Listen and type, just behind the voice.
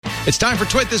It's time for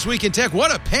Twit This Week in Tech.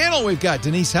 What a panel we've got.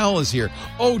 Denise Howell is here.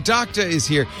 Docta is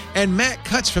here. And Matt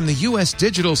Cutts from the U.S.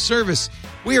 Digital Service.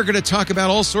 We are going to talk about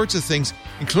all sorts of things,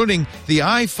 including the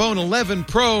iPhone 11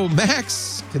 Pro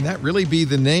Max. Can that really be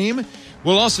the name?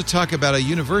 We'll also talk about a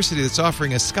university that's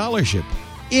offering a scholarship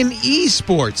in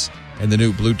esports and the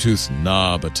new Bluetooth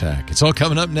knob attack. It's all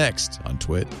coming up next on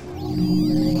Twit.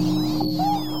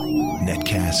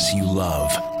 Netcasts you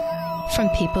love. From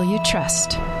people you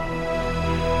trust.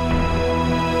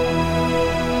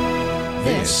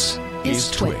 This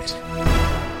is Twit.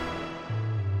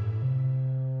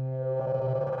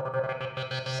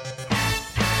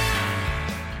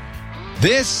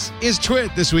 This is Twit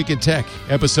This Week in Tech,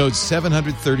 episode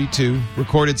 732,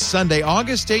 recorded Sunday,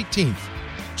 August 18th,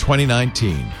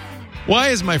 2019. Why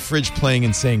is my fridge playing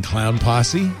Insane Clown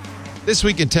Posse? This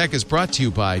Week in Tech is brought to you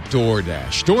by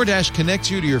DoorDash. DoorDash connects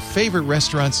you to your favorite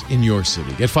restaurants in your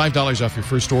city. Get $5 off your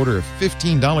first order of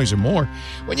 $15 or more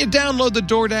when you download the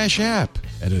DoorDash app.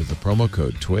 Enter the promo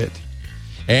code TWIT.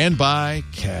 And by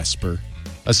Casper,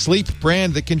 a sleep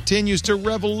brand that continues to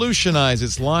revolutionize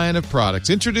its line of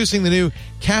products. Introducing the new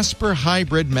Casper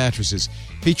Hybrid mattresses,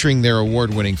 featuring their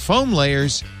award-winning foam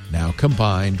layers, now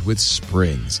combined with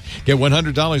springs. Get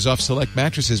 $100 off select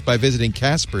mattresses by visiting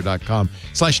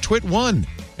casper.com/twit1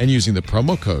 and using the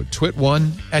promo code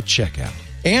TWIT1 at checkout.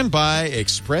 And by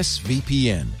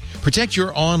ExpressVPN. Protect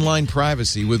your online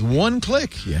privacy with one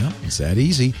click. Yeah, it's that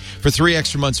easy. For 3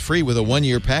 extra months free with a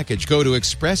 1-year package, go to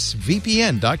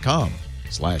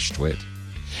expressvpn.com/twit.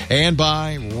 And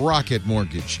by Rocket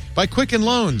Mortgage, by Quicken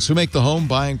Loans, who make the home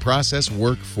buying process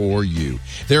work for you.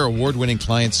 Their award-winning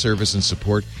client service and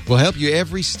support will help you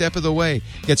every step of the way.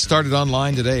 Get started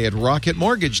online today at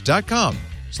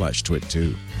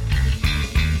rocketmortgage.com/twit2.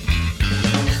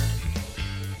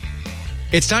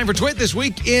 It's time for Twit This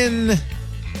Week in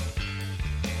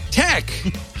Tech.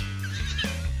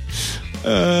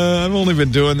 I've only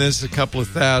been doing this a couple of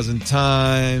thousand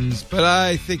times, but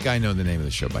I think I know the name of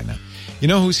the show by now. You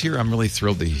know who's here? I'm really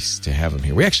thrilled to have him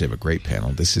here. We actually have a great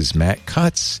panel. This is Matt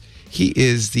Cutts. He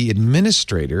is the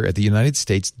administrator at the United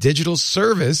States Digital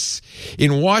Service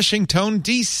in Washington,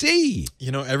 D.C.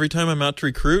 You know, every time I'm out to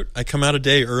recruit, I come out a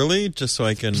day early just so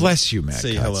I can bless you, Matt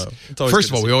say Cutts. Hello. First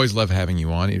of all, we always love having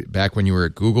you on. Back when you were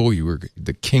at Google, you were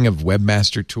the king of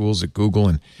webmaster tools at Google,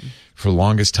 and for the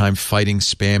longest time fighting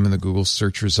spam in the Google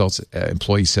search results.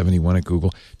 Employee 71 at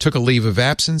Google. Took a leave of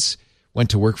absence. Went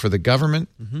to work for the government,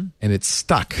 and it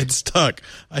stuck. It stuck.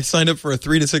 I signed up for a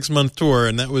 3 to 6 month tour,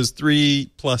 and that was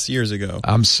 3+ years ago.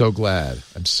 I'm so glad.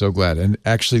 And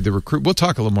actually, we'll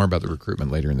talk a little more about the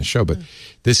recruitment later in the show, but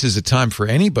this is a time for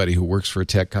anybody who works for a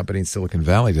tech company in Silicon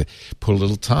Valley to put a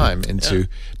little time into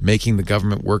making the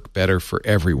government work better for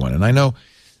everyone. And I know,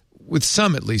 with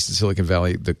some, at least in Silicon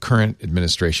Valley, the current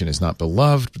administration is not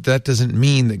beloved, but that doesn't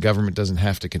mean that government doesn't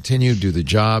have to continue, do the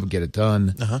job, get it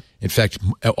done. In fact,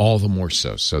 all the more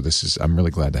so. So I'm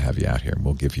really glad to have you out here, and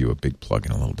we'll give you a big plug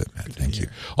in a little bit, Matt. Thank you.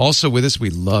 Also with us, we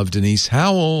love Denise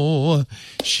Howell.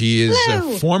 She is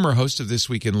a former host of This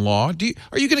Week in Law.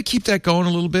 Are you going to keep that going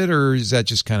a little bit, or is that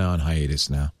just kind of on hiatus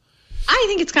now? I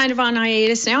think it's kind of on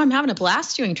hiatus now. I'm having a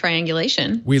blast doing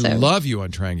Triangulation. We love you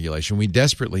on Triangulation. We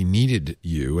desperately needed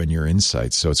you and your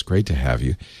insights, so it's great to have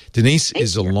you. Denise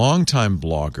is a longtime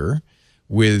blogger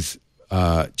with,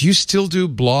 do you still do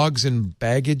blogs and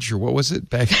baggage, or what was it?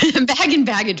 Bag and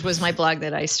Baggage was my blog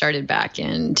that I started back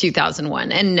in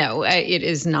 2001. And no, it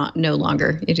is no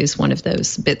longer. It is one of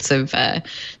those bits of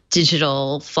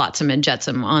digital flotsam and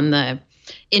jetsam on the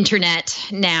internet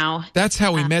now. That's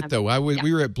how we met, though.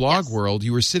 We were at Blog World.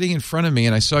 You were sitting in front of me,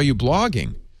 and I saw you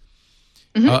blogging.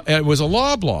 It was a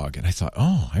law blog, and I thought,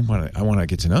 I want to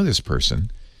get to know this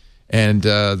person, and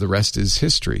the rest is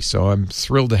history. So I'm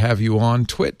thrilled to have you on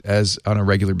Twit on a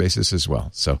regular basis as well.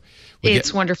 So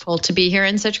it's wonderful to be here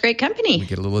in such great company. We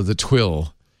get a little of the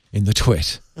twill in the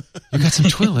Twit. You got some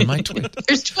twill in my Twit.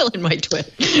 There's twill in my Twit.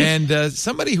 And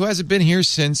somebody who hasn't been here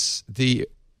since the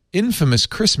infamous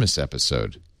Christmas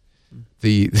episode,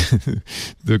 the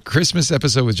Christmas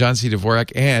episode with John C.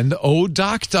 Dvorak and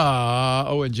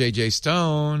Docta, and JJ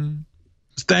Stone.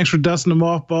 Thanks for dusting the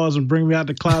mothballs and bringing me out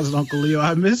the closet, Uncle Leo.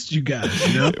 I missed you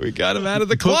guys. You know? We got him out of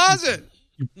the closet.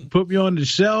 You put me on the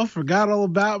shelf, forgot all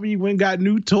about me, went and got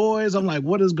new toys. I'm like,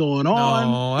 what is going on?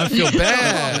 Oh, I feel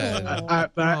bad.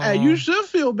 Hey, you should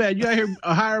feel bad. You out here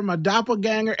hiring my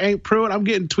doppelganger, Ain't Pruitt. I'm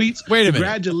getting tweets. Wait a minute.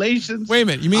 Congratulations. Wait a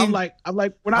minute. You mean? I'm like,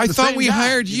 we're not I the thought same we guy,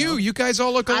 hired you. You guys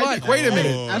all look alike. Wait a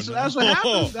minute. That's what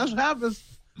happens. That's what happens.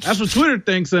 That's what Twitter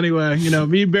thinks anyway. You know,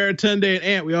 me, Baratunde, and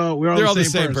Ant, we're all the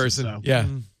same person. So. Yeah.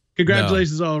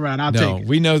 Congratulations all around. I'll take it.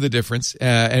 We know the difference.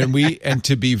 And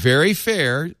to be very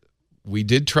fair, we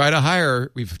did try to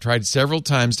hire. We've tried several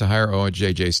times to hire Owen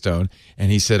J.J. Stone,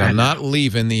 and he said, "I'm not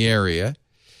leaving the area."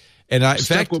 And I, in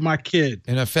stuck fact, with my kid.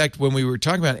 And in fact, when we were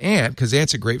talking about Ant, because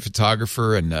Ant's a great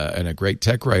photographer and a great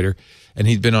tech writer, and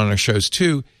he'd been on our shows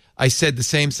too, I said the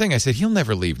same thing. I said he'll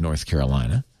never leave North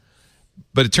Carolina.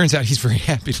 But it turns out he's very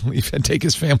happy to leave and take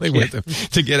his family with him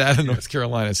to get out of North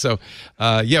Carolina. So,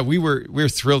 we're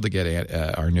thrilled to get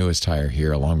our newest hire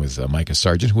here, along with Micah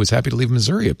Sargent, who was happy to leave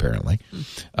Missouri, apparently.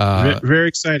 Very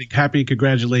exciting. Happy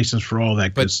congratulations for all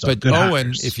that good stuff. But good Owen,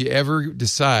 hires. if you ever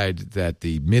decide that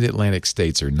the Mid-Atlantic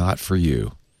states are not for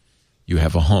you, you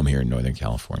have a home here in Northern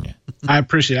California. I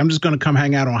appreciate it. I'm just going to come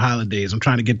hang out on holidays. I'm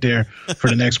trying to get there for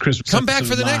the next Christmas. Come back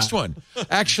for the next one.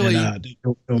 Actually,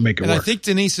 don't make it work. I think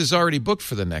Denise is already booked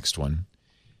for the next one.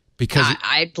 Because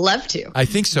I'd love to. I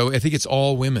think so. I think it's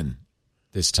all women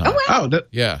this time. Oh, wow.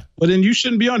 Yeah. Well, then you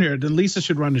shouldn't be on here. Then Lisa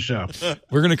should run the show.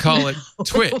 We're going to call it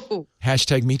Twit.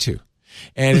 #MeToo.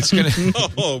 And it's going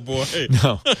to... Oh, boy.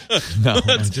 No,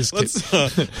 I'm just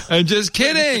kidding. I'm just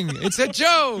kidding. It's a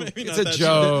joke. It's a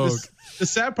joke. The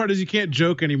sad part is you can't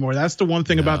joke anymore. That's the one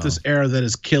thing about this era that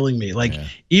is killing me. Like,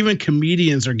 even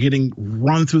comedians are getting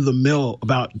run through the mill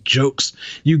about jokes.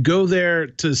 You go there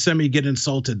to get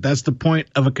insulted. That's the point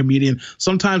of a comedian.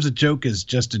 Sometimes a joke is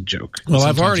just a joke. Well,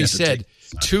 I've already said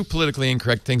 2 politically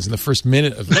incorrect things in the first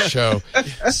minute of the show.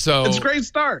 So it's a great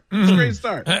start. It's a great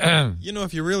start.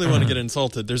 If you really want to get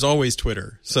insulted, there's always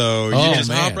Twitter. So you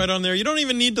just hop right on there. You don't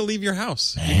even need to leave your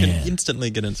house. You can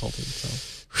instantly get insulted.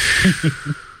 So.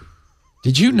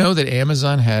 Did you know that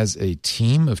Amazon has a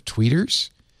team of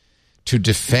tweeters to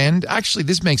defend? Actually,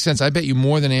 this makes sense. I bet you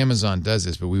more than Amazon does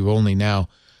this, but we've only now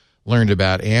learned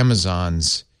about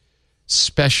Amazon's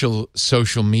special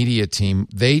social media team.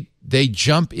 They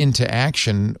jump into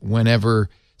action whenever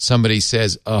somebody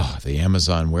says, "Oh, the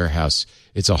Amazon warehouse,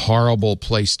 it's a horrible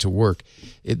place to work."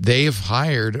 They have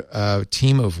hired a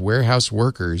team of warehouse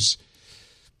workers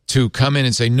to come in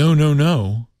and say, "No, no,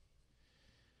 no."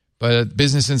 But a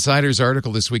Business Insider's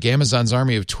article this week, Amazon's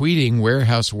army of tweeting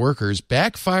warehouse workers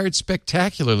backfired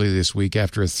spectacularly this week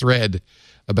after a thread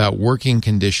about working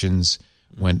conditions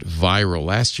went viral.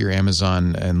 Last year,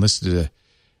 Amazon enlisted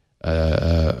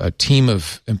a team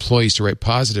of employees to write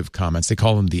positive comments. They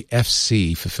call them the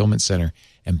FC, Fulfillment Center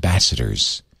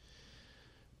Ambassadors.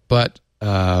 But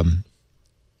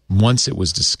once it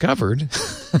was discovered,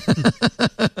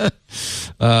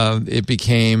 it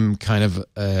became kind of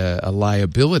a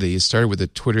liability. It started with a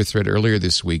Twitter thread earlier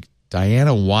this week.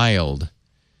 Diana Wilde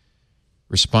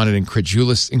responded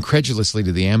incredulously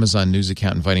to the Amazon news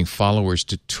account inviting followers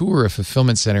to tour a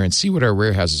fulfillment center and see what our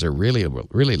warehouses are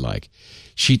really like.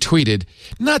 She tweeted,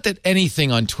 not that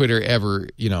anything on Twitter ever,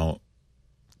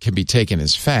 can be taken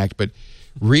as fact, but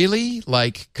really?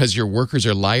 Like, because your workers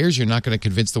are liars, you're not going to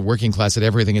convince the working class that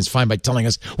everything is fine by telling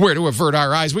us where to avert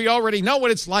our eyes. We already know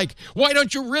what it's like. Why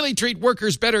don't you really treat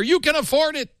workers better? You can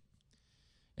afford it.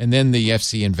 And then the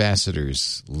FC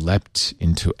ambassadors leapt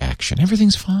into action.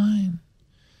 Everything's fine.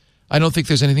 I don't think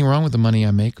there's anything wrong with the money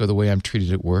I make or the way I'm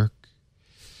treated at work.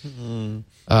 Then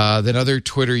other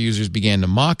Twitter users began to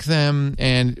mock them.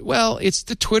 And, well, it's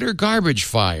the Twitter garbage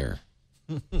fire.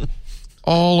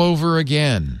 All over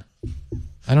again.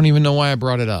 I don't even know why I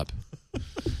brought it up.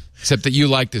 Except that you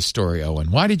like this story, Owen.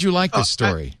 Why did you like this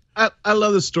story? I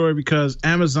love this story because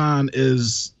Amazon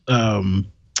is the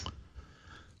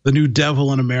new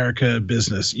devil in America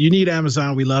business. You need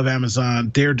Amazon. We love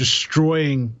Amazon. They're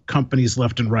destroying companies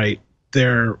left and right.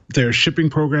 Their shipping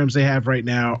programs they have right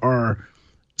now are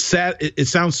sad. It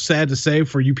sounds sad to say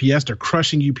for UPS. They're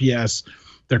crushing UPS.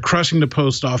 They're crushing the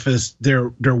post office. They're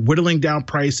whittling down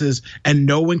prices, and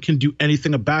no one can do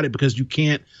anything about it because you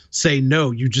can't say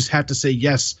no. You just have to say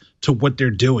yes to what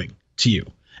they're doing to you.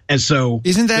 And so,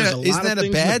 isn't that a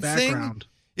bad thing?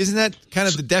 Isn't that kind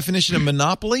of the definition of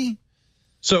monopoly?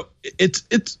 So it's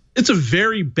a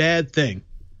very bad thing.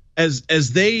 As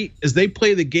they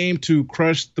play the game to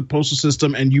crush the postal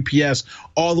system and UPS,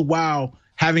 all the while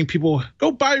having people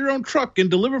go buy your own truck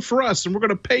and deliver for us, and we're going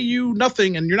to pay you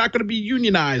nothing, and you're not going to be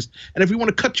unionized. And if we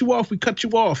want to cut you off, we cut you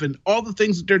off. And all the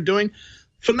things that they're doing,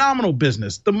 phenomenal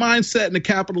business. The mindset and the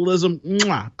capitalism,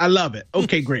 I love it.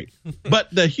 Okay, great.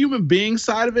 But the human being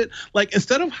side of it, like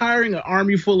instead of hiring an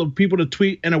army full of people to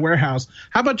tweet in a warehouse,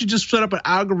 how about you just set up an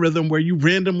algorithm where you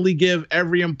randomly give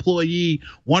every employee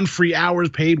 1 free hours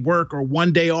paid work or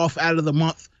 1 day off out of the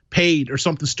month paid or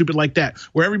something stupid like that,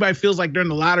 where everybody feels like they're in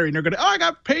the lottery and they're going to, I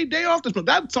got paid day off this month.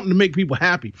 That's something to make people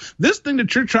happy. This thing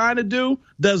that you're trying to do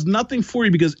does nothing for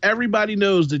you because everybody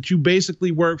knows that you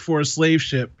basically work for a slave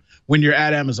ship when you're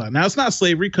at Amazon. Now it's not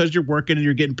slavery because you're working and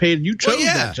you're getting paid and you chose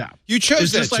that job. You chose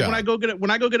it's that just like job. when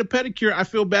I go get a pedicure, I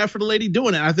feel bad for the lady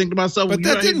doing it. I think to myself, but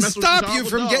that didn't stop you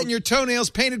from getting your toenails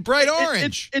painted bright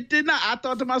orange. It did not. I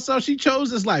thought to myself, she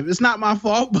chose this life. It's not my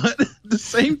fault, but at the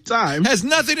same time, has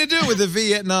nothing to do with the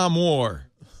Vietnam War.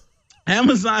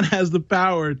 Amazon has the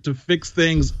power to fix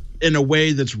things in a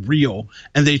way that's real,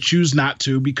 and they choose not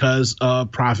to because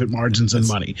of profit margins and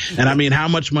money. And I mean, how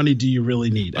much money do you really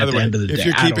need at the end of the day? If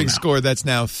you're keeping score, that's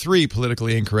now 3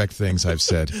 politically incorrect things I've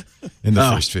said in the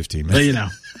first 15 minutes. You know,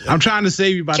 I'm trying to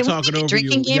save you by talking over you. Can we make a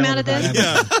drinking game out of this?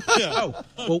 Yeah. Oh,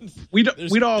 well,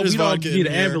 we'd all need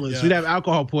an ambulance. Yeah. We'd have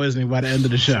alcohol poisoning by the end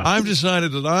of the show. I've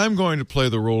decided that I'm going to play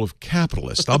the role of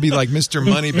capitalist. I'll be like Mr.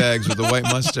 Moneybags with the white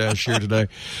mustache here today.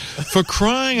 For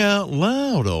crying out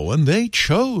loud, Owen, they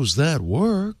chose that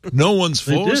work. No one's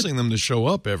forcing them to show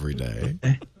up every day.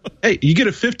 Hey, you get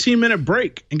a 15-minute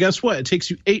break, and guess what? It takes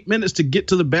you 8 minutes to get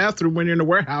to the bathroom when you're in the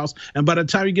warehouse, and by the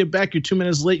time you get back, you're 2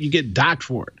 minutes late. You get docked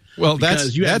for it. Well,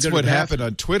 that's what happened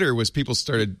on Twitter. Was people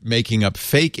started making up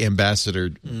fake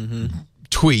ambassador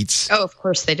tweets. Oh, of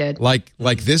course they did. Like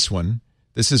this one.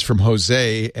 This is from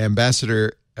Jose,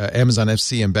 ambassador. Amazon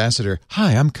FC ambassador.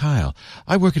 Hi, I'm Kyle.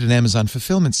 I work at an Amazon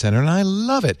fulfillment center and I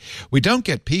love it. We don't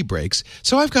get pee breaks,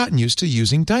 so I've gotten used to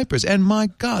using diapers, and my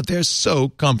God, they're so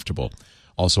comfortable.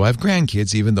 Also, I have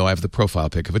grandkids, even though I have the profile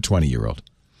pic of a 20-year-old.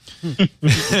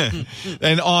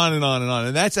 And on and on and on.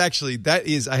 And that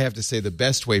is, I have to say, the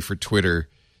best way for Twitter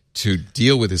to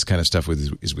deal with this kind of stuff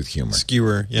is with humor.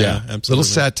 Skewer, yeah, absolutely. Little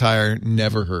satire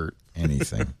never hurt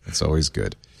anything. It's always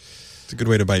good. It's a good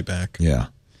way to bite back. Yeah.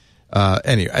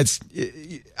 Anyway,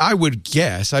 I would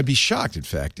guess, I'd be shocked, in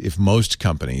fact, if most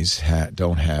companies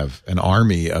don't have an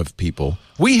army of people.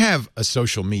 We have a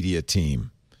social media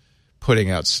team putting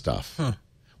out stuff. Huh.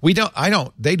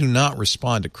 They do not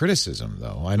respond to criticism,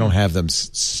 though. I don't have them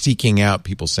seeking out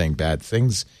people saying bad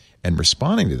things and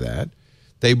responding to that.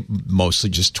 They mostly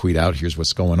just tweet out, here's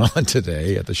what's going on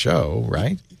today at the show,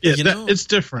 right? Yeah, it's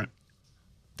different.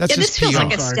 This feels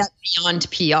like a step beyond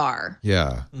PR.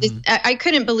 Yeah. I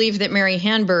couldn't believe that Mary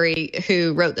Hanbury,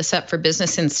 who wrote this up for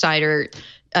Business Insider,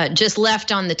 just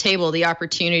left on the table the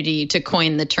opportunity to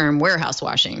coin the term warehouse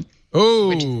washing. Oh.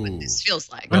 Which is what this feels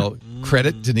like. Well,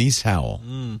 credit Denise Howell.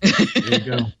 There you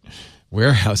go.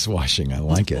 Warehouse washing. I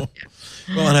like it.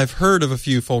 Well, and I've heard of a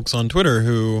few folks on Twitter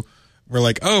who were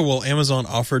like, oh, well, Amazon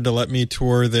offered to let me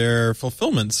tour their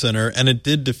fulfillment center, and it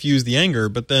did diffuse the anger,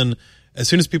 but then as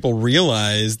soon as people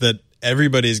realize that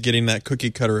everybody's getting that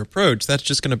cookie cutter approach, that's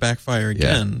just going to backfire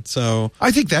again. Yeah. So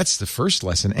I think that's the first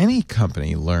lesson any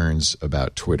company learns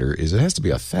about Twitter is it has to be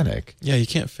authentic. Yeah, you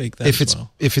can't fake that. If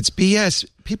it's BS,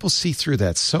 people see through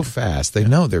that so fast. They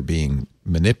know they're being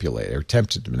manipulated or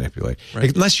tempted to manipulate.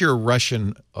 Right. Unless you're a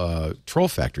Russian troll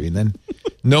factory, and then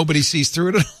nobody sees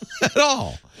through it at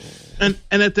all. And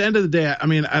at the end of the day, I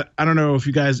mean, I don't know if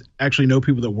you guys actually know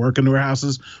people that work in the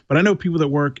warehouses, but I know people that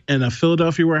work in a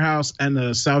Philadelphia warehouse and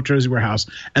a South Jersey warehouse,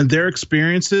 and their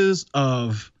experiences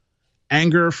of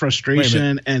anger,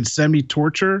 frustration, and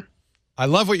semi-torture. I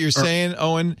love what you're saying,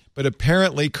 Owen, but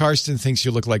apparently Karsten thinks you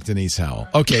look like Denise Howell.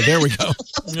 Okay, there we go. That's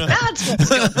what's going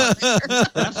on there.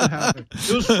 That's what happened.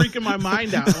 It was freaking my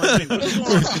mind out. Like, what's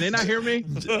going on? Can they not hear me?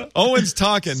 Owen's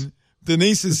talking.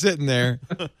 Denise is sitting there.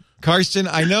 Karsten,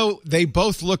 I know they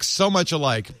both look so much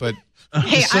alike, but...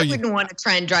 Hey, I wouldn't want to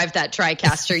try and drive that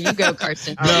TriCaster. You go,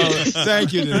 Karsten. No,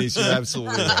 thank you, Denise. You're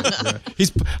absolutely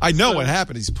right. I know what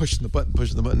happened. He's pushing the button.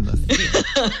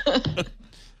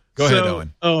 Go ahead,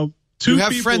 Owen. You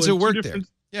have friends who work there.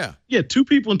 Yeah. Yeah, 2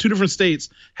 people in 2 different states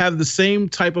have the same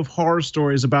type of horror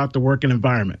stories about the working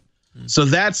environment. So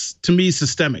that's, to me,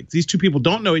 systemic. These 2 people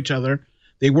don't know each other.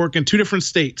 They work in 2 different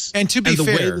states, and to be fair,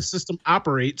 the way the system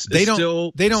operates, they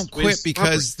don't quit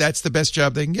because that's the best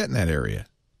job they can get in that area.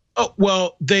 Oh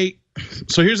well,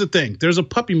 So here's the thing: there's a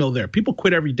puppy mill there. People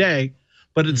quit every day,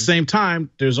 but at the same time,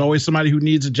 there's always somebody who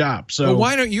needs a job. So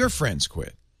why don't your friends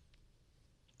quit?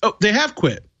 Oh, they have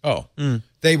quit. Oh,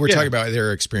 they were talking about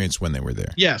their experience when they were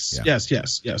there. Yes.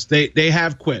 They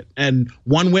have quit, and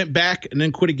one went back and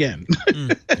then quit again.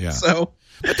 Yeah. So.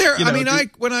 But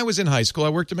when I was in high school, I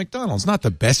worked at McDonald's. Not the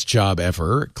best job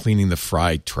ever, cleaning the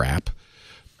fry trap,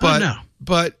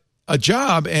 but a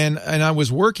job, and I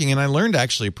was working, and I learned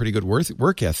actually a pretty good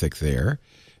work ethic there.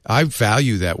 I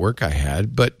value that work I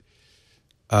had, but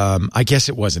I guess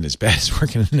it wasn't as bad as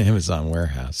working in an Amazon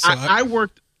warehouse. So I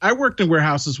worked in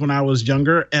warehouses when I was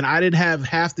younger, and I didn't have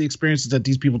half the experiences that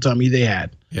these people tell me they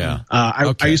had. Yeah,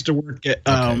 I used to work at.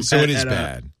 So it is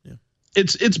bad.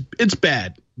 It's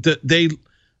bad.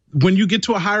 when you get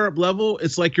to a higher up level,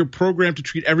 it's like you're programmed to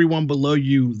treat everyone below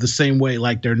you the same way,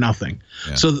 like they're nothing.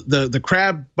 Yeah. So the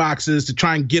crab box is to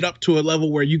try and get up to a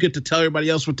level where you get to tell everybody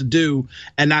else what to do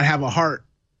and not have a heart.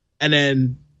 And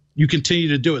then you continue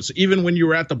to do it. So even when you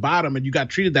were at the bottom and you got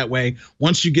treated that way,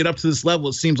 once you get up to this level,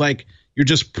 it seems like you're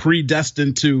just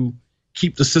predestined to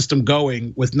keep the system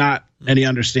going with not any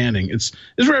understanding. It's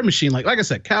very machine like I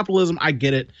said, capitalism. I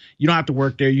get it. You don't have to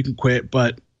work there. You can quit.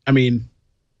 But I mean,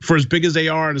 for as big as they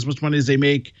are and as much money as they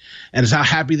make and as how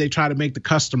happy they try to make the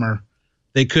customer,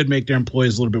 they could make their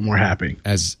employees a little bit more happy.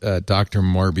 As Dr.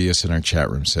 Morbius in our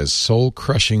chat room says,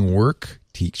 soul-crushing work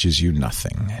teaches you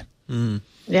nothing. Mm.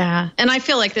 Yeah. And I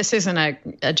feel like this isn't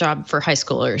a job for high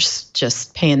schoolers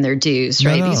just paying their dues,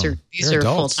 right? No, These are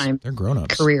full-time, they're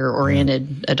grown-ups,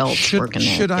 career-oriented adults working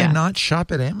there. Should I not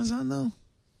shop at Amazon, though?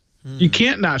 You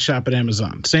can't not shop at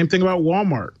Amazon. Same thing about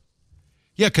Walmart.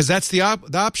 Yeah, because that's the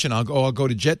option. I'll go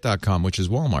to jet.com, which is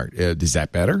Walmart. Is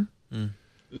that better?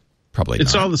 Probably not.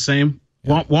 It's all the same.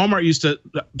 Yeah. Walmart used to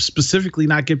specifically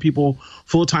not give people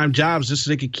full-time jobs just so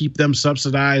they could keep them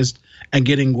subsidized and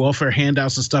getting welfare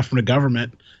handouts and stuff from the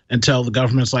government until the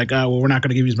government's like, oh, well, we're not going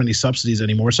to give you as many subsidies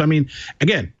anymore. So, I mean,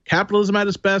 again, capitalism at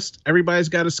its best, everybody's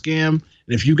got a scam. And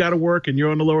if you got to work and you're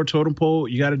on the lower totem pole,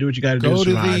 you got to do what you got to do to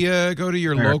survive. Go to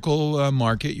your local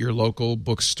market, your local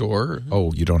bookstore. Mm-hmm.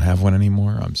 Oh, you don't have one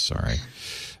anymore? I'm sorry.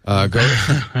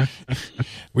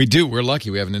 We do. We're lucky.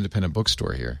 We have an independent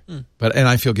bookstore here, and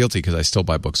I feel guilty because I still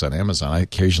buy books on Amazon.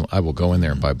 I will go in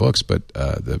there and buy books, but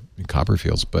in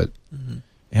Copperfields. But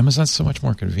Amazon's so much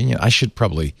more convenient. I should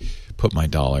probably put my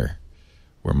dollar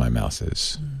where my mouth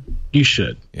is. You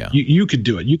should. Yeah. You could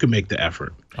do it. You can make the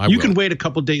effort. You can wait a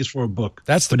couple days for a book.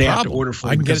 That's the problem. Have to order for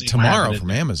I can get it tomorrow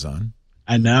from Amazon.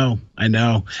 I know.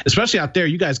 Especially out there,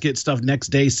 you guys get stuff next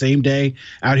day, same day.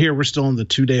 Out here, we're still in the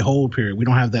 2-day hold period. We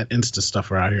don't have that Insta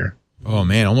stuff out here. Oh,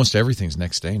 man, almost everything's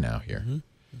next day now here.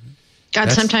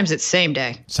 God, sometimes it's same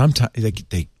day. Sometimes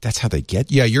that's how they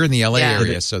get. Yeah, you're in the LA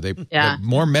area, so the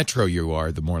more metro you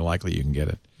are, the more likely you can get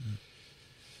it.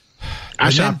 I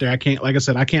shop there. I can't, like I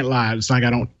said, I can't lie. It's like I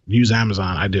don't use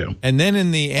Amazon. I do. And then in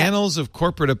the annals of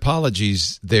corporate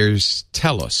apologies, there's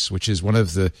TELUS, which is one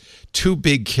of the two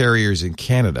big carriers in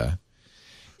Canada.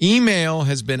 Email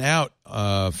has been out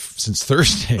since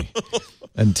Thursday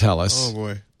and TELUS. Oh,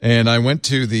 boy. And I went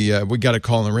to we got a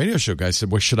call on the radio show. Guy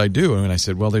said, what should I do? And I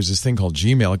said, well, there's this thing called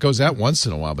Gmail. It goes out once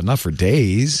in a while, but not for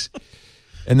days.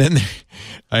 And then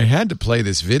I had to play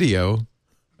this video.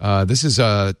 This is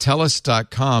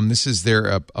TELUS.com. This is their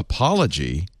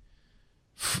apology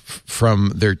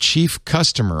from their chief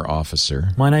customer officer.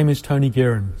 My name is Tony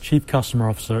Guerin, chief customer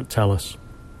officer at TELUS.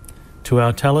 To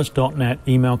our TELUS.net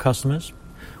email customers,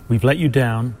 we've let you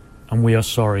down and we are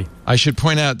sorry. I should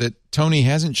point out that Tony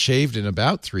hasn't shaved in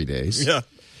about 3 days. Yeah.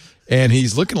 And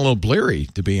he's looking a little bleary,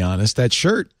 to be honest. That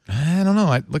shirt, I don't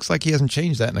know. It looks like he hasn't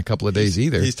changed that in a couple of days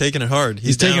either. He's taking it hard.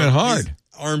 He's taking it hard. He's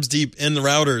arms deep in the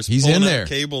routers. He's in there.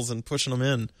 Cables and pushing them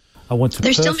in.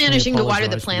 They're still managing to water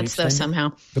the plants, though,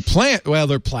 somehow. The plant, well,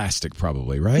 they're plastic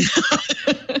probably, right?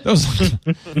 Those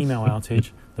email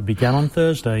outage that began on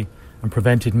Thursday and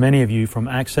prevented many of you from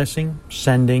accessing,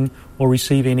 sending, or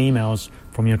receiving emails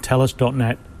from your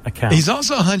TELUS.net account. He's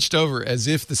also hunched over as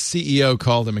if the CEO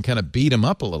called him and kind of beat him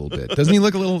up a little bit. Doesn't he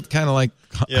look a little kind of like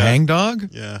hangdog?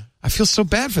 Yeah. I feel so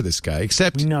bad for this guy,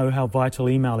 except... We know how vital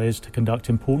email is to conduct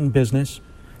important business,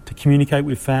 to communicate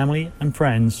with family and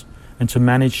friends, and to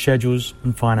manage schedules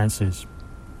and finances.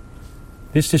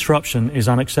 This disruption is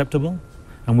unacceptable,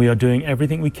 and we are doing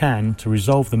everything we can to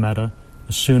resolve the matter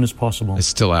as soon as possible. It's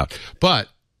still out. But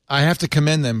I have to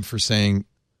commend them for saying,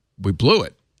 we blew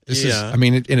it. This is, I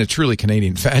mean, in a truly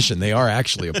Canadian fashion, they are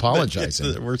actually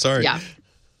apologizing. We're sorry. Yeah.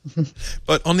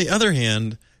 But on the other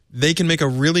hand, they can make a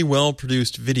really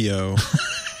well-produced video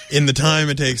in the time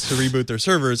it takes to reboot their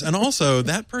servers. And also,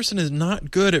 that person is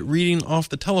not good at reading off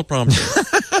the teleprompter.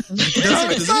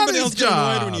 Does anybody else get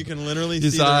annoyed when you can literally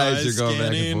see their eyes are going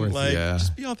scanning? Back and forth. Like,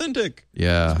 just be authentic.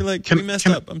 Yeah. Just be like, we messed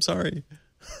up. I'm sorry.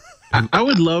 I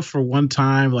would love for one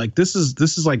time, like this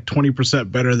is like 20%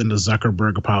 better than the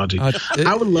Zuckerberg apology.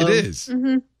 I would love it is.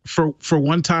 For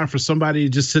one time for somebody to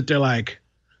just sit there like,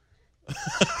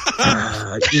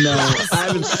 I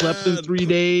haven't slept in 3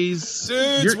 days.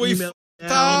 Dudes, we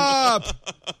Stop!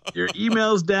 Your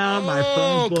email's down. My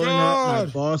phone's blowing up. My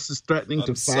boss is threatening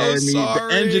to fire me.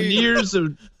 sorry. The engineers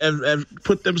have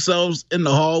put themselves in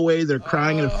the hallway. They're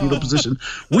crying in a fetal position.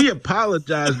 We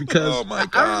apologize because Oh, my I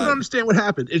God. don't understand what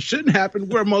happened. It shouldn't happen.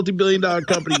 We're a multi-billion-dollar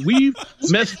company. We've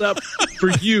messed up for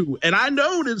you. And I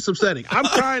know it's upsetting. I'm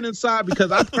crying inside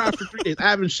because I've cried for 3 days. I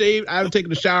haven't shaved. I haven't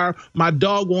taken a shower. My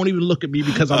dog won't even look at me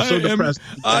because I'm so depressed.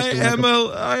 I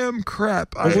am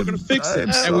crap. We're going to fix it.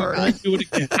 And we're going to do it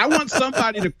again. I want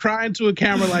somebody to cry into a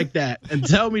camera like that and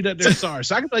tell me that they're sorry.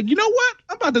 So I can be like, you know what?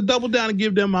 I'm about to double down and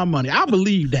give them my money. I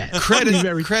believe that.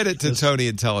 Credit to Tony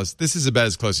and tell us this is about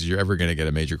as close as you're ever going to get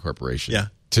a major corporation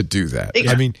to do that.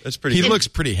 Yeah. I mean, That's pretty he cool. looks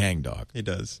pretty hangdog. He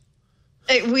does.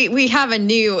 We have a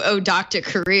new doctor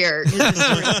career.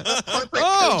 Corporate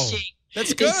coaching. That's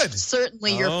is good.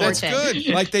 certainly your forte. That's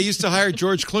good. Like they used to hire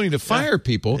George Clooney to fire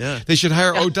people. Yeah. They should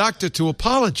hire O'Doctor to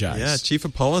apologize. Yeah, chief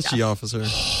apology officer.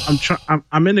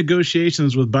 I'm in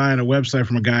negotiations with buying a website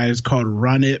from a guy. It's called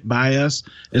Run It By Us.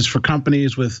 It's for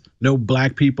companies with no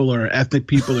black people or ethnic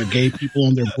people or gay people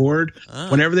on their board.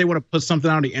 Whenever they want to put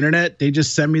something on the internet, they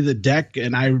just send me the deck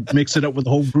and I mix it up with a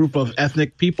whole group of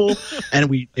ethnic people and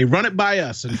they run it by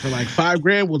us. And for like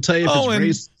 $5,000, we'll tell you if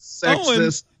it's racist,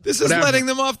 sexist. This is whatever. letting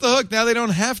them off the hook. Now they don't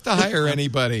have to hire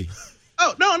anybody.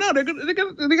 Oh no, they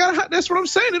got. That's what I'm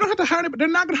saying. They don't have to hire anybody.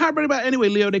 They're not going to hire anybody anyway,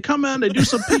 Leo. They come in, they do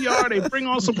some PR, they bring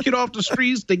on some kid off the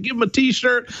streets, they give him a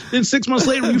T-shirt. Then 6 months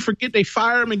later, when you forget, they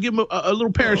fire him and give him a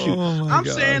little parachute. I'm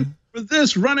saying for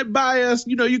this, run it by us.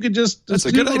 You know, you could just That's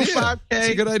a do good little idea. 5K, That's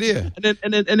a good idea.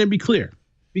 and then be clear.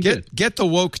 Be good. Get the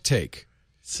woke take.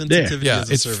 Sensitivity Yeah,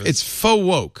 as a service. it's faux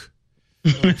woke.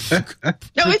 No,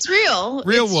 it's real.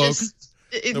 Real It's woke.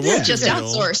 It's just woke.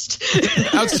 outsourced.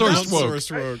 Outsourced woke.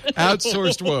 Outsourced woke.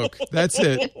 Outsourced woke. That's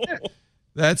it.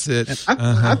 That's it.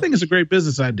 I think it's a great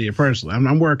business idea. Personally,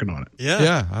 I'm working on it.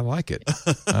 Yeah, I like it.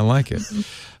 I like it.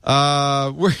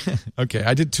 Okay,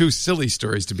 I did two silly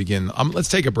stories to begin. Let's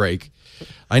take a break.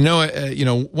 I know,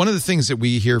 one of the things that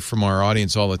we hear from our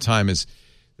audience all the time is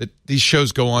that these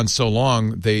shows go on so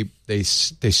long, they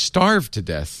starve to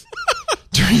death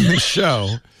during the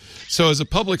show. So as a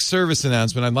public service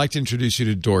announcement, I'd like to introduce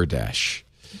you to DoorDash.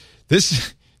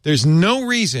 There's no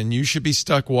reason you should be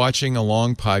stuck watching a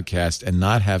long podcast and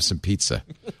not have some pizza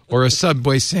or a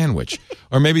Subway sandwich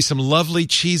or maybe some lovely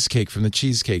cheesecake from the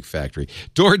Cheesecake Factory.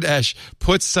 DoorDash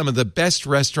puts some of the best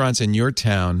restaurants in your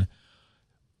town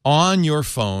on your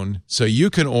phone so you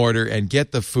can order and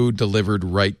get the food delivered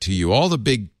right to you. All the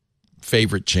big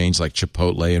favorite chains like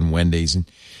Chipotle and Wendy's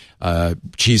and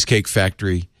Cheesecake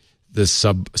Factory, the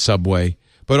Subway,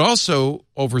 but also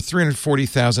over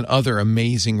 340,000 other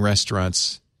amazing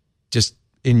restaurants just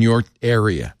in your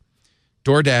area.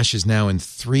 DoorDash is now in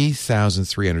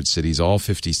 3,300 cities, all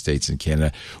 50 states in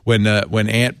Canada. When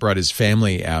Ant brought his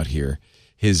family out here,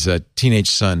 his teenage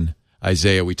son,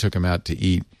 Isaiah, we took him out to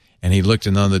eat, and he looked,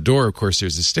 and on the door, of course,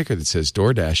 there's a sticker that says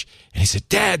DoorDash, and he said,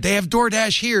 "Dad, they have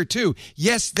DoorDash here, too."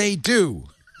 Yes, they do.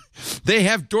 They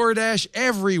have DoorDash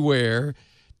everywhere.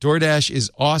 DoorDash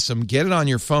is awesome. Get it on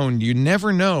your phone. You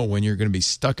never know when you're going to be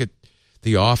stuck at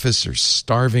the office or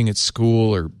starving at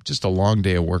school or just a long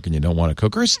day of work and you don't want to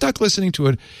cook or stuck listening to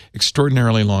an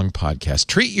extraordinarily long podcast.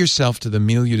 Treat yourself to the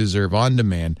meal you deserve on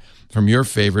demand from your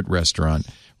favorite restaurant.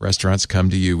 Restaurants come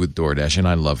to you with DoorDash, and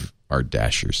I love our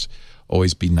Dashers.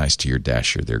 Always be nice to your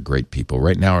Dasher. They're great people.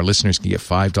 Right now, our listeners can get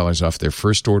 $5 off their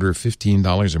first order of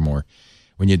 $15 or more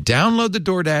when you download the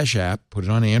DoorDash app, put it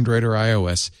on Android or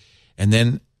iOS, and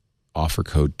then offer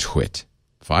code TWIT.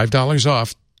 $5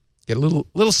 off. Get a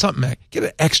little something. Get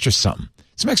an extra something.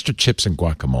 Some extra chips and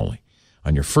guacamole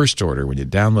on your first order when you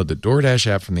download the DoorDash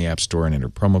app from the App Store and enter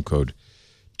promo code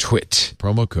TWIT.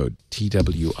 Promo code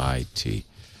TWIT.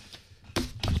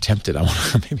 I'm tempted.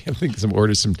 Maybe I'm thinking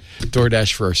order some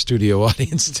DoorDash for our studio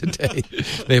audience today.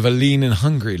 They have a lean and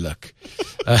hungry look.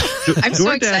 I'm so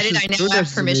DoorDash excited. I now DoorDash have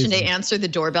is permission to amazing. answer the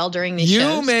doorbell during these You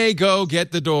shows. may go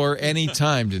get the door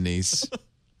anytime, Denise,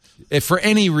 if for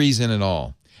any reason at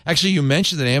all. Actually, you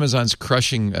mentioned that Amazon's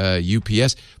crushing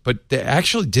UPS, but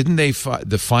didn't they?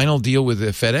 The final deal with the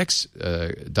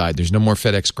FedEx died. There's no more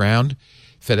FedEx Ground.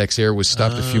 FedEx Air was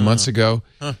stopped a few months ago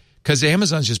because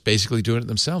Amazon's just basically doing it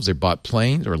themselves. They bought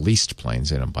planes or leased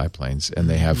planes. They don't buy planes, and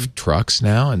they have trucks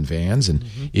now and vans, and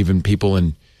even people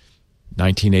in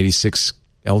 1986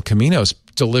 El Caminos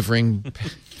delivering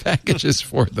packages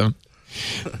for them.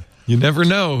 You never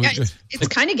know. Yeah, it's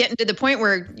kind of getting to the point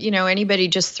where, anybody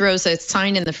just throws a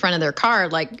sign in the front of their car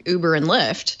like Uber and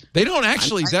Lyft. They don't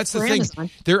actually. That's the for thing. Amazon.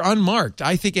 They're unmarked.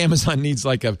 I think Amazon needs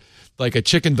like a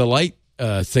Chicken Delight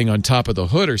thing on top of the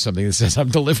hood or something that says, I'm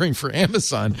delivering for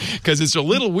Amazon, because it's a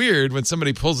little weird when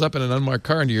somebody pulls up in an unmarked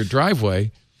car into your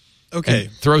driveway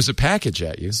and throws a package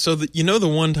at you. So,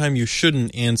 the one time you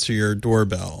shouldn't answer your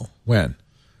doorbell? When?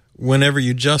 Whenever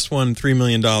you just won $3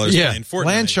 million playing Fortnite.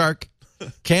 Land Shark,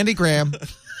 Candy Graham.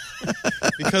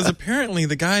 Because apparently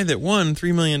the guy that won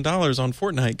 $3 million on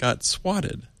Fortnite got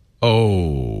swatted.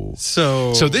 Oh.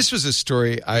 So this was a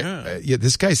story.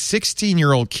 This guy's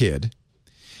 16-year-old kid,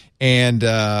 and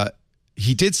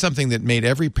he did something that made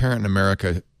every parent in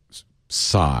America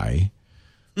sigh,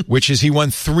 which is he won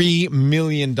 $3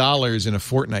 million in a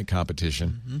Fortnite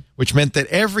competition, which meant that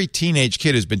every teenage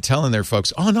kid has been telling their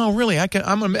folks, "Oh no, really? I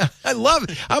love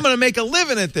it. I'm going to make a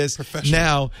living at this."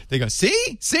 Now they go,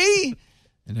 "See."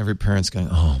 And every parent's going,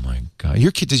 "Oh my God."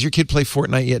 Does your kid play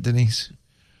Fortnite yet, Denise?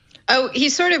 Oh, he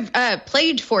sort of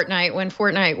played Fortnite when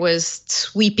Fortnite was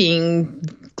sweeping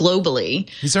globally.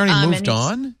 He's already moved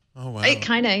on? Oh, wow.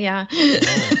 Kind of, yeah.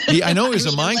 I know he was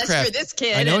a Minecraft. For this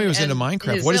kid, I know he was into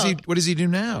Minecraft. What does he do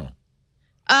now?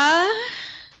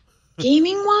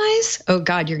 Gaming wise? Oh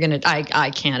God,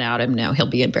 I can't out him now. He'll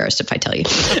be embarrassed if I tell you.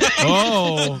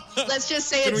 Oh. Let's just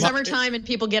say it's summertime and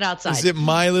people get outside. Is it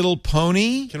My Little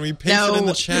Pony? Can we paste it in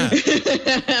the chat?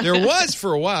 There was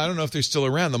for a while. I don't know if they're still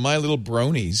around. The My Little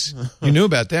Bronies. You knew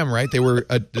about them, right? They were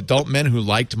adult men who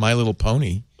liked My Little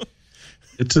Pony.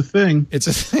 It's a thing. It's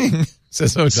a thing.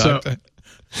 Says Doctor.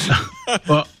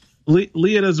 Well,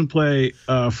 Leah doesn't play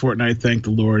Fortnite, thank the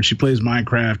Lord. She plays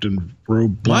Minecraft and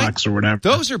Roblox or whatever.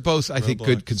 Those are both, I think,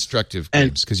 good constructive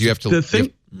games because you have to.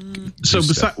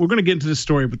 We're going to get into this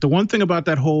story, but the one thing about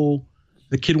the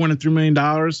kid winning $3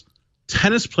 million,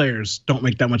 tennis players don't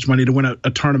make that much money to win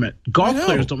a tournament. Golf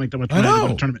players don't make that much money to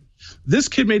win a tournament. This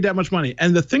kid made that much money.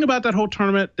 And the thing about that whole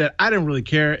tournament that I didn't really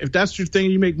care, if that's your thing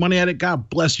and you make money at it, God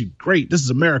bless you. Great. This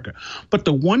is America. But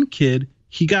the one kid,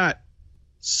 he got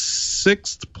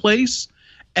 6th place,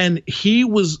 and he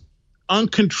was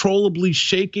uncontrollably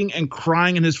shaking and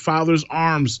crying in his father's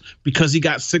arms because he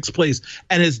got 6th place,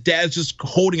 and his dad's just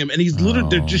holding him, and he's literally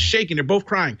they're just shaking, they're both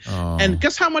crying. And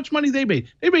guess how much money they made?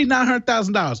 They made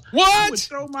 $900,000. What? I would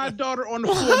throw my daughter on the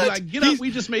floor and be like, get up,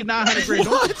 we just made $900,000.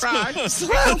 Don't cry.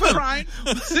 Don't cry.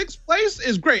 6th place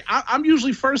is great. I'm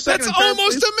usually first, second, that's and third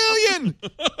almost place. $1 million.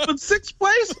 But 6th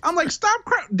place, I'm like, stop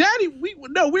crying, Daddy.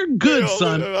 We're good,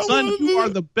 son. Son, you are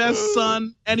the best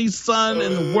son, any son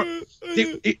in the world.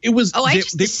 It was. I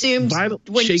just assumed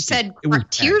when you said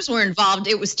tears were involved,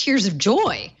 it was tears of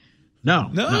joy. No,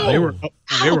 they were up.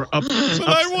 But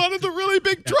I wanted the really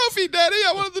big trophy, Daddy.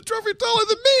 I wanted the trophy taller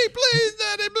than me. Please,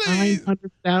 Daddy, please.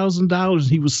 $900,000.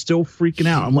 He was still freaking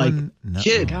out. I'm like,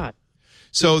 kid. God.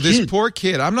 So this poor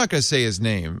kid, I'm not going to say his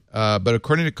name, but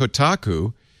according to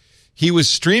Kotaku, he was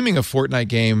streaming a Fortnite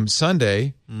game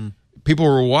Sunday. People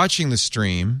were watching the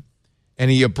stream. And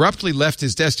he abruptly left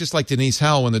his desk, just like Denise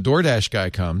Howell when the DoorDash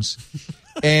guy comes.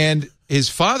 And his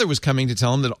father was coming to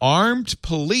tell him that armed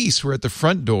police were at the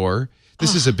front door.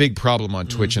 This is a big problem on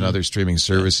Twitch and other streaming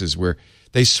services where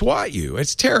they SWAT you.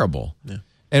 It's terrible. Yeah.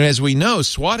 And as we know,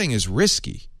 swatting is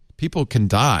risky. People can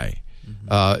die.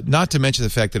 Not to mention the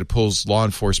fact that it pulls law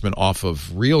enforcement off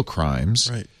of real crimes.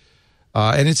 Right.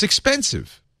 And it's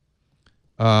expensive.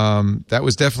 That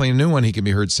was definitely a new one he can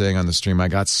be heard saying on the stream. I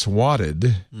got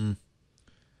swatted.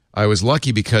 I was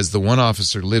lucky because the one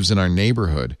officer lives in our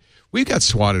neighborhood. We got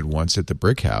swatted once at the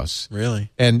brick house.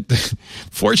 Really? And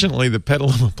fortunately, the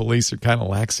Petaluma police are kind of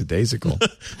lackadaisical.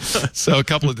 So a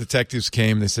couple of detectives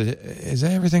came. They said, is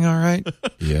everything all right?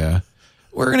 Yeah.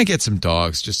 We're going to get some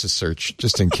dogs just to search,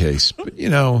 just in case. But,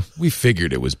 we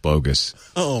figured it was bogus.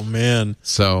 Oh, man.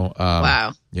 So,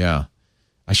 wow. Yeah.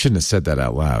 I shouldn't have said that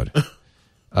out loud.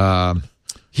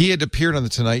 He had appeared on The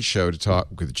Tonight Show to talk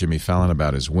with Jimmy Fallon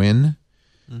about his win.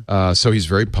 So he's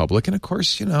very public. And of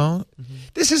course,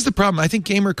 this is the problem. I think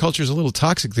gamer culture is a little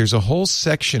toxic. There's a whole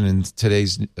section in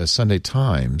today's Sunday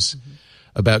Times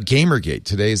about Gamergate.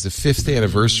 Today is the 5th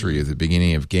anniversary of the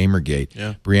beginning of Gamergate.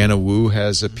 Yeah. Brianna Wu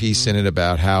has a piece in it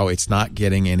about how it's not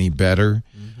getting any better.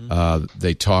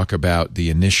 They talk about the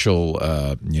initial,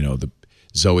 the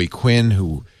Zoe Quinn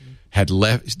who had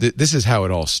left. This is how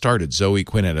it all started. Zoe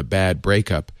Quinn had a bad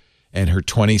breakup. And her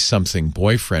 20-something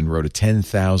boyfriend wrote a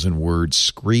 10,000-word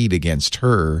screed against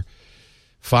her.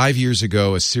 5 years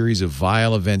ago, a series of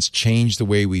vile events changed the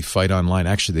way we fight online.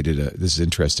 Actually, this is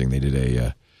interesting. They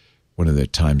did one of the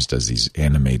Times does these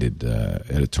animated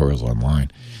editorials online.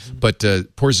 But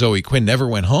poor Zoe Quinn never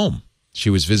went home. She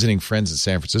was visiting friends in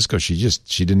San Francisco. She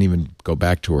didn't even go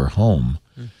back to her home.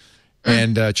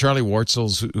 And Charlie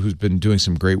Wartzel's, who's been doing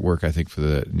some great work, I think, for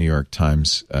the New York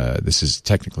Times. This is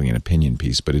technically an opinion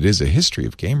piece, but it is a history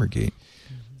of Gamergate.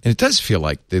 And it does feel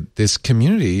like this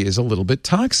community is a little bit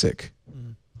toxic.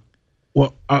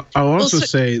 Well, I'll also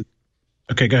say,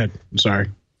 okay, go ahead. I'm sorry.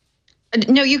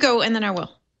 No, you go, and then I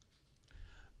will.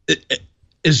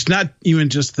 It's not even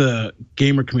just the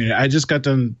gamer community. I just got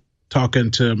done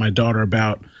talking to my daughter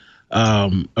about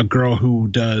a girl who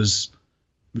does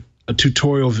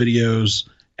tutorial videos,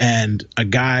 and a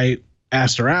guy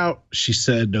asked her out. She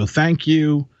said, no, thank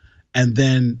you. And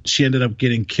then she ended up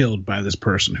getting killed by this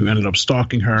person who ended up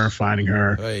stalking her, finding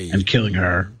her, and killing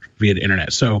her via the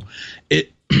internet. So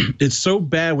it's so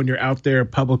bad when you're out there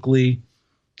publicly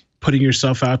putting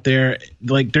yourself out there.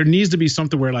 Like, there needs to be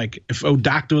something where, like, if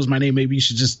Doctor was my name, maybe you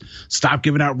should just stop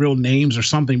giving out real names or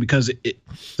something, because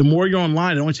the more you're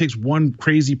online, it only takes one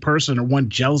crazy person or one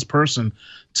jealous person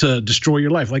to destroy your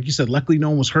life. Like you said, luckily no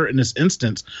one was hurt in this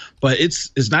instance, but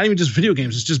it's not even just video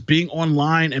games. It's just being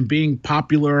online and being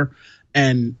popular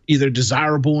and either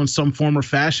desirable in some form or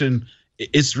fashion.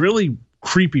 It's really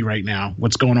creepy right now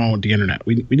what's going on with the internet.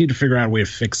 We need to figure out a way to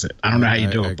fix it. I don't know how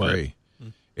you do it, but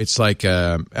it's like,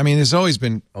 I mean, there's always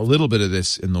been a little bit of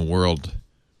this in the world.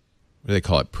 What do they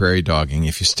call it? Prairie dogging.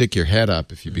 If you stick your head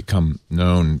up, if you become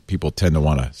known, people tend to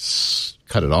want to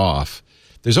cut it off.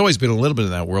 There's always been a little bit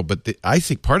of that world, but I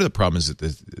think part of the problem is that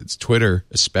it's Twitter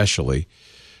especially,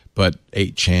 but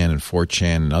 8chan and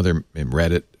 4chan and other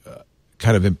Reddit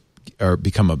kind of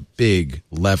become a big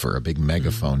lever, a big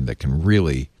megaphone that can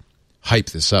really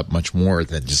hype this up much more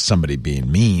than just somebody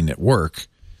being mean at work.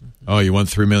 Oh, you won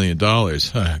 $3 million.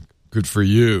 Good for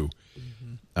you.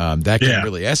 That can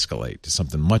really escalate to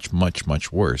something much, much,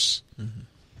 much worse.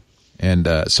 And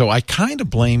so I kind of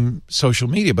blame social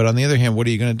media, but on the other hand, what are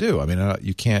you going to do? I mean,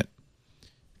 you can't.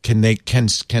 Can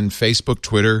Facebook,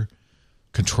 Twitter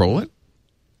control it?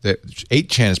 That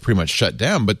 8chan is pretty much shut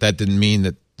down, but that didn't mean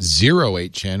that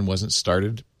 8chan wasn't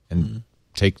started and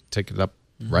take it up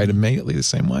right immediately the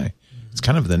same way. It's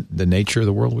kind of the nature of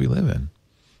the world we live in.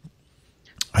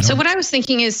 So what I was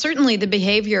thinking is certainly the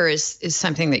behavior is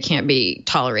something that can't be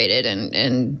tolerated,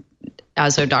 and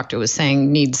as Doctor was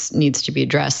saying, needs to be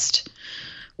addressed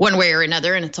one way or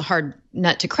another, and it's a hard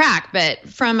nut to crack. But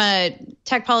from a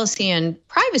tech policy and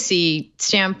privacy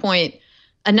standpoint,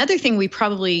 another thing we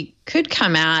probably could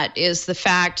come at is the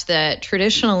fact that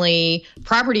traditionally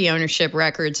property ownership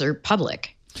records are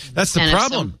public. That's the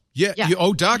problem.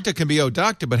 Doctor can be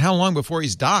Doctor, but how long before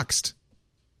he's doxxed?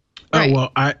 Right. Oh,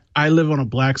 well, I live on a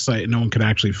black site and no one can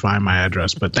actually find my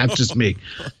address, but that's just me.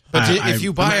 But if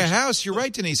you buy a house, you're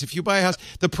right, Denise. If you buy a house,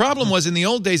 the problem was in the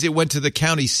old days it went to the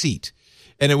county seat,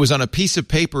 and it was on a piece of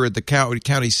paper at the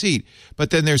county seat.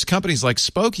 But then there's companies like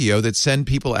Spokio that send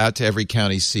people out to every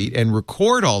county seat and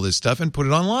record all this stuff and put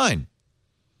it online.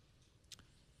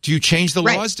 Do you change the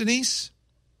laws, Denise?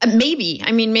 Maybe.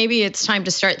 I mean, maybe it's time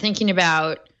to start thinking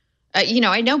about,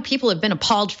 I know people have been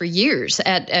appalled for years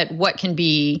at what can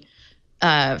be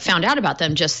found out about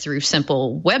them just through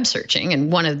simple web searching.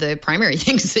 And one of the primary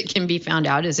things that can be found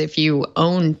out is if you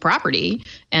own property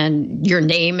and your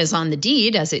name is on the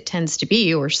deed, as it tends to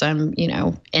be, or some,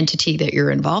 entity that you're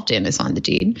involved in is on the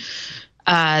deed,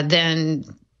 then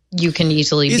you can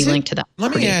easily be linked to that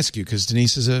property. Let me ask you, because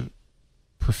Denise is a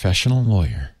professional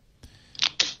lawyer.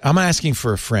 I'm asking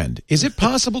for a friend. Is it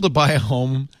possible to buy a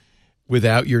home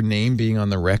without your name being on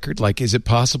the record? Like, is it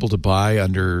possible to buy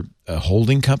under a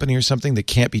holding company or something that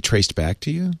can't be traced back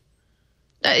to you?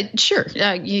 Sure.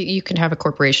 You can have a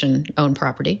corporation own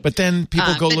property. But then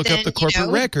people go look up the corporate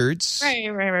records.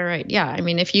 Right. Yeah. I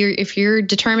mean, if you're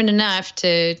determined enough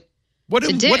to What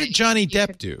did Johnny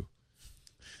Depp do?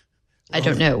 I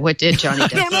don't know. What did Johnny Depp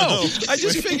do? I don't know. I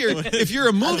just figure if you're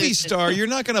a movie star, you're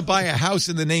not going to buy a house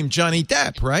in the name Johnny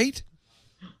Depp, right?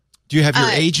 Do you have your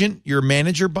agent, your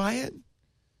manager buy it?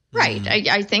 Right.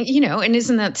 I think, and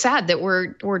isn't that sad that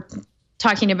we're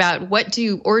talking about what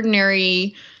do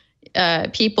ordinary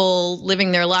people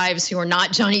living their lives who are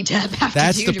not Johnny Depp have to do?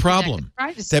 That's the problem.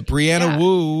 That Brianna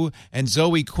Wu and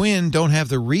Zoe Quinn don't have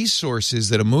the resources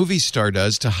that a movie star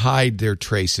does to hide their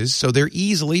traces, so they're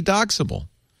easily doxable.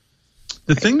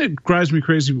 The thing that drives me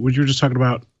crazy, what you were just talking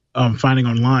about finding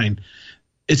online,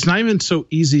 it's not even so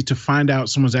easy to find out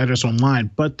someone's address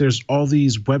online, but there's all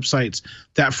these websites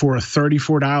that for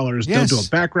 $34, they'll do a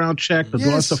background check, they'll do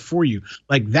all that stuff for you.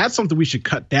 Like, that's something we should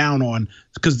cut down on,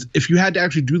 because if you had to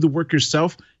actually do the work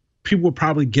yourself, people would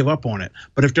probably give up on it.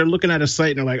 But if they're looking at a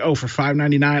site and they're like, oh, for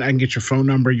 $5.99, I can get your phone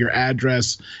number, your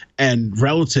address, and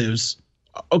relatives.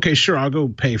 Okay, sure, I'll go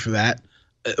pay for that.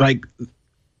 Like,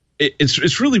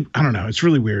 it's really, I don't know, it's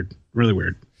really weird, really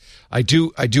weird. I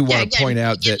do want to point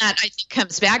out that I think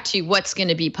comes back to what's going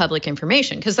to be public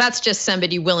information, because that's just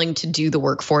somebody willing to do the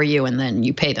work for you and then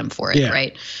you pay them for it,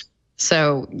 right?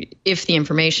 So if the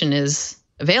information is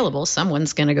available,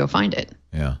 someone's going to go find it.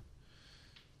 Yeah.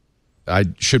 I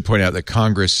should point out that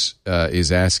Congress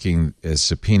is asking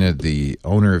subpoena the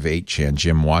owner of 8chan,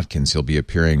 Jim Watkins. He'll be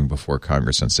appearing before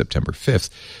Congress on September 5th.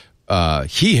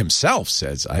 He himself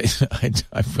says,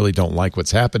 I really don't like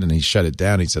what's happened, and he shut it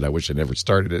down. He said, I wish I never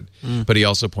started it. But he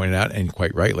also pointed out, and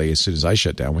quite rightly, as soon as I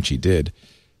shut down, which he did,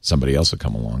 somebody else will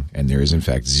come along. And there is, in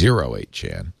fact,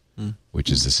 8chan,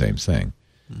 which is the same thing.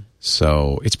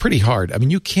 So it's pretty hard. I mean,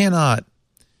 you cannot...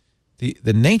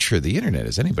 The nature of the internet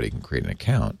is anybody can create an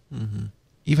account.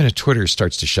 Even if Twitter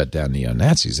starts to shut down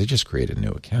neo-Nazis, they just create a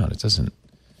new account. It doesn't...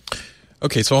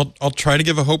 Okay, so I'll try to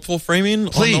give a hopeful framing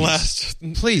on the last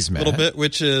Matt. little bit,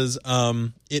 which is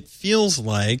it feels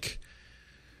like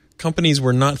companies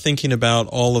were not thinking about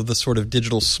all of the sort of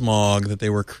digital smog that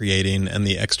they were creating and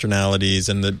the externalities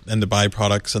and the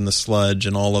byproducts and the sludge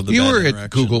and all of the. You bad were interactions. at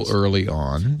Google early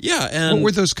on. Yeah, and what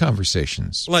were those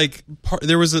conversations? Like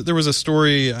there was a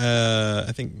story.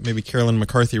 I think maybe Carolyn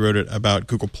McCarthy wrote it about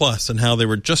Google Plus and how they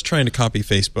were just trying to copy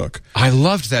Facebook. I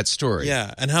loved that story.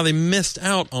 Yeah, and how they missed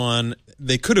out on.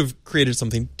 They could have created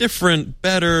something different,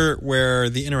 better, where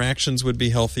the interactions would be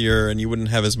healthier and you wouldn't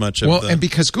have as much of and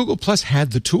because Google Plus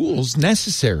had the tools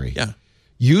necessary. Yeah.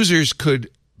 Users could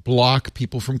block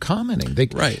people from commenting.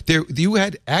 Right. You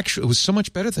had it was so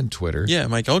much better than Twitter. Yeah,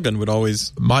 Mike Elgin would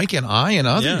always... Mike and I and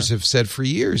others have said for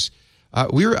years.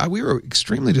 We were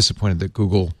extremely disappointed that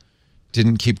Google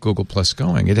didn't keep Google Plus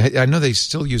going. I know they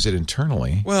still use it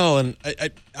internally. Well, and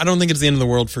I don't think it's the end of the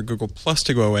world for Google Plus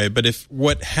to go away, but if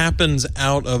what happens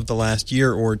out of the last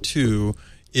year or two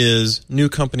is new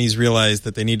companies realize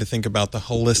that they need to think about the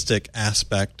holistic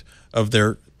aspect of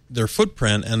their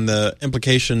footprint and the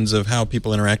implications of how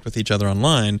people interact with each other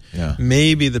online,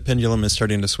 maybe the pendulum is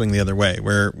starting to swing the other way,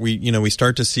 where we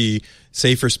start to see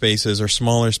safer spaces or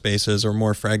smaller spaces or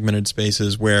more fragmented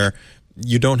spaces where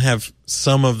you don't have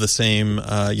some of the same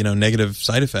negative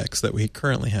side effects that we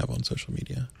currently have on social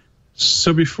media.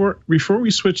 So before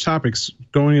we switch topics,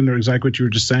 going into exactly what you were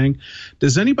just saying,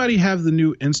 does anybody have the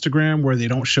new Instagram where they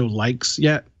don't show likes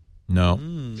yet? No.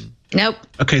 Nope.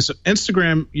 Okay, so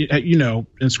Instagram,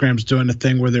 Instagram's doing a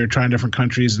thing where they're trying different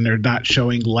countries and they're not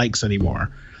showing likes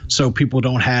anymore. So people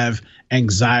don't have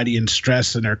anxiety and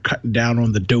stress, and they're cutting down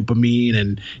on the dopamine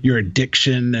and your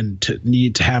addiction and to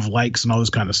need to have likes and all this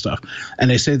kind of stuff. And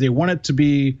they say they want it to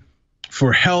be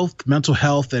for health, mental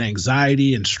health, and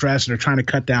anxiety and stress, and they're trying to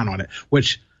cut down on it,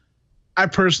 which I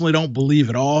personally don't believe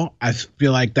at all. I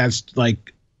feel like that's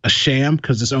like a sham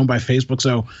because it's owned by Facebook.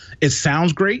 So it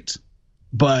sounds great,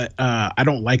 but I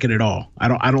don't like it at all. I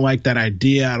don't like that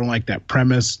idea. I don't like that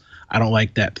premise. I don't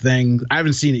like that thing. I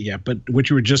haven't seen it yet, but what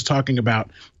you were just talking about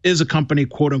is a company,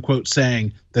 quote unquote,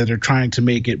 saying that they're trying to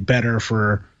make it better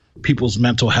for people's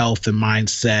mental health and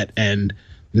mindset and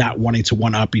not wanting to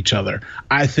one up each other.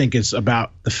 I think it's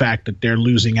about the fact that they're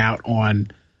losing out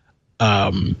on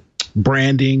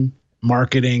branding,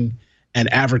 marketing,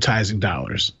 and advertising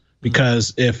dollars.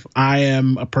 Because if I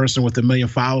am a person with 1 million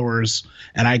followers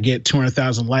and I get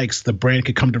 200,000 likes, the brand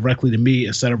could come directly to me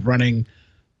instead of running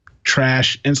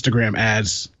trash Instagram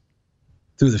ads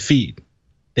through the feed.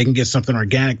 They can get something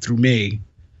organic through me.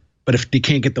 But if they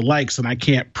can't get the likes, then I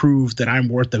can't prove that I'm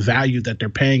worth the value that they're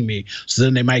paying me. So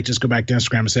then they might just go back to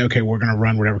Instagram and say, okay, we're going to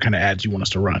run whatever kind of ads you want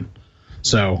us to run.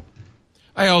 So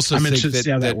I also think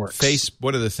that works.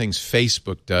 One of the things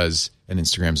Facebook does, and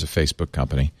Instagram's a Facebook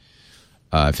company.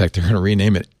 In fact, they're going to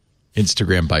rename it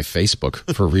Instagram by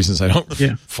Facebook for reasons I don't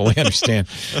fully understand.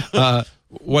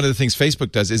 One of the things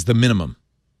Facebook does is the minimum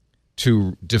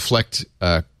to deflect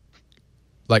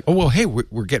like, oh, well, hey,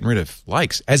 we're getting rid of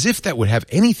likes, as if that would have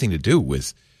anything to do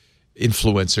with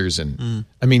influencers. And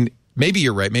I mean, maybe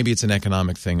you're right. Maybe it's an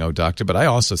economic thing, doctor. But I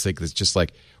also think it's just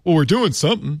like, well, we're doing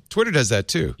something. Twitter does that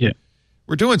too. Yeah.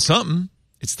 We're doing something.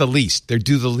 It's the least. They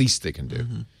do the least they can do.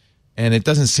 And it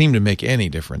doesn't seem to make any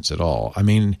difference at all. I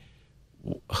mean,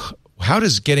 how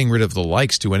does getting rid of the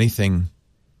likes do anything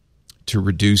to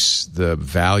reduce the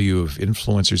value of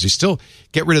influencers? You still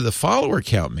get rid of the follower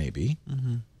count, maybe.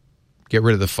 Get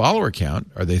rid of the follower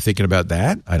count. Are they thinking about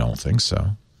that? I don't think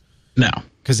so. No.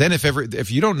 Because then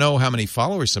if you don't know how many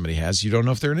followers somebody has, you don't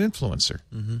know if they're an influencer,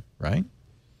 right?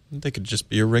 They could just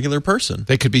be a regular person.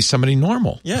 They could be somebody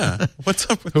normal. Yeah. What's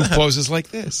up with who that? poses like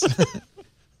this.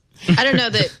 I don't know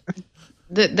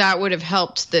that would have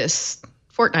helped this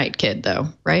Fortnite kid, though,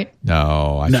 right?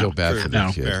 No, I feel bad for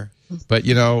the kid. Fair. But,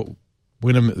 win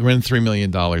 $3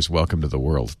 million, welcome to the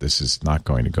world. This is not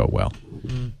going to go well.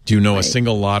 Do you know a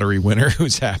single lottery winner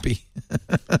who's happy?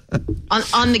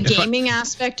 On the gaming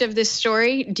aspect of this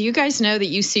story, do you guys know that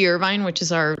UC Irvine, which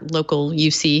is our local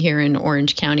UC here in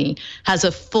Orange County, has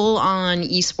a full-on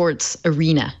esports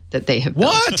arena that they have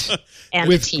built? What? And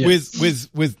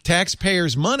with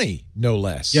taxpayers' money, no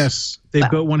less. Yes, they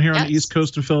built one here on the East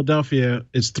Coast of Philadelphia.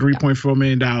 It's $3.4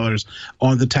 million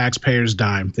on the taxpayers'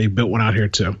 dime. They built one out here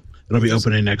too. It'll be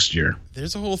opening next year.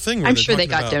 There's a whole thing where I'm sure they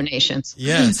talking got about, donations.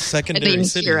 Yeah, secondary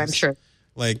cities. Here, I'm sure.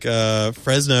 Like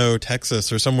Fresno,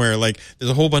 Texas, or somewhere. Like, there's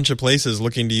a whole bunch of places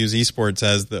looking to use esports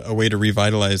as a way to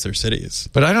revitalize their cities.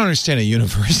 But I don't understand a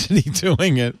university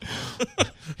doing it.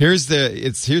 Here's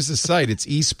the site. It's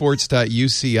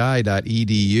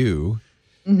esports.uci.edu,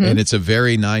 and it's a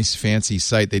very nice, fancy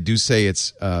site. They do say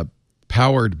it's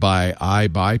powered by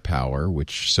iBuyPower,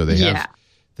 which so they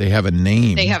have a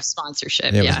name. They have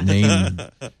sponsorship. They have a name.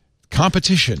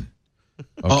 Competition.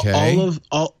 Okay.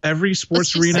 Every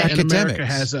sports arena in America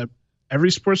has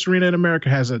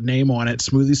a name on it.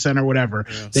 Smoothie Center, whatever.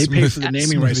 Yeah. They pay for the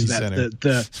naming rights of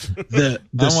that.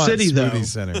 The city though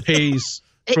pays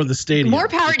for the stadium. More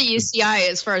power to UCI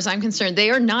as far as I'm concerned.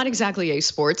 They are not exactly a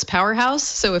sports powerhouse.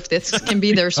 So if this can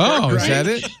be their sport, is that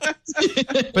it?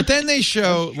 But then they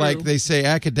show they say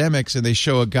academics, and they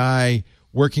show a guy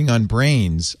working on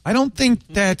brains. I don't think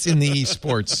that's in the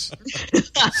esports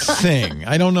thing.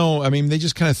 I don't know. I mean, they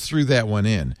just kind of threw that one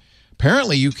in.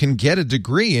 Apparently, you can get a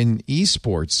degree in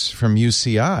esports from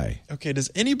UCI. Okay,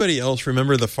 does anybody else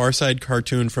remember the Far Side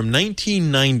cartoon from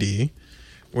 1990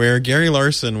 where Gary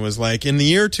Larson was like, in the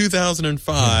year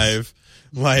 2005,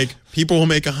 like, people will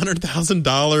make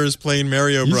 $100,000 playing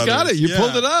Mario Brothers. You got it. You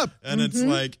pulled it up. And it's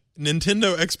like,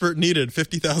 Nintendo expert needed,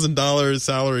 $50,000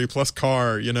 salary plus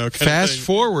car, Fast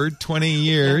forward 20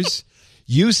 years,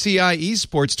 UCI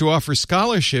Esports to offer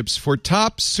scholarships for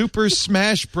top Super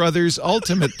Smash Brothers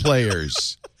Ultimate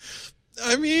players.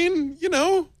 I mean,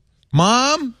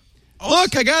 Mom,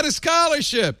 look, I got a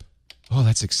scholarship. Oh,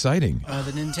 that's exciting.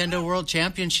 The Nintendo World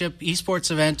Championship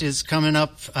esports event is coming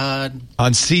up on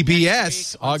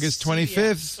CBS, August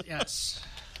 25th. Yes.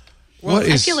 Well,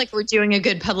 I feel like we're doing a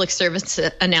good public service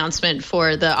announcement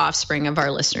for the offspring of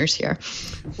our listeners here.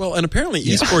 Well, and apparently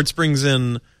esports brings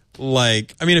in,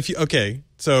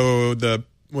 so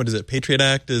what is it? Patriot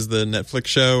Act is the Netflix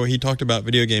show. He talked about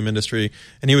video game industry,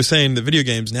 and he was saying the video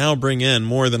games now bring in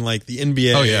more than like the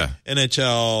NBA,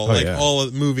 NHL, all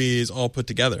of the movies all put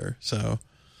together. So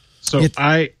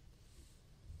I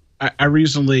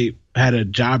recently had a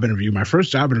job interview, my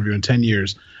first job interview in 10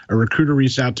 years. A recruiter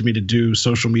reached out to me to do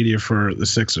social media for the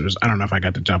Sixers. I don't know if I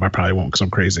got the job. I probably won't because I'm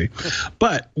crazy.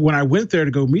 But when I went there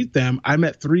to go meet them, I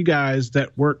met 3 guys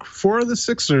that work for the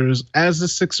Sixers as the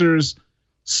Sixers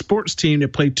sports team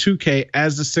that play 2K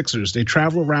as the Sixers. They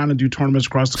travel around and do tournaments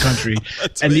across the country.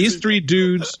 And these 3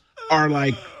 dudes are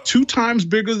like 2 times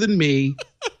bigger than me.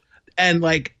 And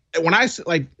like, when I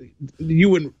like, you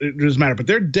wouldn't, it doesn't matter, but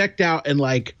they're decked out in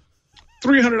like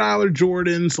 $300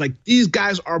 Jordans. Like, these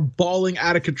guys are balling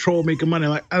out of control, making money.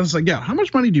 Like, I was like, yo, how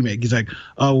much money do you make? He's like,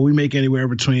 oh, we make anywhere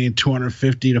between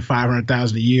 $250,000 to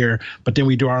 $500,000 a year, but then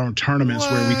we do our own tournaments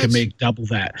where we can make double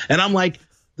that. And I'm like,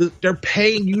 they're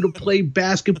paying you to play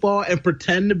basketball and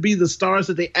pretend to be the stars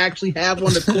that they actually have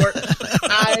on the court.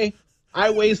 I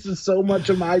wasted so much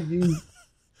of my youth.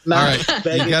 All right,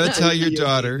 you got to tell your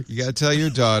daughter.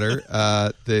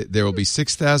 There will be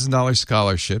 $6,000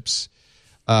 scholarships.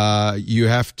 You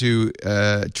have to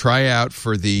try out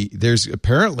for there's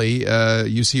apparently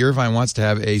UC Irvine wants to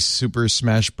have a Super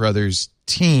Smash Brothers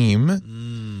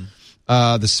team.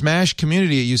 The Smash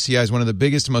community at UCI is one of the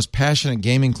biggest and most passionate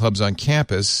gaming clubs on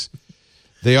campus.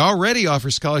 They already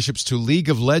offer scholarships to League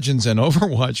of Legends and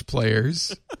Overwatch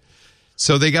players.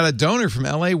 So they got a donor from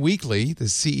LA Weekly. The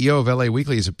CEO of LA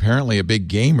Weekly is apparently a big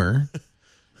gamer.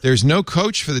 There's no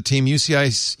coach for the team. UCI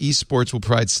Esports will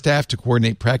provide staff to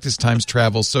coordinate practice times,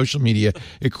 travel, social media,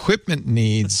 equipment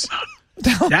needs.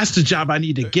 That's the job I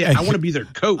need to get. I want to be their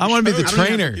coach. I want to be the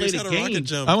trainer.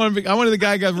 I want to be the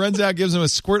guy who runs out, gives him a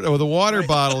squirt with a water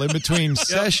bottle in between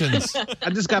sessions.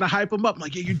 I just got to hype him up.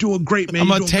 Like, yeah, you're doing great, man. I'm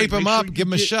going to tape him up, give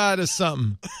him a shot of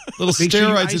something. Little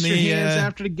steroids in the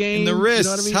after the game. In the wrists. You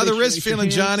know what I mean? How the wrists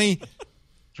feeling, Johnny?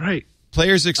 That's right.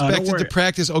 Players expected to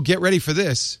practice. Oh, get ready for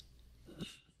this.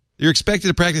 You're expected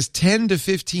to practice 10 to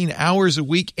 15 hours a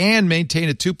week and maintain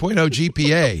a 2.0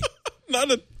 GPA.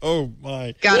 Oh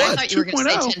my God, what? I thought you were going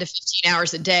to say 10 to 15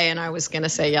 hours a day, and I was going to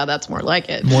say, yeah, that's more like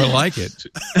it. More like it.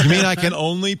 You mean I can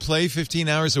only play 15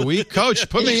 hours a week? Coach,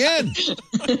 put me in.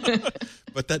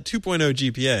 But that 2.0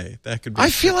 GPA, that could be... I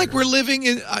feel like we're living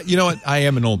in... you know what? I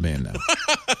am an old man now.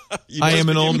 I am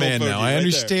an old man now. I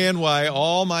understand why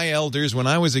all my elders, when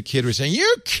I was a kid, were saying,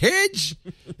 you kids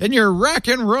and your rock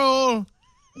and roll...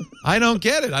 I don't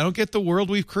get it. I don't get the world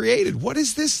we've created. What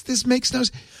is this? This makes no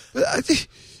sense.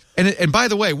 And by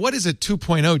the way, what is a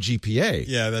 2.0 GPA?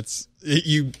 Yeah, that's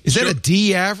you. Is that a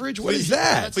D average? What is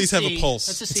that? Please have a pulse.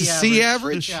 That's It's a C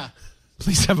average? Yeah.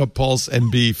 Please have a pulse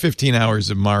and be 15 hours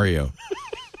of Mario.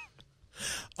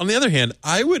 On the other hand,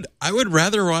 I would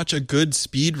rather watch a good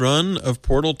speed run of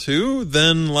Portal 2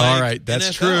 than like All right, that's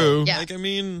NFL. true. Yeah. Like, I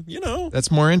mean, you know. That's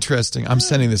more interesting. I'm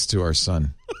sending this to our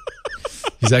son.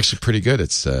 He's actually pretty good at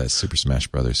Super Smash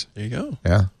Brothers. There you go.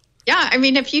 Yeah. Yeah, I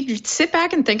mean, if you sit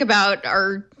back and think about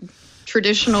our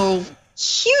traditional,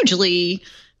 hugely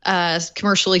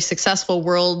commercially successful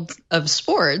world of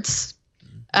sports,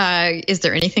 is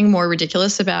there anything more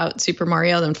ridiculous about Super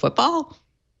Mario than football?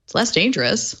 It's less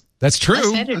dangerous. That's true.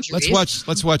 Less head injuries.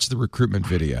 Let's watch the recruitment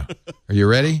video. Are you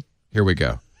ready? Here we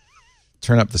go.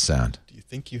 Turn up the sound. Do you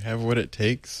think you have what it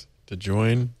takes to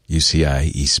join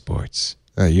UCI Esports.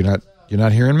 You're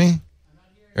not hearing me?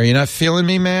 Are you not feeling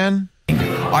me, man?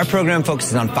 Our program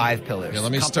focuses on 5 pillars. Yeah,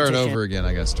 let me start over again.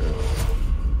 I got to start over.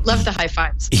 Love the high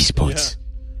fives. Esports.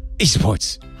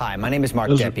 Esports. Hi, my name is Mark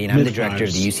Those are Deppy, and I'm the mid-fives. director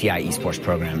of the UCI Esports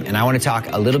program. And I want to talk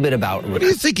a little bit about What do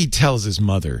you think he tells his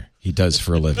mother he does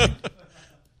for a living?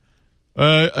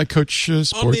 I coach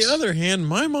sports. On the other hand,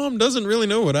 my mom doesn't really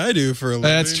know what I do for a living.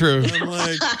 That's true. I'm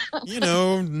like,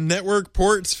 network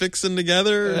ports fixing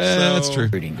together. That's true.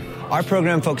 recruiting. Our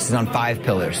program focuses on 5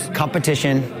 pillars: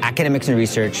 competition, academics and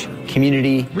research,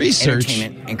 community, Research?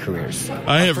 entertainment, and careers. I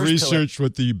Our have first pillar- researched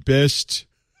what the best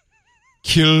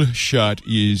kill shot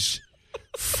is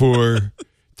for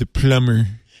the plumber,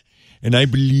 and I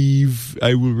believe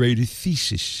I will write a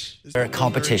thesis.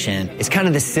 Competition is kind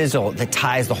of the sizzle that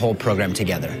ties the whole program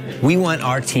together. We want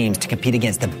our teams to compete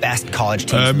against the best college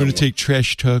teams I'm in the going to take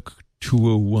Trash Talk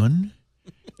 201.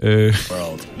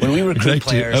 world. When we recruit I'd like to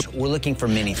players, up- we're looking for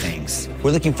many things.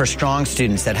 We're looking for strong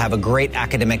students that have a great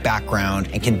academic background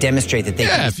and can demonstrate that they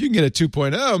Yeah, can if you can get a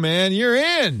 2.0, man, you're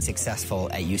in. be successful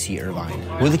at UC Irvine.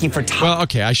 We're looking for top. Well,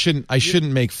 okay, I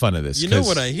shouldn't make fun of this. You know 'cause-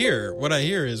 what I hear? What I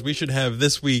hear is we should have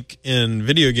This Week in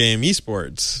Video Game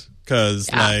Esports because,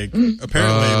 apparently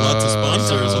lots of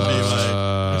sponsors will be like,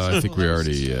 I think we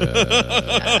already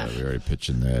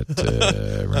pitching that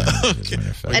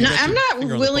around. And I'm not finger on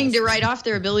the willing to pulse. write off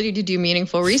their ability to do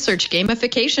meaningful research.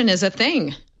 Gamification is a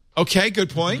thing. Okay, good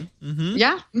point.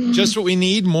 Yeah. Just what we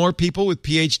need: more people with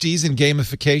PhDs in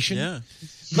gamification. yeah,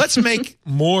 Let's make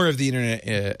more of the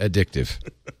internet addictive,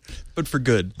 but for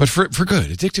good. but for good,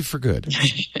 addictive for good.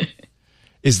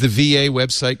 Is the VA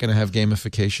website going to have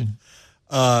gamification?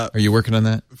 Are you working on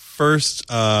that? First,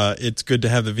 it's good to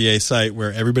have the VA site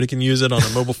where everybody can use it on a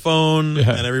mobile phone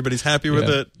and everybody's happy with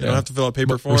it. You don't have to fill out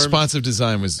paper forms. Responsive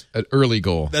design was an early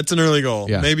goal. That's an early goal.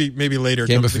 Yeah. Maybe later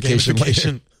comes the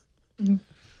Gamification gamification.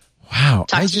 Wow.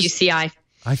 Talk to UCI.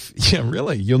 Yeah,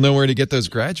 really. You'll know where to get those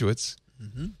graduates.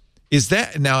 Is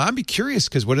that now? I'd be curious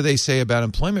because what do they say about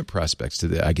employment prospects?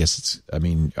 I guess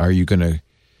are you going to?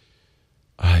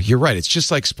 You're right. It's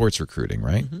just like sports recruiting,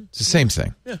 right? It's the same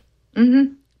thing. Yeah.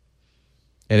 Mm-hmm.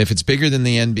 And if it's bigger than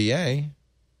the NBA,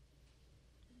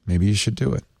 maybe you should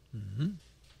do it.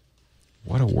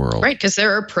 What a world! Right, because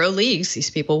there are pro leagues these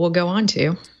people will go on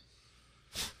to,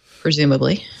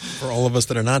 presumably. For all of us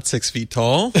that are not 6 feet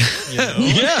tall,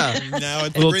 Yeah. now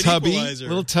it's a Little great tubby, equalizer.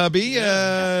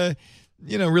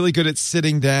 really good at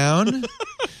sitting down.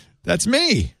 That's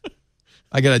me.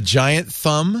 I got a giant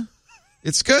thumb.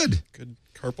 It's good. Good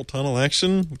carpal tunnel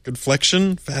action, good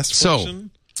flexion, fast So-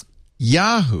 flexion.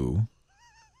 Yahoo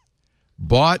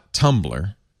bought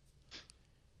Tumblr.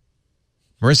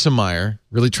 Marissa Mayer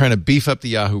really trying to beef up the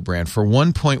Yahoo brand for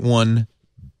 $1.1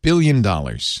 billion.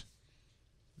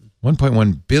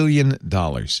 $1.1 billion.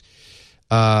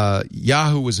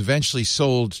 Yahoo was eventually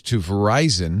sold to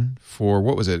Verizon for,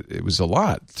 what was it? It was a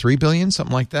lot. $3 billion,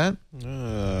 something like that.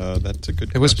 That's a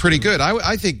good It was question. pretty good.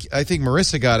 I think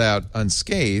Marissa got out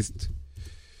unscathed,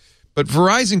 but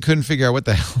Verizon couldn't figure out what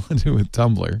the hell to do with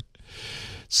Tumblr.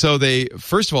 So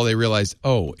first of all, they realized,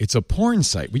 it's a porn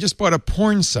site. We just bought a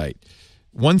porn site.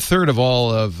 1/3 of all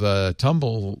of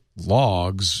Tumblr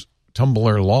blogs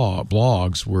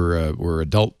were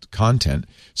adult content.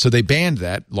 So they banned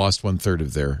that, lost 1/3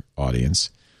 of their audience.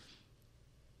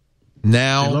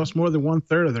 Now, They lost more than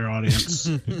 1/3 of their audience.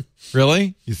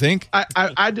 really? You think?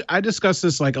 I discussed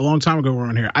this like a long time ago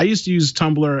around here. I used to use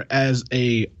Tumblr as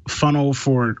a funnel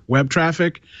for web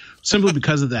traffic simply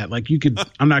because of that. Like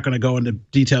I'm not going to go into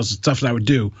details of stuff that I would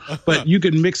do, but you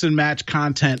could mix and match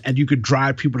content and you could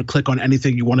drive people to click on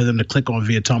anything you wanted them to click on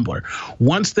via Tumblr.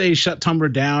 Once they shut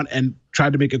Tumblr down and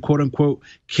tried to make it quote unquote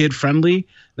kid friendly,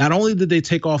 not only did they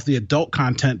take off the adult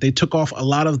content, they took off a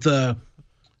lot of the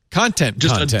content,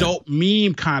 adult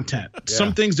meme content. Yeah.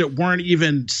 Some things that weren't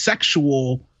even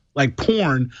sexual, like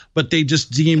porn, but they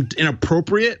just deemed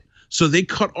inappropriate. So they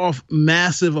cut off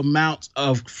massive amounts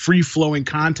of free-flowing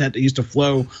content that used to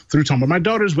flow through Tumblr. My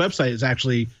daughter's website is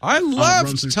actually I loved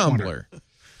runs through Tumblr.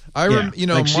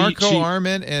 Yeah. Marco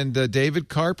Arment and David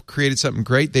Karp created something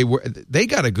great. They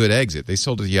got a good exit. They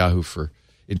sold to Yahoo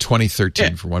in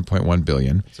 2013 for $1.1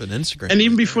 billion. It's an Instagram. And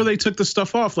even before they took the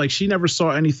stuff off, like she never saw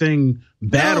anything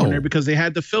bad on there because they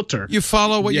had the filter. You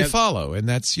follow what you follow, and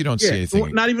you don't see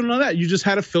anything. Not even on that. You just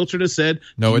had a filter that said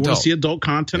no you adult. want to see adult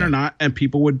content or not, and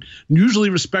people would usually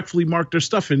respectfully mark their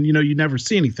stuff, and you never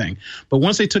see anything. But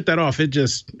once they took that off, it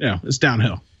just it's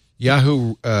downhill.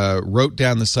 Yahoo wrote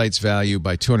down the site's value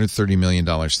by $230 million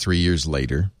 3 years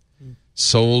later,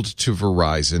 sold to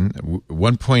Verizon,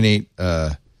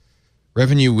 1.8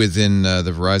 revenue within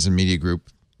the Verizon Media Group,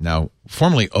 now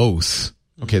formerly Oath.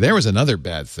 Okay, there was another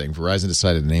bad thing. Verizon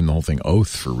decided to name the whole thing Oath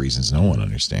for reasons no one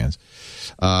understands.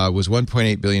 Was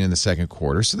 $1.8 billion in the second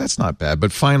quarter, so that's not bad.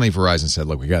 But finally, Verizon said,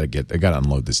 "Look, I got to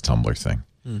unload this Tumblr thing."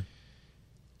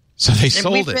 So they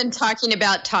sold it. We've been talking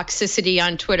about toxicity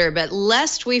on Twitter, but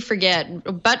lest we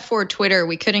forget, but for Twitter,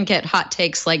 we couldn't get hot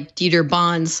takes like Dieter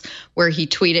Bonds, where he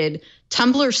tweeted,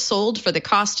 Tumblr sold for the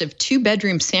cost of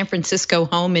 2-bedroom San Francisco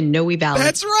home in Noe Valley.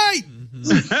 That's right.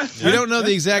 We don't know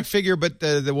the exact figure, but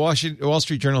the Wall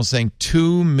Street Journal is saying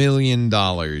 $2 million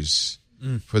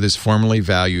for this formerly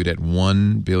valued at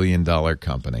 $1 billion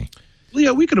company.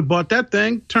 Leo, we could have bought that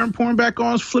thing, turned porn back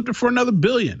on, flipped it for another $1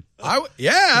 billion.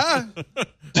 Yeah.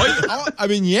 I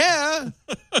mean, yeah.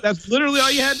 That's literally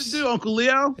all you had to do, Uncle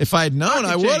Leo. If I had known,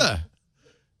 I would have.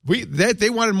 They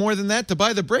wanted more than that to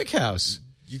buy the brick house.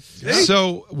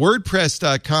 So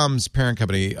WordPress.com's parent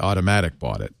company, Automatic,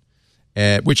 bought it,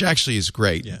 which actually is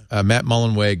great. Yeah. Matt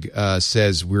Mullenweg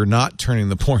says we're not turning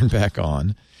the porn back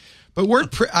on. But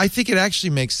WordPress, I think it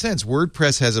actually makes sense.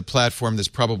 WordPress has a platform that's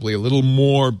probably a little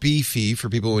more beefy for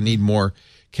people who need more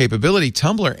capability.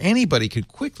 Tumblr, anybody could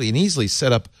quickly and easily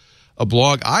set up a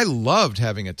blog. I loved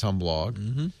having a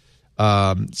Tumblr.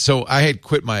 So I had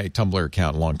quit my Tumblr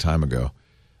account a long time ago.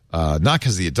 Not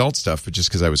because of the adult stuff, but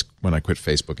just because when I quit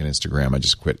Facebook and Instagram, I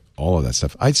just quit all of that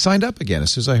stuff. I signed up again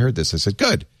as soon as I heard this. I said,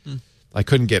 good. I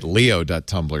couldn't get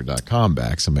leo.tumblr.com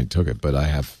back. Somebody took it, but I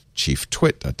have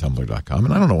chieftwit.tumblr.com,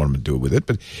 and I don't know what I'm going to do with it,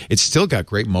 but it's still got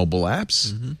great mobile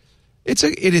apps. It's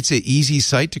an easy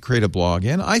site to create a blog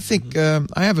in. I think I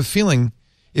have a feeling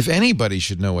if anybody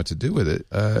should know what to do with it,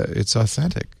 it's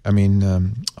authentic. I mean,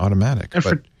 Automatic. And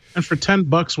for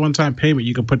 $10 one-time payment,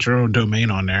 you can put your own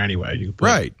domain on there anyway. You can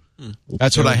put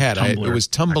That's what I had. It was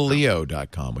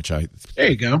tumbleo.com, which there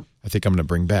you go. I think I'm going to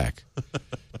bring back.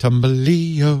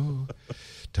 Tumbleo.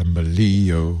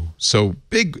 So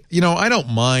big, I don't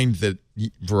mind that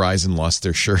Verizon lost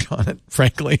their shirt on it,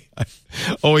 frankly. I'm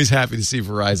always happy to see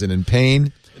Verizon in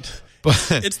pain.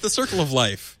 But it's the circle of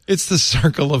life. It's the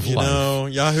circle of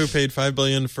life. Yahoo paid $5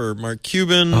 billion for Mark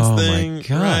Cuban's thing. My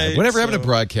God. Right? Whatever happened to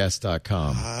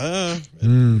broadcast.com?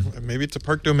 Maybe it's a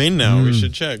park domain now. We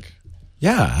should check.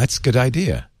 Yeah, that's a good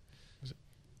idea.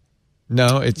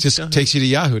 No, it just takes you to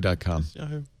yahoo.com.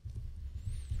 Yahoo.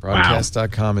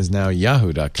 Broadcast.com is now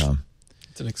yahoo.com.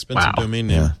 It's an expensive domain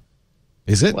name. Yeah.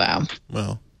 Is it? Wow.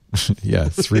 Well. Yeah,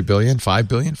 $3 billion, $5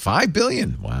 billion, $5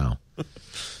 billion. Wow.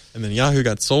 And then Yahoo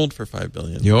got sold for $5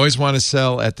 billion. You always want to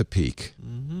sell at the peak.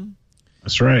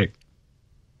 That's right.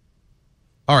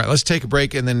 All right, let's take a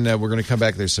break, and then we're going to come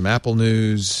back. There's some Apple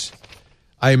news.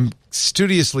 I'm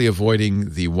studiously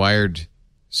avoiding the Wired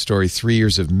story, 3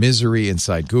 years of misery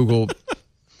inside Google.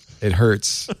 It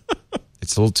hurts.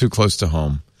 It's a little too close to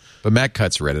home. But Matt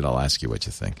Cutts read it. I'll ask you what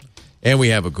you think. And we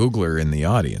have a Googler in the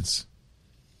audience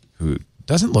who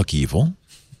doesn't look evil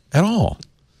at all.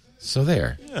 So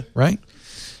there, right?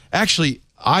 Actually,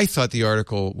 I thought the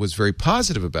article was very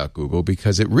positive about Google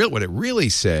because what it really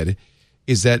said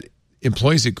is that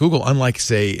employees at Google, unlike,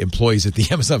 say, employees at the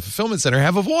Amazon Fulfillment Center,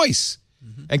 have a voice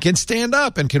and can stand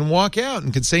up and can walk out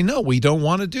and can say, no, we don't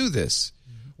want to do this.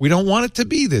 We don't want it to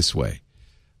be this way.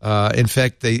 In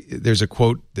fact, there's a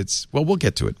quote that's, well, we'll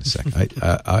get to it in a second.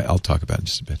 I'll talk about it in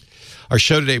just a bit. Our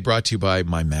show today brought to you by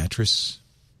My Mattress.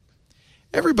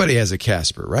 Everybody has a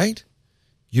Casper, right?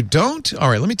 You don't? All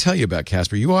right, let me tell you about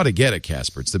Casper. You ought to get a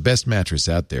Casper. It's the best mattress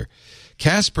out there.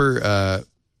 Casper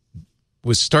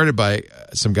was started by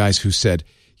some guys who said,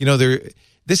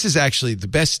 this is actually the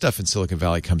best stuff in Silicon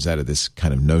Valley comes out of this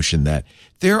kind of notion that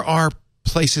there are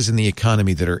places in the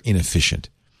economy that are inefficient,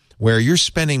 where you're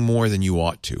spending more than you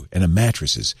ought to. And a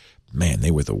mattresses, man,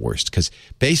 they were the worst. Because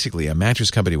basically a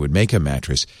mattress company would make a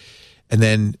mattress, and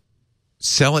then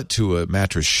sell it to a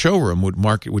mattress showroom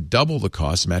would double the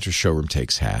cost. The mattress showroom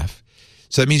takes half.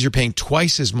 So that means you're paying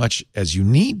twice as much as you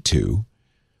need to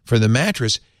for the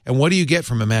mattress. And what do you get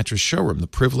from a mattress showroom? The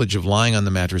privilege of lying on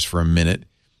the mattress for a minute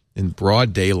in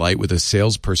broad daylight with a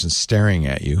salesperson staring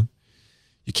at you.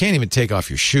 You can't even take off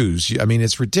your shoes. I mean,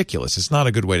 it's ridiculous. It's not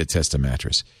a good way to test a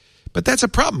mattress. But that's a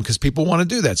problem because people want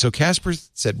to do that. So Casper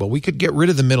said, well, we could get rid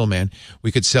of the middleman.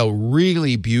 We could sell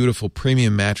really beautiful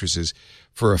premium mattresses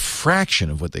for a fraction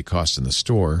of what they cost in the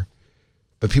store.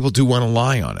 But people do want to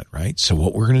lie on it, right? So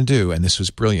what we're going to do, and this was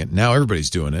brilliant. Now everybody's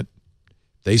doing it.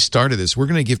 They started this. We're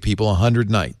going to give people 100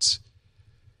 nights.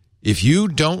 If you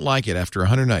don't like it after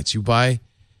 100 nights, you buy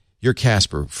your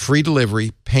Casper, free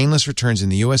delivery, painless returns in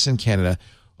the U.S. and Canada,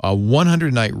 a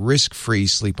 100-night risk-free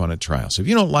sleep-on-it trial. So if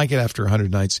you don't like it after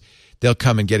 100 nights, they'll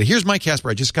come and get it. Here's my Casper.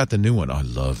 I just got the new one. Oh, I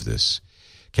love this.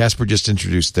 Casper just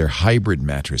introduced their hybrid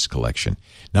mattress collection.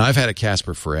 Now, I've had a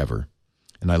Casper forever,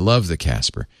 and I love the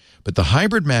Casper. But the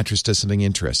hybrid mattress does something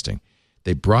interesting.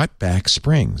 They brought back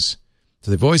springs. So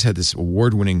they've always had this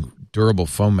award-winning durable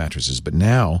foam mattresses, but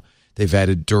now they've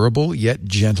added durable yet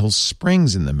gentle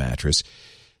springs in the mattress.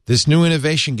 This new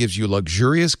innovation gives you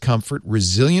luxurious comfort,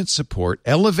 resilient support,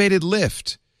 elevated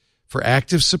lift for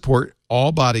active support,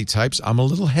 all body types. I'm a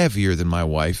little heavier than my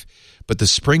wife, but the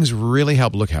springs really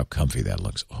help. Look how comfy that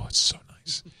looks. Oh, it's so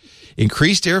nice.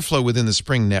 Increased airflow within the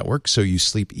spring network so you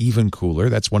sleep even cooler.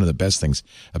 That's one of the best things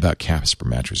about Casper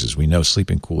mattresses. We know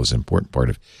sleeping cool is an important part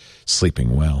of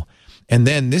sleeping well. And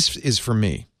then this is for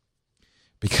me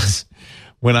because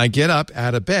when I get up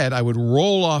out of bed, I would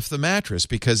roll off the mattress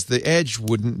because the edge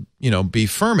wouldn't, be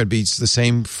firm. It'd be the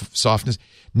same softness.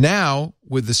 Now,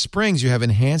 with the springs, you have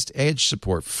enhanced edge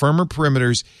support, firmer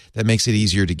perimeters that makes it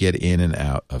easier to get in and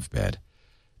out of bed.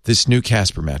 This new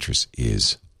Casper mattress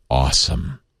is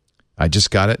awesome. I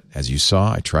just got it. As you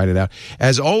saw, I tried it out.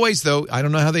 As always, though, I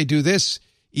don't know how they do this.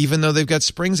 Even though they've got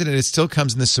springs in it, it still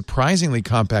comes in this surprisingly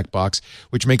compact box,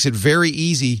 which makes it very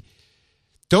easy.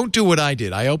 Don't do what I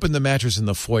did. I opened the mattress in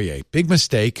the foyer. Big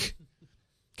mistake,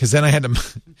 because then I had to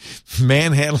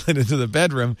manhandle it into the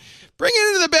bedroom. Bring it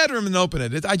into the bedroom and open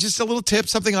it. Just a little tip,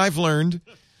 something I've learned.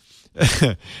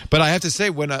 But I have to say,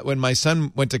 when my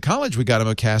son went to college, we got him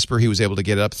a Casper. He was able to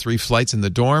get up 3 flights in the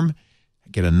dorm,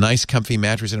 get a nice, comfy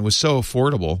mattress, and it was so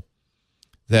affordable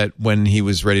that when he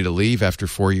was ready to leave after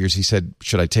 4 years, he said,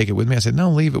 should I take it with me? I said, no,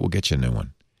 leave it. We'll get you a new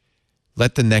one.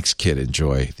 Let the next kid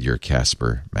enjoy your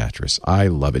Casper mattress. I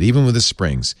love it. Even with the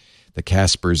springs, the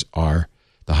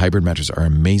hybrid mattresses are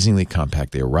amazingly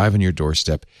compact. They arrive on your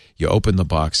doorstep. You open the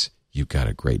box, you've got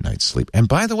a great night's sleep. And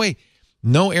by the way,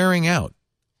 no airing out.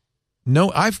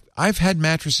 No, I've had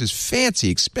mattresses,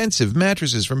 fancy, expensive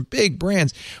mattresses from big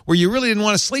brands where you really didn't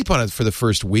want to sleep on it for the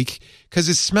first week because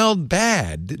it smelled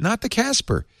bad. Not the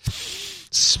Casper.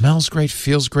 Smells great,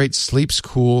 feels great, sleeps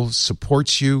cool,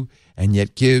 supports you, and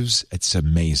yet gives. It's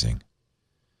amazing.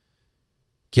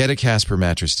 Get a Casper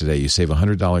mattress today. You save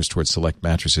 $100 towards select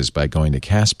mattresses by going to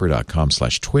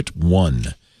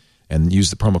casper.com/twit1 and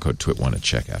use the promo code twit1 at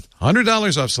checkout.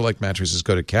 $100 off select mattresses.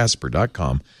 Go to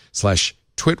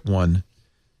casper.com/twit1.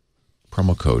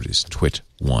 Promo code is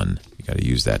twit1. You got to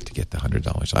use that to get the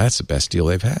 $100. That's the best deal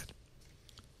they've had.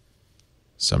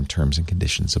 Some terms and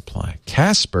conditions apply.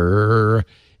 Casper,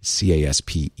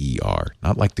 CASPER,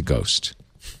 not like the ghost.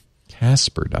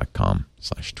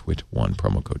 Casper.com/twit1,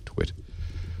 promo code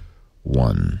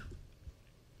twit1.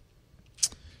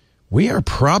 We are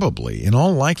probably, in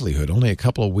all likelihood, only a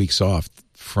couple of weeks off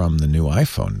from the new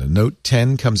iPhone. The Note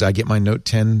 10 comes. I get my Note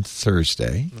 10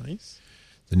 Thursday. Nice.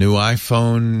 The new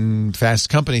iPhone, Fast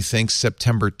Company thinks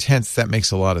September 10th. That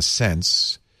makes a lot of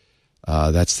sense.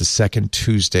 That's the second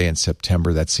Tuesday in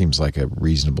September. That seems like a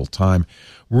reasonable time.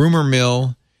 Rumor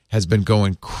mill has been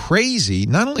going crazy,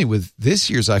 not only with this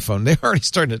year's iPhone. They're already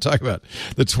starting to talk about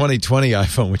the 2020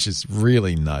 iPhone, which is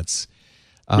really nuts.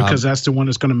 Because that's the one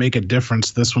that's going to make a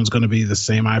difference. This one's going to be the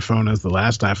same iPhone as the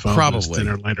last iPhone. Probably. It's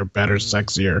thinner, lighter, better,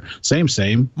 sexier.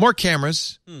 Same. More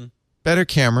cameras. Better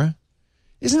camera.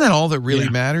 Isn't that all that really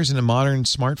matters in a modern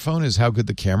smartphone is how good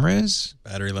the camera is?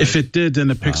 Battery life. If it did, then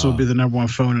the Pixel would be the number one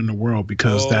phone in the world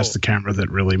because that's the camera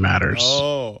that really matters.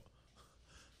 Oh.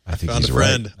 I think found he's a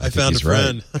friend. Right. I found a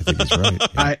friend. I think he's right.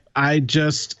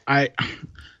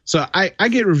 Yeah. I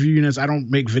get review units. I don't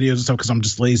make videos and stuff because I'm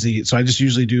just lazy. So I just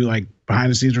usually do like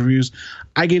behind the scenes reviews.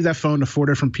 I gave that phone to 4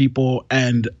 different people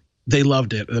and they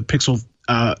loved it. The Pixel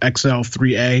XL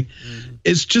 3A.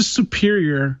 It's just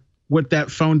superior what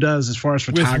that phone does as far as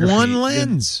photography. With one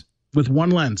lens. With one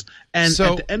lens. And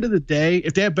at the end of the day,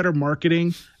 if they have better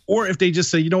marketing or if they just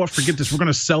say, you know what, forget this, we're going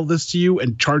to sell this to you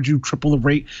and charge you triple the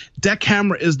rate. That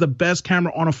camera is the best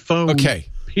camera on a phone. Okay.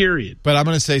 period. But I'm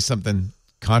going to say something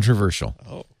controversial.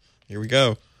 Oh, here we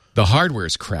go. The hardware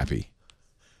is crappy.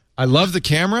 I love the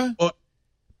camera,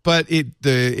 but it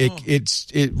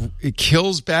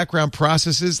kills background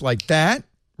processes like that,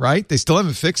 right? They still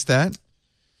haven't fixed that.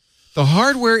 The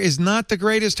hardware is not the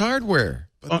greatest hardware.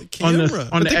 But the camera.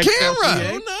 On the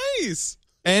camera. Oh, nice.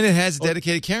 And it has a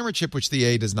dedicated camera chip, which the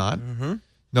A does not. Mm-hmm.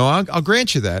 No, I'll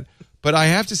grant you that. But I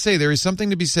have to say, there is something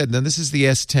to be said. Now, this is the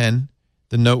S10.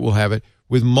 The Note will have it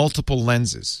with multiple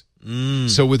lenses.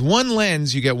 So with one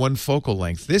lens, you get one focal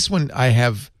length. This one, I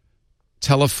have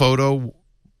telephoto,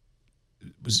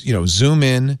 zoom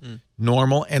in,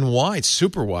 normal, and wide,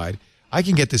 super wide. I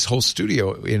can get this whole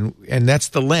studio in, and that's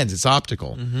the lens. It's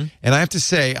optical. Mm-hmm. And I have to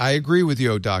say, I agree with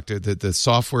you, Doctor, that the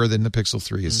software in the Pixel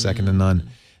 3 is second to none.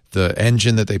 The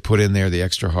engine that they put in there, the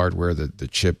extra hardware, the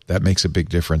chip, that makes a big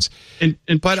difference.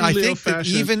 But I think that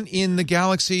even in the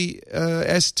Galaxy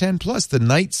S10 Plus, the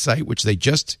night sight, which they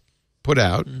just put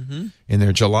out in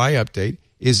their July update,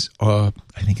 is I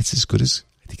think it's as good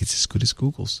as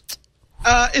Google's.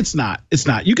 It's not. It's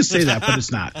not. You can say that, but it's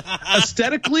not.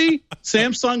 Aesthetically,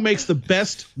 Samsung makes the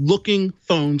best looking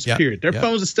phones, period. Their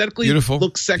phones aesthetically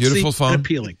look sexy and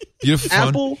appealing. Beautiful phone.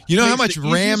 Apple, you know how much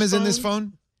RAM is in this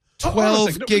phone? 12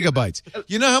 gigabytes.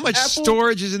 You know how much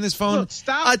storage is in this phone? A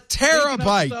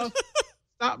terabyte.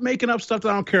 Stop making up stuff that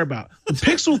I don't care about. The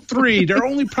Pixel 3, their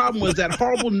only problem was that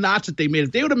horrible notch that they made.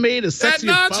 If they would have made a sexy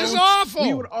phone, that notch is awful.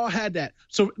 We would all had that.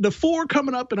 So the 4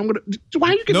 coming up, and I'm going to. Why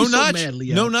are you getting so mad,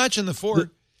 Leo? No notch in the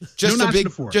 4. Just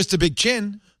a big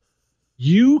chin.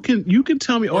 You can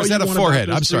tell me. Or is that a forehead?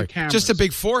 I'm sorry. Just a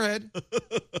big forehead.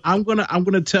 I'm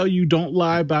gonna tell you, don't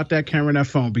lie about that camera in that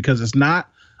phone, because it's not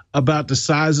about the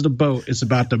size of the boat. It's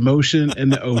about the motion in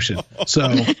the ocean.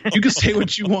 So you can say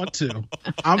what you want to.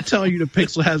 I'm telling you, the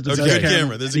Pixel has the best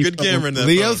camera. There's a good camera in that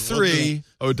Leo phone. 3,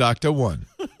 Doctor 1.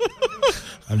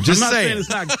 I'm not saying it's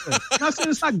not good. I'm not saying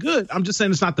it's not good. I'm just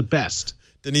saying it's not the best.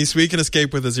 Denise, we can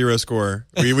escape with a 0 score.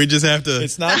 We just have to.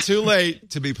 It's not too late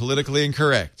to be politically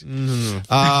incorrect.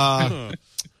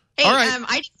 Hey, all right.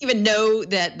 I didn't even know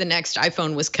that the next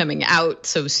iPhone was coming out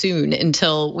so soon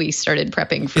until we started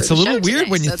prepping for. It's a little weird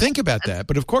when you think about that,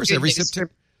 but of course, every September.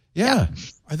 Yeah.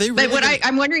 Are they? Really but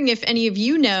I'm wondering if any of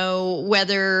you know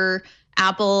whether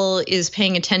Apple is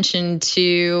paying attention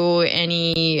to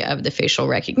any of the facial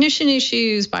recognition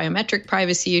issues, biometric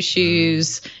privacy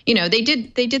issues. They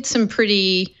did some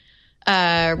pretty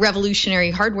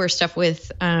revolutionary hardware stuff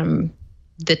with the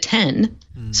 10.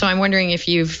 So I'm wondering if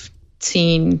you've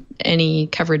seen any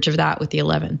coverage of that with the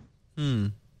 11.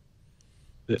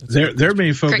 Their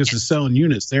main focus is selling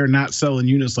units. They're not selling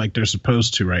units like they're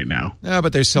supposed to right now. No,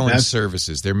 but they're selling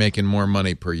services. They're making more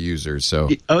money per user. So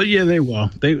they will.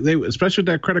 They especially with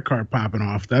that credit card popping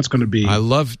off. That's going to be. I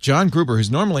love John Gruber, who's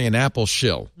normally an Apple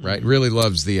shill, right? Really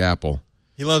loves the Apple.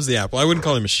 He loves the Apple. I wouldn't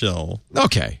call him a shill.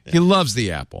 Okay, he loves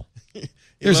the Apple.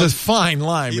 There's a fine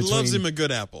line between. He loves him a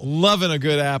good apple. Loving a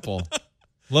good apple.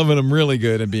 Loving him really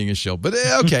good and being a shill. But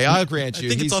okay, I'll grant you. I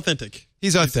think it's authentic.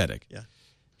 He's authentic. Yeah.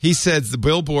 He says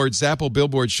Apple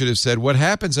billboards should have said, what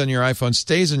happens on your iPhone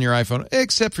stays on your iPhone,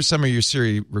 except for some of your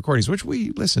Siri recordings, which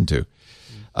we listen to.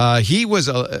 He was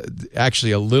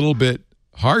actually a little bit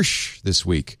harsh this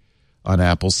week on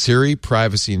Apple's Siri,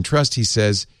 privacy, and trust. He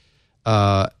says,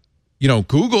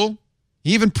 Google,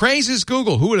 he even praises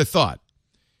Google. Who would have thought?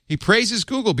 He praises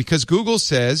Google because Google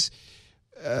says,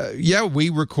 we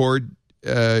record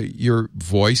your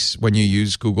voice when you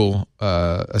use Google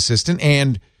Assistant,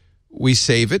 and we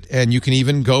save it, and you can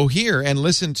even go here and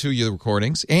listen to your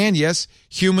recordings. And yes,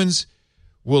 humans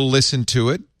will listen to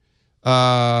it,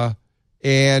 but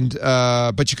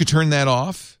you could turn that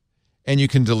off, and you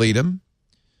can delete them.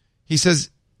 He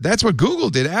says that's what Google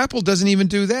did. Apple doesn't even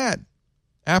do that.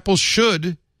 Apple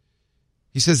should.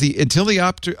 He says until the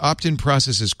opt-in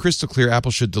process is crystal clear,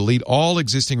 Apple should delete all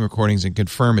existing recordings and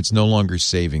confirm it's no longer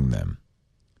saving them.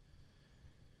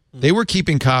 They were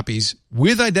keeping copies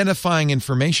with identifying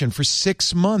information for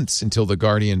 6 months until The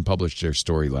Guardian published their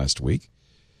story last week.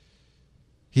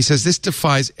 He says this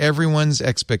defies everyone's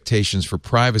expectations for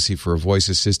privacy for a voice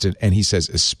assistant, and he says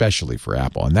especially for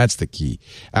Apple, and that's the key.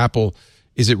 Apple,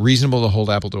 is it reasonable to hold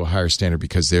Apple to a higher standard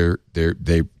because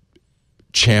they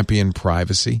champion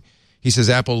privacy? He says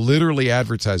Apple literally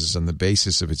advertises on the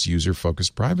basis of its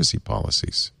user-focused privacy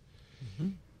policies.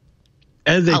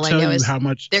 And they tell you how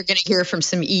much they're going to hear from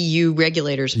some EU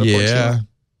regulators before too.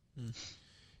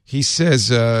 He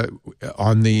says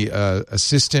on the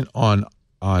assistant on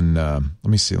let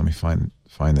me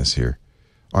find this here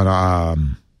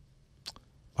on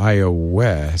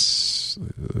iOS.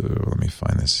 Let me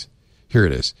find this. Here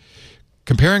it is.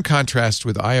 Compare and contrast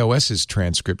with iOS's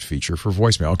transcript feature for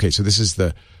voicemail. Okay, so this is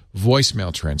the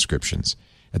voicemail transcriptions.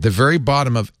 At the very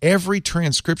bottom of every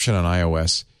transcription on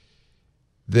iOS,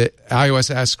 the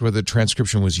iOS asks whether the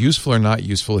transcription was useful or not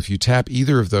useful. If you tap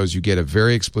either of those, you get a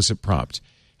very explicit prompt.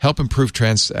 Help improve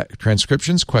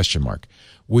transcriptions? ?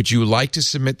 Would you like to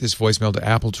submit this voicemail to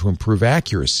Apple to improve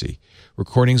accuracy?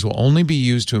 Recordings will only be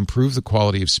used to improve the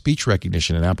quality of speech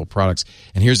recognition in Apple products.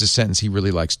 And here's a sentence he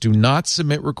really likes. Do not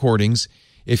submit recordings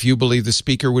if you believe the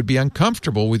speaker would be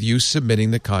uncomfortable with you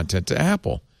submitting the content to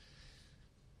Apple.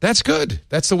 That's good.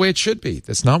 That's the way it should be.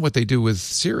 That's not what they do with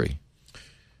Siri.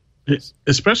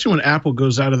 Especially when Apple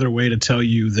goes out of their way to tell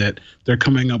you that they're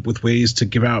coming up with ways to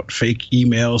give out fake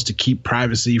emails to keep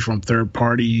privacy from third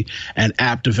party and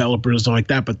app developers and like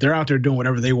that. But they're out there doing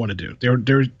whatever they want to do.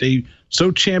 They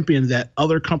so champion that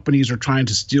other companies are trying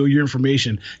to steal your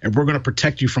information, and we're going to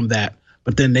protect you from that.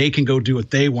 But then they can go do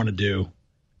what they want to do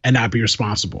and not be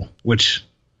responsible, which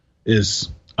is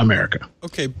America.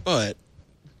 Okay, but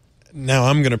now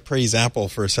I'm going to praise Apple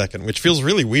for a second, which feels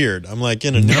really weird. I'm like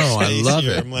in a new space I love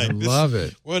here. it. I'm like, I love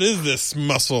it. What is this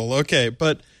muscle? Okay,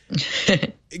 but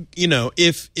you know,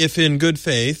 if in good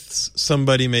faith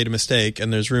somebody made a mistake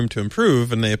and there's room to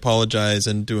improve and they apologize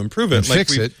and do improve it, and like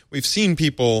fix it. We've seen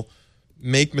people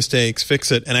make mistakes,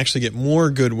 fix it, and actually get more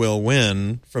goodwill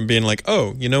win from being like,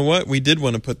 oh, you know what? We did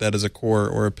want to put that as a core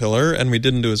or a pillar, and we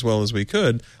didn't do as well as we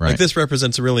could. Right. Like, this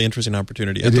represents a really interesting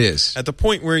opportunity. It is. At the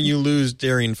point where you lose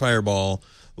Daring Fireball,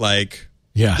 like,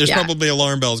 there's probably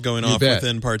alarm bells going off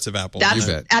within parts of Apple.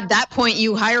 At that point,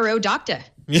 you hire Odocta.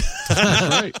 That's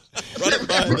right. Run it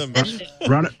by them.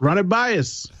 Run it by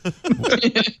us.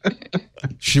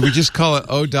 Should we just call it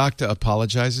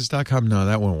odoctaapologizes.com? No,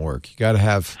 that won't work. You got to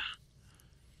have...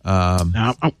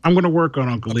 now, I'm going to work on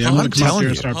Uncle Lee. I'm going to come out there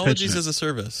and start Apologies pitching as a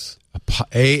service.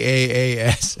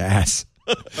 AAAS ass.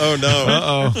 Oh, no.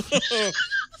 Uh-oh.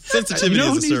 Sensitivity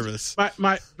as a service.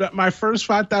 My first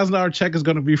 $5,000 check is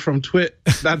going to be from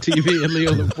Twit.tv and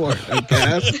Leo Laporte.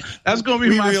 Okay, that's going to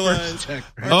be my first check.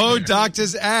 Right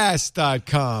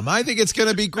odoctasass.com. I think it's going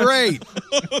to be great.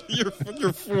 You're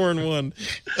 4-1.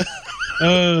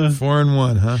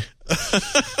 4-1, huh?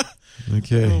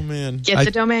 Okay. Oh, man. Get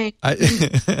the domain.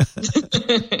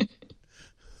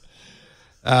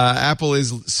 Apple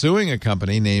is suing a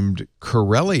company named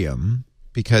Corellium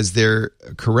because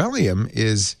Corellium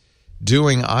is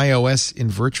doing iOS in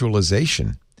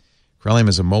virtualization. Corellium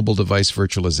is a mobile device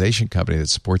virtualization company that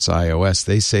supports iOS.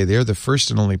 They say they're the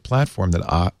first and only platform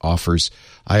that offers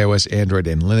iOS, Android,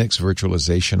 and Linux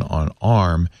virtualization on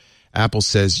ARM. Apple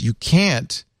says you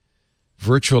can't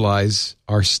virtualize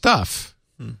our stuff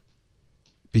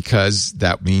because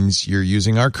that means you're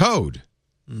using our code.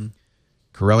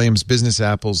 Corellium's business,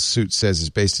 Apple's suit says, is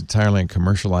based entirely on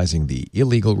commercializing the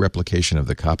illegal replication of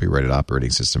the copyrighted operating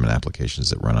system and applications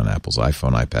that run on Apple's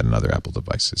iPhone, iPad, and other Apple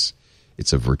devices.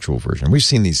 It's a virtual version. We've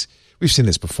seen this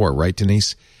before, right,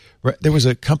 Denise? There was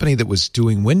a company that was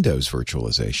doing Windows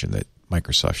virtualization that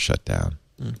Microsoft shut down.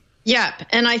 Yeah,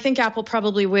 and I think Apple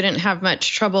probably wouldn't have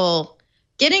much trouble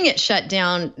getting it shut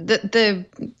down. The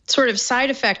sort of side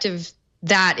effect of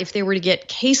that, if they were to get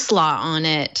case law on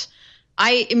it,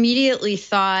 I immediately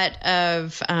thought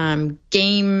of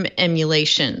game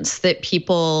emulations that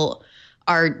people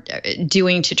are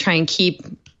doing to try and keep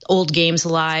old games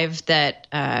alive that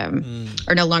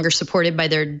are no longer supported by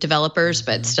their developers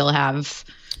but still have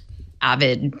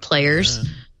avid players.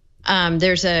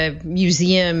 There's a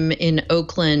museum in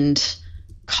Oakland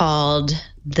called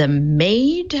The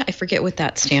Maid. I forget what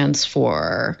that stands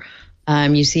for.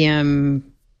 Museum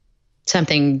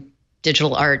something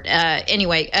digital art.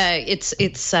 Anyway,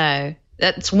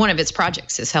 that's one of its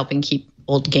projects is helping keep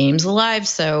old games alive.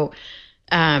 So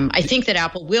I think that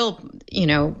Apple will,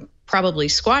 probably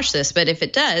squash this. But if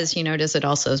it does, does it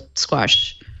also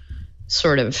squash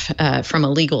sort of from a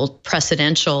legal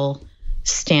precedential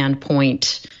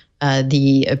standpoint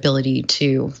the ability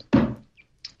to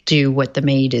do what The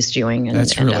Maid is doing?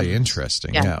 That's really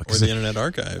interesting. Yeah. Or the Internet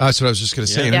Archive. That's what I was just going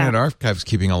to say. Internet Archive is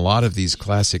keeping a lot of these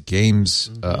classic games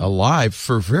alive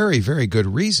for very, very good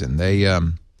reason. They're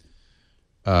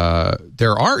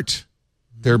art.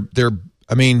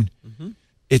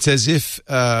 It's as if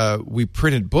we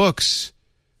printed books,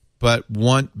 but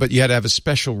you had to have a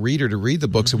special reader to read the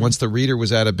books, and once the reader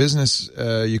was out of business,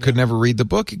 you could never read the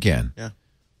book again. Yeah.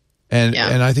 And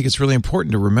I think it's really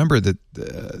important to remember that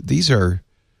these are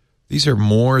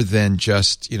more than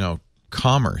just,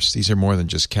 commerce. These are more than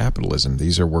just capitalism.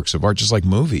 These are works of art, just like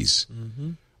movies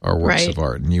are works of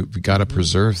art, and you've got to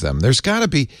preserve them. There's got to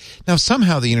be – now,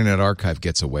 somehow the Internet Archive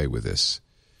gets away with this.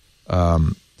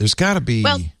 There's got to be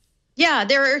Yeah,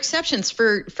 there are exceptions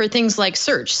for things like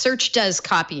search. Search does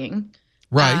copying.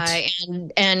 Right.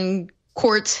 And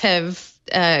courts have,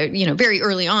 very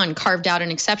early on carved out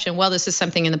an exception. Well, this is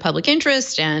something in the public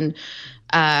interest, and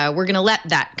we're going to let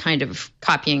that kind of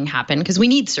copying happen because we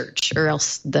need search, or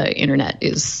else the internet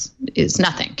is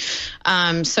nothing.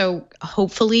 So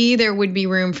hopefully there would be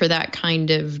room for that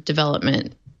kind of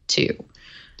development too.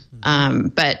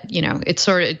 But it's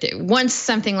sort of, once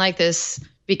something like this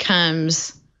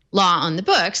becomes law on the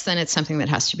books, then it's something that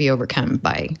has to be overcome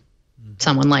by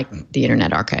someone like the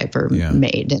Internet Archive or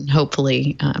MAID, and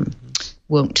hopefully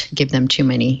won't give them too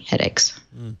many headaches.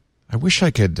 I wish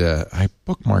I could. I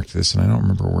bookmarked this, and I don't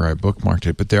remember where I bookmarked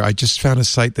it. But I just found a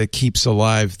site that keeps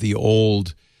alive the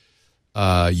old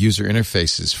user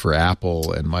interfaces for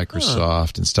Apple and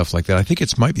Microsoft and stuff like that. I think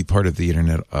it might be part of the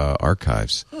Internet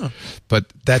Archives. But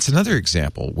that's another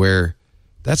example where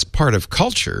that's part of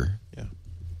culture. Yeah.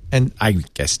 And I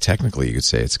guess technically you could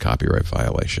say it's a copyright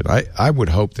violation. I would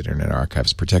hope that Internet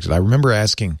Archives protect it. I remember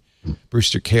asking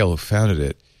Brewster Kahle, who founded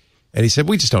it, and he said,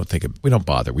 we just don't we don't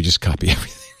bother. We just copy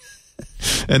everything.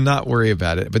 And not worry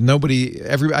about it. But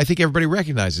I think everybody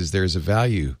recognizes there's a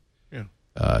value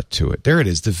to it. There it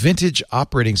is, the Vintage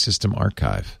Operating System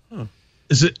Archive.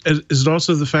 Is it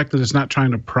also the fact that it's not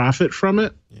trying to profit from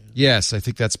it? Yes, I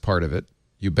think that's part of it.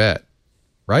 You bet.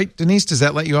 Right, Denise? Does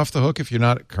that let you off the hook if you're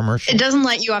not commercial? It doesn't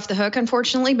let you off the hook,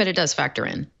 unfortunately, but it does factor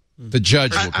in. The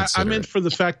judge will consider I meant for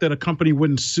the fact that a company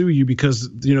wouldn't sue you because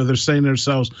they're saying to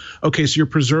themselves, okay, so you're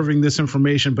preserving this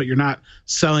information, but you're not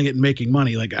selling it and making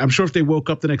money. Like, I'm sure if they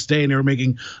woke up the next day and they were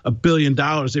making $1 billion,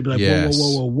 they'd be like,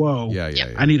 whoa.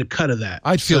 Yeah. I need a cut of that.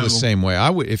 I'd feel the same way.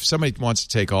 I would, if somebody wants to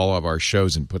take all of our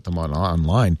shows and put them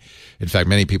online. In fact,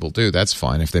 many people do. That's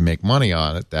fine. If they make money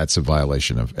on it, that's a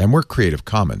violation of. And we're Creative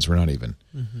Commons. We're not even,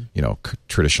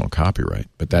 traditional copyright.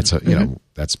 But that's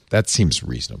that seems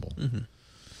reasonable. Mm-hmm.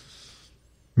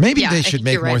 Maybe they should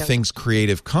make more things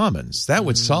Creative Commons. That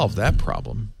would solve that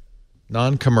problem.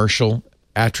 Non-commercial,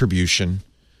 attribution,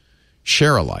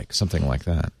 share alike, something like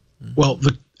that. Well,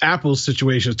 the Apple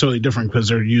situation is totally different because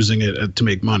they're using it to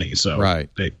make money. So, right.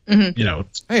 Hey,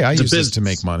 I use this to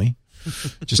make money.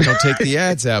 Just don't take the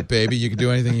ads out, baby. You can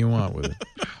do anything you want with it.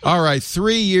 All right,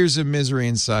 3 years of misery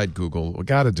inside Google. We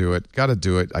got to do it.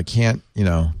 I can't,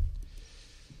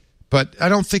 But I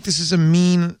don't think this is a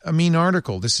mean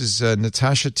article. This is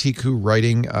Natasha Tiku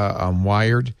writing on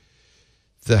Wired,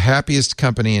 the happiest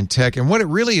company in tech. And what it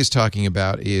really is talking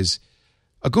about is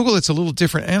a Google that's a little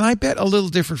different, and I bet a little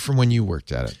different from when you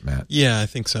worked at it, Matt. Yeah, I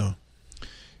think so.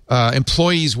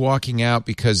 Employees walking out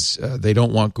because they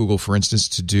don't want Google, for instance,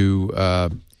 to do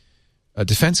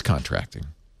defense contracting,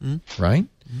 right?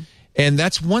 Mm-hmm. And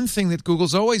that's one thing that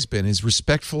Google's always been, is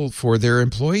respectful for their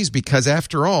employees, because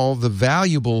after all, the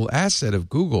valuable asset of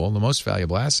Google, the most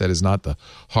valuable asset, is not the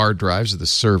hard drives or the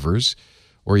servers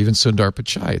or even Sundar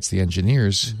Pichai. It's the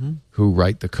engineers who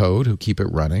write the code, who keep it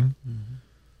running. Mm-hmm.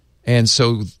 And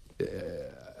so,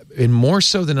 and more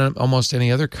so than almost any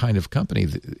other kind of company,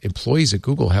 the employees at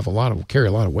Google carry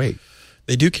a lot of weight.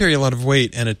 They do carry a lot of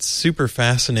weight, and it's super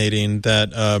fascinating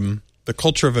that the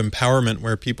culture of empowerment,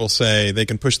 where people say they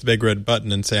can push the big red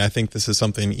button and say, I think this is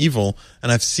something evil.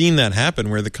 And I've seen that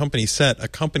happen where the company set a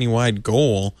company-wide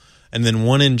goal, and then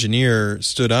one engineer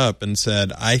stood up and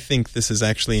said, I think this is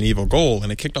actually an evil goal.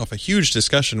 And it kicked off a huge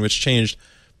discussion, which changed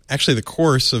actually the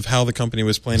course of how the company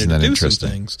was planning to do some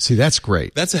things. See, that's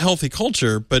great. That's a healthy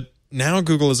culture, but now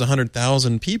Google is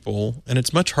 100,000 people, and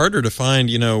it's much harder to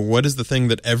find, what is the thing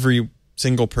that every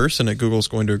single person at Google is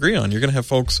going to agree on. You're going to have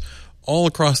folks all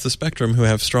across the spectrum who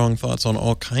have strong thoughts on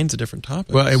all kinds of different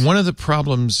topics. Well, and one of the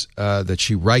problems that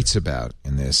she writes about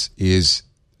in this is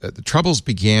the troubles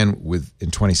began in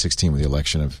 2016 with the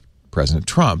election of President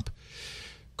Trump.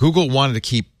 Google wanted to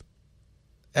keep,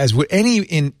 as any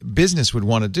in business would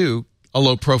want to do, a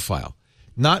low profile,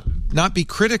 not be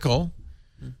critical,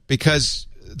 because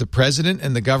the president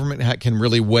and the government can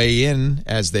really weigh in,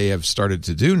 as they have started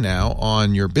to do now,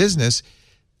 on your business.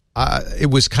 It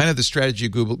was kind of the strategy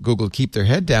of Google to keep their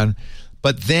head down.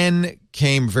 But then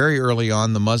came very early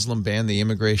on the Muslim ban, the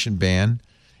immigration ban.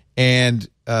 And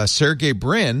Sergey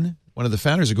Brin, one of the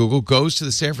founders of Google, goes to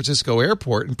the San Francisco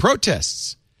airport and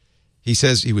protests. He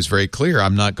says, he was very clear,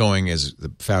 I'm not going as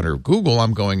the founder of Google,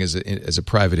 I'm going as a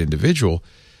private individual.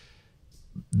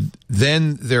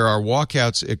 Then there are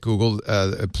walkouts at Google.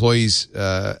 Employees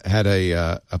had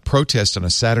a protest on a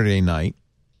Saturday night.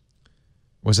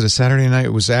 Was it a Saturday night?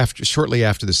 It was shortly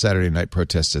after the Saturday night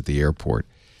protests at the airport.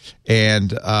 And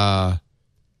Sundar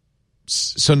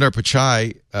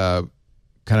Pichai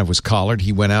kind of was collared.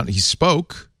 He went out and he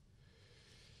spoke.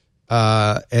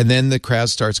 And then the crowd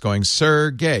starts going,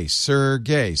 Sergey,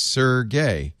 Sergey,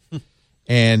 Sergey.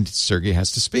 And Sergey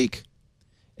has to speak.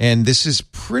 And this is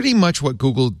pretty much what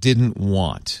Google didn't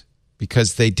want,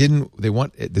 because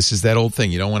this is that old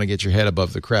thing. You don't want to get your head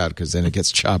above the crowd, because then it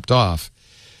gets chopped off.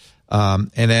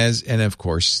 And of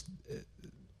course,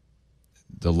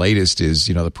 the latest is,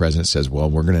 the president says, well,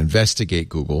 we're going to investigate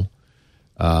Google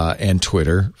and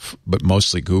Twitter, but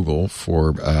mostly Google,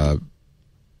 for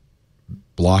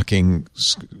blocking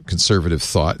conservative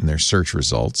thought in their search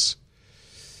results.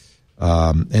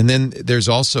 And then there's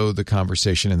also the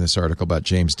conversation in this article about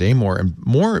James Damore, and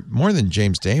more than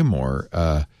James Damore,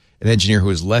 an engineer who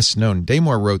is less known.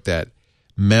 Damore wrote that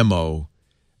memo,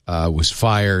 was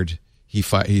fired. He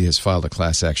has filed a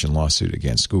class action lawsuit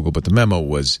against Google, but the memo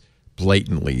was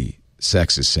blatantly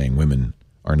sexist, saying women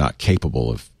are not capable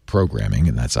of programming,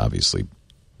 and that's obviously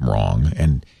wrong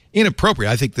and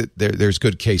inappropriate. I think that there's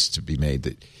good case to be made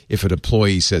that if an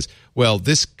employee says, well,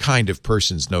 this kind of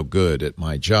person's no good at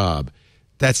my job,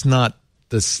 that's not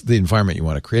the environment you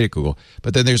want to create at Google.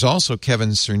 But then there's also Kevin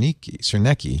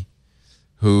Cernecki,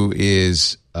 who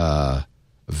is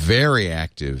very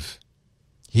active.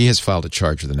 He has filed a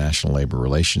charge with the National Labor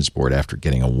Relations Board after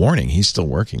getting a warning. He's still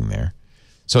working there.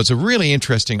 So it's a really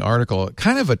interesting article,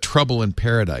 kind of a trouble in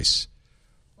paradise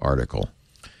article.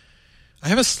 I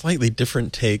have a slightly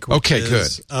different take. Okay,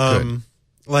 good.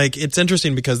 Like, it's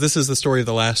interesting because this is the story of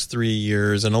the last 3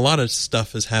 years, and a lot of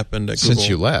stuff has happened at Google since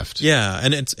you left. Yeah,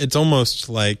 and it's almost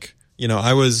like,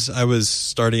 I was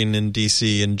starting in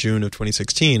DC in June of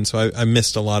 2016, so I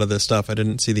missed a lot of this stuff. I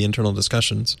didn't see the internal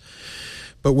discussions.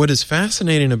 But what is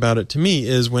fascinating about it to me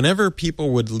is whenever people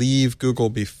would leave Google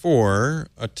before,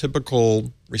 a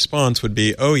typical response would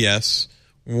be, oh, yes,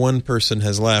 one person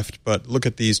has left, but look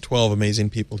at these 12 amazing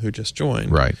people who just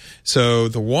joined. Right. So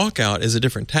the walkout is a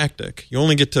different tactic. You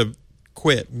only get to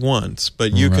quit once,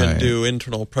 but you can do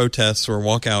internal protests or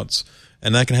walkouts,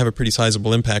 and that can have a pretty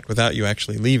sizable impact without you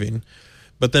actually leaving.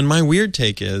 But then my weird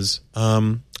take is,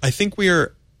 I think we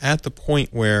are at the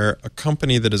point where a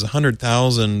company that is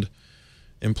 100,000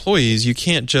 employees, you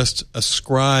can't just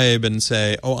ascribe and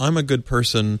say, oh, I'm a good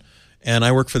person and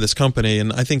I work for this company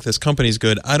and I think this company's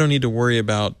good. I don't need to worry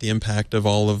about the impact of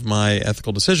all of my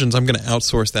ethical decisions. I'm going to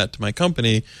outsource that to my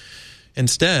company.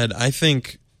 Instead, I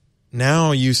think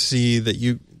now you see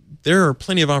that there are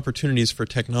plenty of opportunities for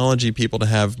technology people to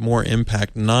have more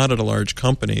impact, not at a large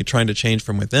company trying to change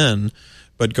from within,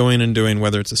 but going and doing,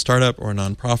 whether it's a startup or a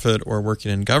nonprofit or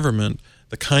working in government,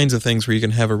 the kinds of things where you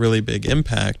can have a really big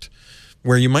impact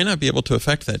where you might not be able to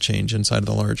affect that change inside of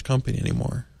the large company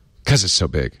anymore. Because it's so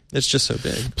big. It's just so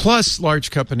big. Plus, large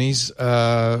companies,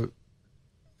 agendas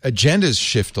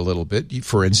shift a little bit.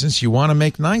 For instance, you want to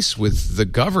make nice with the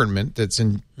government that's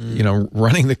in,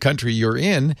 running the country you're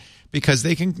in, because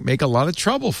they can make a lot of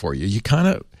trouble for you. You kind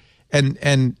of,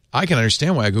 and I can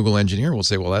understand why a Google engineer will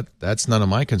say, well, that's none of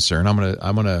my concern. I'm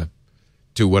gonna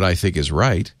do what I think is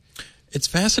right. It's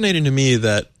fascinating to me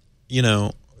that,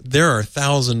 there are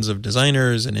thousands of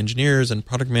designers and engineers and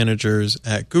product managers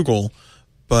at Google,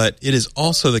 but it is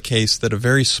also the case that a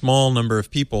very small number of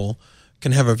people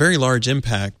can have a very large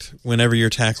impact whenever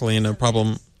you're tackling a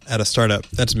problem at a startup.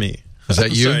 That's me. Is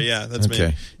that you? Sorry, yeah, that's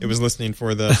me. It was listening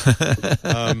for the...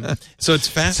 so it's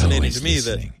fascinating to me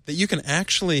that you can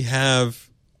actually have,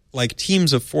 like,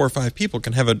 teams of 4 or 5 people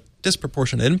can have a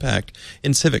disproportionate impact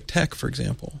in civic tech, for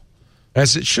example.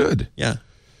 As it should. Yeah.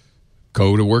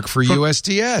 Go to work for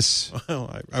USDS.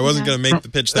 Well, I wasn't going to make the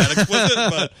pitch that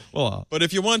explicit, but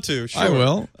if you want to, sure. I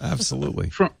will. Absolutely.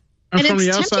 From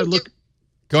the outside look.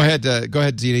 Go ahead,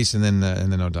 Denise, and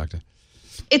then Doctor.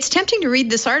 It's tempting to read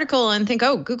this article and think,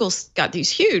 oh, Google's got these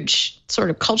huge sort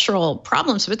of cultural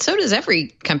problems, but so does every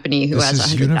company who has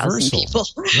 100,000 people.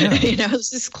 Yeah.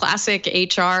 This is classic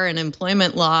HR and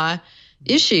employment law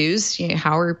issues.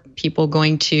 How are people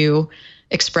going to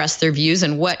express their views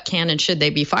and what can and should they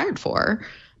be fired for?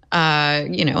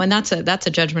 And that's a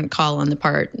judgment call on the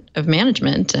part of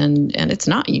management, and it's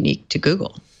not unique to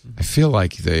Google. I feel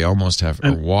like they almost are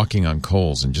walking on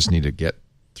coals and just need to get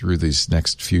through these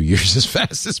next few years as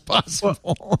fast as possible.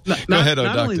 Well, Go ahead,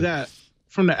 not only that,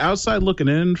 from the outside looking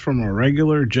in, from a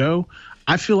regular Joe,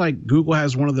 I feel like Google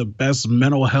has one of the best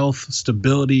mental health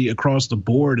stability across the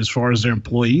board as far as their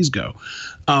employees go.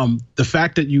 The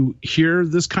fact that you hear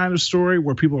this kind of story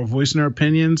where people are voicing their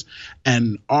opinions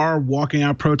and are walking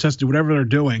out protesting, whatever they're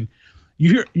doing,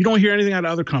 you don't hear anything out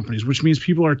of other companies, which means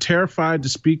people are terrified to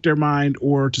speak their mind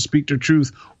or to speak their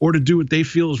truth or to do what they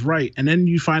feel is right. And then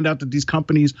you find out that these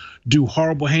companies do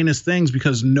horrible, heinous things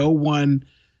because no one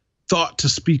thought to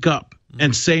speak up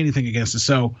and say anything against it.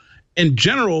 So in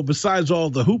general, besides all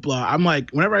the hoopla, I'm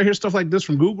like, whenever I hear stuff like this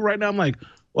from Google right now, I'm like,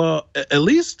 well, at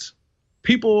least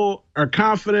people are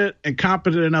confident and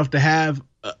competent enough to have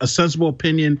a sensible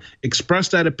opinion, express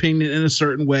that opinion in a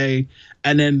certain way,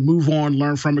 and then move on,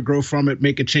 learn from it, grow from it,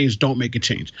 make a change, don't make a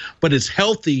change. But it's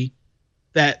healthy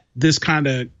that this kind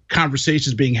of conversation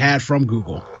is being had from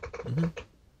Google. Mm-hmm.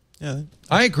 Yeah,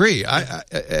 I agree. I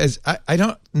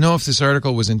don't know if this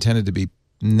article was intended to be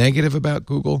negative about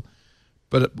Google,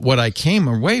 but what I came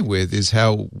away with is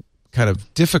how kind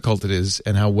of difficult it is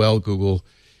and how well Google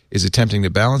is attempting to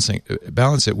balance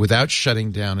it without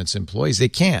shutting down its employees. They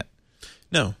can't.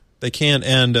 No, they can't.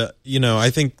 And, I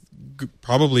think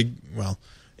probably,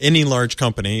 any large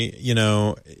company,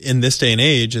 in this day and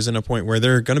age is in a point where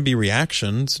there are going to be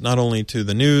reactions, not only to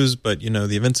the news, but,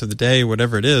 the events of the day,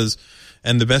 whatever it is.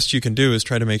 And the best you can do is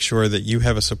try to make sure that you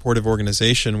have a supportive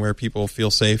organization where people feel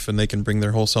safe and they can bring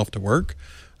their whole self to work.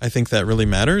 I think that really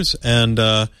matters. And,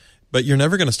 but you're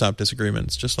never going to stop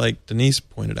disagreements, just like Denise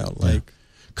pointed out. Yeah.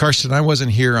 Karsten, I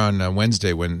wasn't here on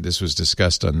Wednesday when this was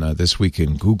discussed on This Week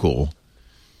in Google.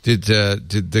 Did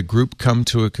the group come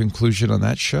to a conclusion on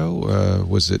that show?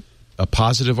 Was it a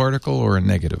positive article or a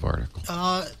negative article?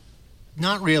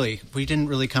 Not really. We didn't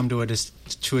really come to a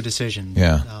decision.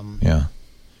 Yeah, yeah.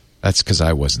 That's because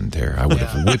I wasn't there. I would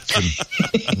have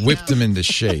whipped them into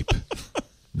shape.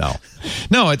 No,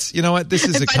 it's, you know what? This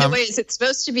is and by the way, is it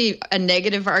supposed to be a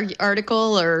negative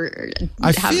article or?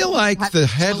 I feel like the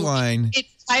headline.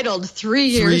 It's titled 3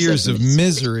 years of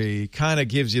misery kind of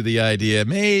gives you the idea.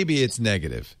 Maybe it's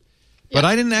negative. But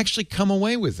I didn't actually come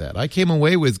away with that. I came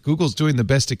away with Google's doing the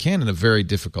best it can in a very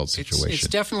difficult situation. It's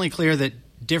definitely clear that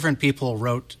different people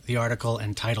wrote the article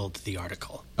and titled the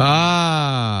article.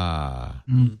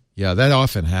 Yeah, that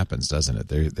often happens, doesn't it?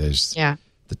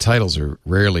 The titles are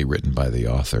rarely written by the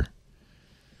author.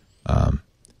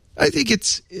 I think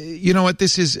it's, you know what,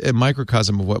 this is a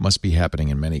microcosm of what must be happening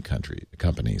in many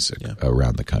companies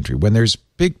around the country. When there's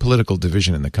big political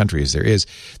division in the country, as there is,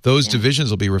 those divisions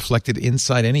will be reflected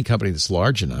inside any company that's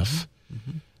large enough.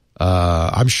 Mm-hmm.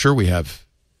 I'm sure we have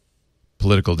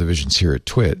political divisions here at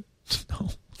Twit. No.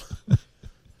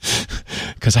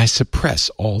 Because I suppress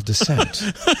all dissent.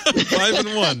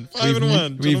 5-1.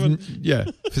 5-1. Yeah.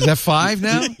 Is that 5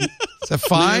 now? Is that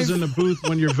 5? Leo's in the booth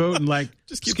when you're voting, like,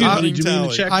 just keep running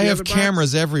tally. I have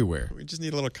cameras everywhere. We just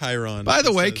need a little chyron. By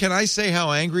the way, can I say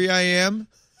how angry I am?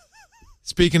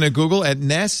 Speaking of Google, at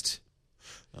Nest,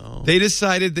 they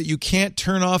decided that you can't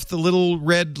turn off the little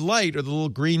red light or the little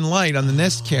green light on the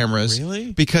Nest cameras.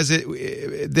 Really? Because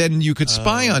then you could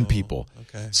spy on people.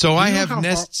 Okay. So I have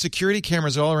Nest security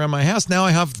cameras all around my house. Now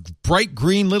I have bright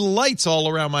green little lights all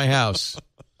around my house.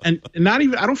 And not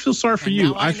even, I don't feel sorry for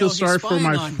you. I feel sorry for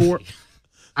my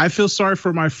I feel sorry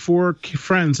for my 4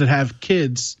 friends that have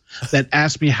kids that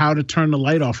ask me how to turn the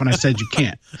light off, and I said you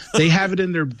can't. They have it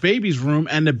in their baby's room,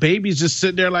 and the baby's just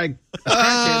sitting there like in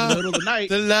the middle of the night.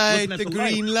 The light, the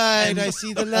green light. I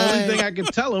see the light. The only thing I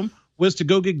could tell them was to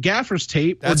go get gaffer's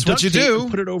tape. That's what you do.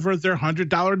 And put it over their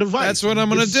 $100 device. That's what I'm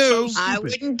going to do. So I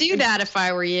wouldn't do that if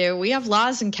I were you. We have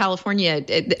laws in California,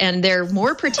 and they're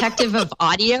more protective of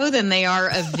audio than they are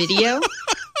of video.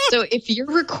 So if you're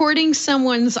recording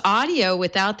someone's audio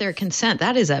without their consent,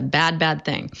 that is a bad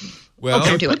thing. Well,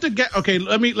 let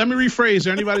me rephrase for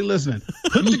anybody listening.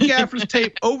 Put the gaffer's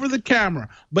tape over the camera,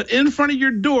 but in front of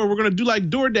your door, we're going to do like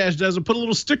DoorDash does and put a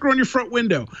little sticker on your front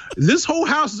window. This whole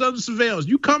house is under surveillance.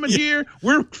 You come in here,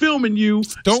 we're filming you.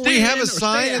 Don't we have a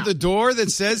sign at the door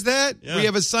that says that? Yeah. We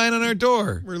have a sign on our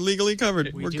door. We're legally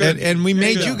covered. We're good. And we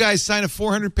made you guys sign a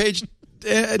 400-page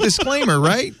disclaimer,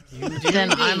 right?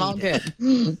 Then I'm all good.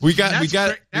 We got it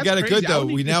good though.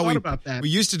 We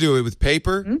used to do it with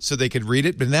paper so they could read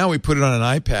it, but now we put it on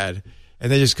an iPad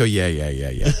and they just go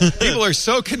yeah. People are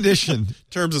so conditioned.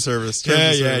 Terms of service.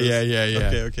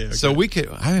 Yeah. Okay. So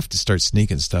I have to start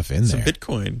sneaking stuff in there.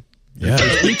 Bitcoin. Yeah,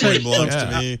 Bitcoin belongs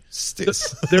to me.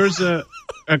 There's a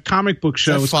comic book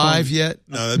show. Is that 5 yet?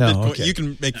 No, Bitcoin, okay. You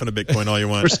can make fun of Bitcoin all you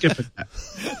want. We're skipping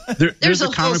that. There's a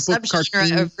whole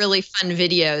subgenre of really fun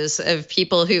videos of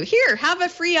people who, here, have a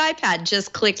free iPad,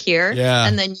 just click here. Yeah.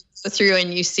 And then you go through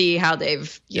and you see how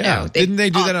they've, didn't they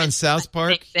do that on South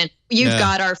Park? You've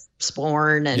got our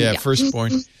firstborn. And,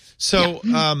 firstborn. So,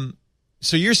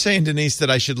 so you're saying, Denise, that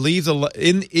I should leave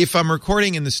if I'm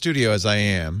recording in the studio as I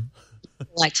am.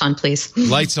 Lights on, please.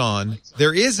 Lights on.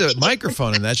 There is a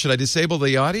microphone in that. Should I disable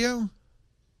the audio?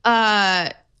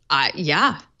 I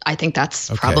think that's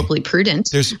probably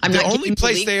prudent. The only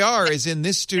place they are is in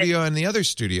this studio and the other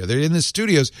studio. They're in the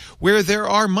studios where there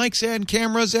are mics and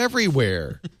cameras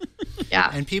everywhere. Yeah.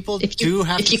 And people If do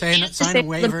have to sign a disable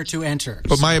waiver to enter.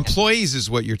 But my employees is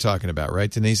what you're talking about,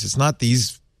 right, Denise? It's not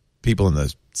these people in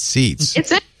the seats.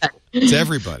 It's everybody. It's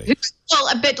everybody.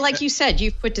 Well, but like you said,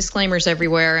 you've put disclaimers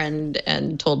everywhere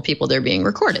and told people they're being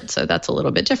recorded. So that's a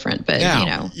little bit different. But,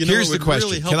 Now, here's the question.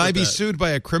 Really Can I be sued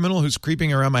by a criminal who's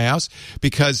creeping around my house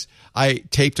because I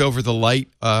taped over the light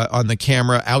on the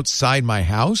camera outside my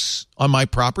house on my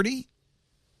property?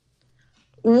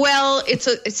 Well,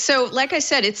 so like I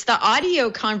said, it's the audio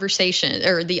conversation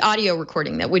or the audio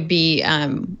recording that would be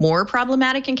more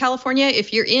problematic in California.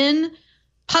 If you're in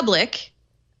public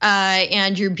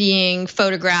and you're being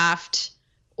photographed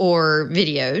or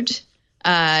videoed,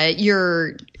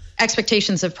 your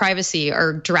expectations of privacy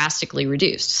are drastically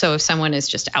reduced. So if someone is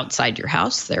just outside your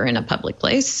house, they're in a public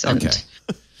place. And, okay.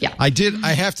 Yeah.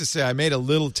 I have to say, I made a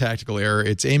little tactical error.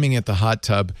 It's aiming at the hot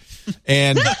tub.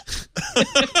 And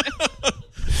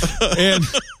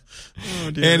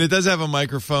and it does have a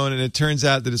microphone, and it turns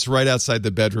out that it's right outside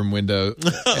the bedroom window.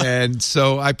 And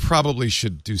so I probably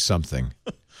should do something.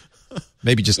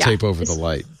 Maybe just tape over the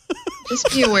light.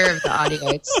 Just be aware of the audio.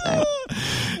 It's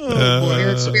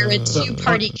we're a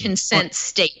two-party consent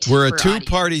state. We're a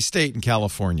two-party state in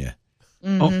California.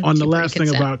 Mm-hmm. On the last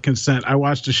thing about consent, I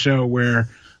watched a show where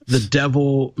the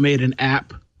devil made an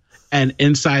app, and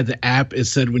inside the app it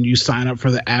said, when you sign up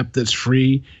for the app that's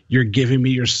free, you're giving me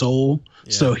your soul.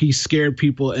 Yeah. So he scared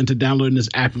people into downloading this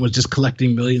app and was just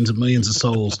collecting millions and millions of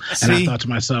souls. And I thought to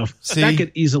myself, that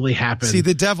could easily happen. See,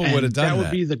 the devil would have done that. That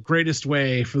would be the greatest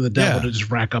way for the devil to just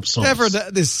rack up souls. Never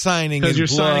this signing in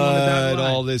blood,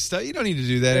 all this stuff. You don't need to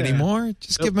do that anymore.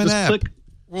 Just give him an app.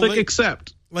 Click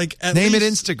accept. Like name it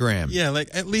Instagram. Yeah, like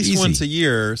at least once a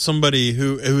year, somebody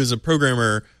who is a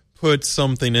programmer puts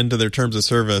something into their terms of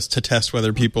service to test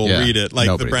whether people read it,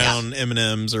 like the brown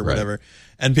M&Ms or whatever.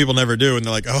 And people never do, and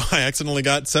they're like, "Oh, I accidentally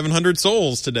got 700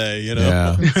 souls today." You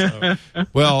know. Yeah.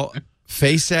 Well,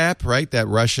 Face App, right? That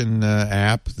Russian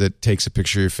app that takes a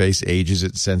picture of your face, ages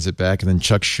it, sends it back, and then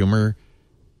Chuck Schumer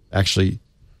actually.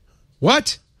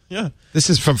 What? Yeah. This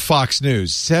is from Fox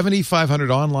News. 7,500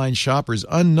 online shoppers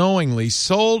unknowingly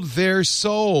sold their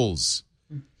souls.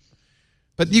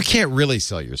 But you can't really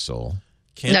sell your soul.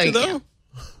 Can't you, though? Can't.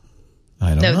 I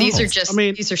don't know. No, these are just,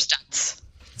 these are stunts.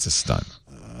 It's a stunt.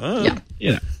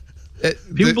 Yeah.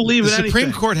 People believe in anything. The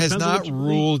Supreme Court has Depends not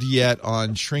ruled yet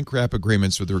on shrink wrap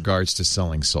agreements with regards to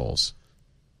selling souls.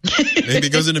 Maybe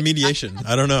it goes into mediation.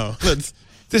 I don't know.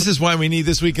 This is why we need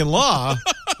This Week in Law.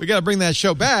 We got to bring that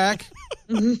show back.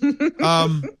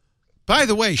 By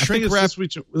the way, shrink wrap.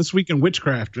 This week in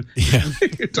witchcraft. Yeah.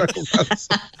 You're talking about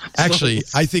Actually,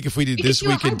 I think if we did This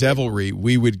Week in Devilry,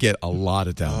 we would get a lot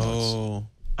of downloads.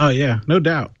 Oh yeah, no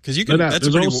doubt. Because you can. No doubt. That's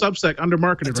There's a whole Substack undermarketed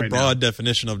right now. That's a broad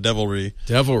defetion of devilry.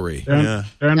 Devilry. They're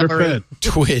underfed.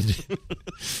 Twid.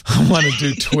 I want to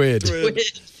do Twid.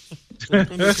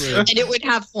 And it would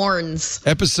have horns.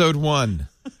 Episode 1,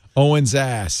 Owen's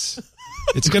ass.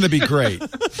 It's going to be great.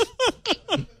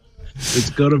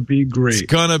 It's going to be great.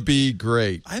 It's going to be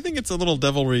great. I think it's a little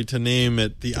devilry to name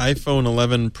it the iPhone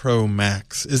 11 Pro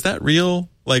Max. Is that real?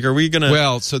 Like, are we going to?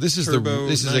 Well, so this is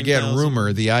again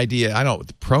rumor. The idea, I don't.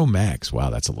 The Pro Max.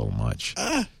 Wow, that's a little much.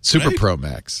 Super right? Pro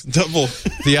Max. Double.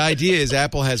 The idea is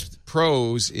Apple has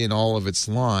Pros in all of its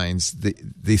lines.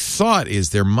 The thought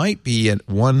is there might be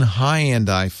one high end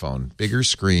iPhone, bigger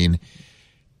screen,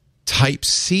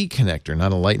 Type-C connector,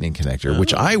 not a Lightning connector,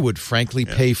 which I would frankly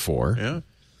pay for. Yeah.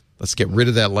 Let's get rid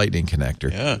of that Lightning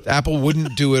connector. Yeah. Apple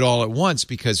wouldn't do it all at once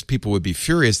because people would be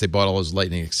furious. They bought all those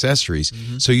Lightning accessories.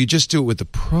 Mm-hmm. So you just do it with the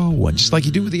Pro one, just like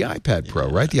you do with the iPad Pro,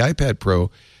 right? The iPad Pro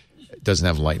doesn't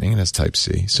have Lightning and has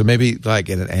Type-C. So maybe like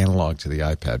an analog to the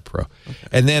iPad Pro. Okay.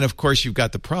 And then, of course, you've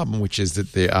got the problem, which is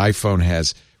that the iPhone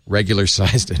has regular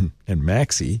sized and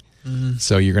maxi. Mm-hmm.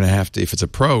 So you're going to have to, if it's a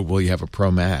Pro, well, you have a Pro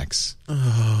Max.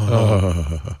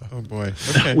 Oh boy.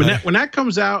 Okay. When that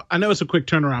comes out, I know it's a quick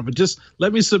turnaround, but just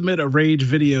let me submit a rage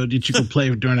video that you can play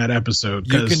during that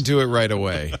episode. You can do it right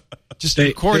away. Just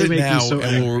record it now,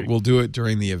 and we'll do it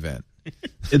during the event.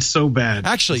 It's so bad.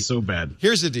 Actually, it's so bad.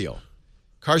 Here's the deal.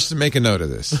 Karsten, make a note of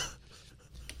this.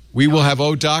 We will have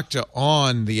Oh Doctor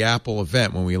on the Apple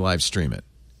event when we live stream it.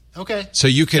 Okay. So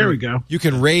you can, there we go. You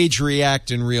can rage react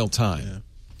in real time. Yeah.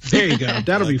 There you go.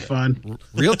 That'll be fun.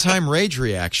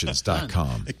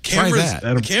 Realtimeragereactions.com. Try that.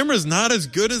 The camera's not as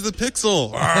good as the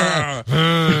Pixel.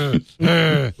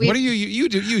 What do you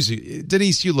do?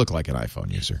 Denise, you look like an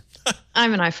iPhone user.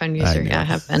 I'm an iPhone user. I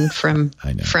have been from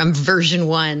version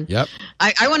 1. Yep.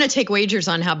 I want to take wagers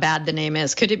on how bad the name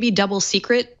is. Could it be Double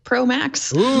Secret Pro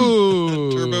Max?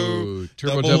 Ooh.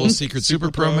 Turbo Double Secret Super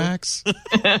Pro Max?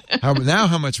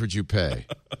 How much would you pay?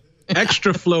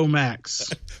 Extra Flow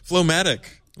Max. Flowmatic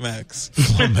Max.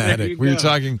 Flowmatic. We were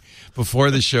talking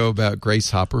before the show about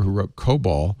Grace Hopper, who wrote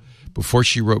COBOL. Before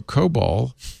she wrote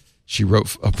COBOL, she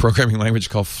wrote a programming language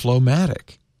called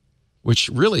Flowmatic, which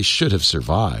really should have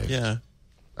survived. Yeah.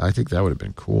 I think that would have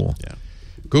been cool. Yeah.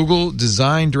 Google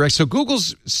Design Direct. So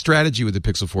Google's strategy with the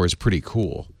Pixel 4 is pretty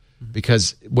cool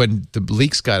because when the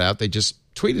leaks got out, they just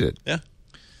tweeted it. Yeah.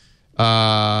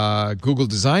 Google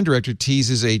Design Director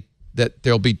teases that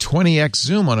there'll be 20x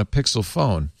zoom on a Pixel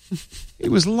phone. He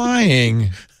was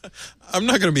lying. I'm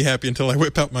not going to be happy until I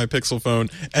whip out my Pixel phone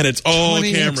and it's all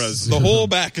cameras. Zoom. The whole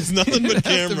back is nothing but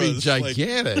Has to be cameras.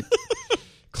 gigantic.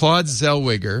 Claude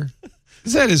Zellweger.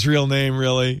 Is that his real name,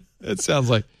 really? It sounds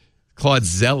like Claude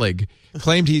Zelig.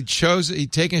 Claimed he'd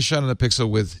taken a shot on the Pixel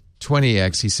with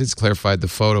 20x. He since clarified the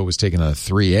photo was taken on a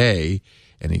 3A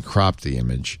and he cropped the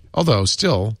image. Although,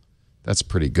 still, that's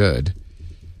pretty good.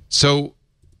 So,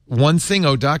 one thing,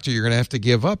 doctor, you're going to have to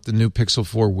give up. The new Pixel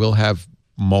 4 will have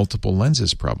multiple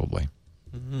lenses, probably.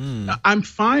 I'm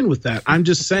fine with that. I'm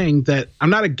just saying that I'm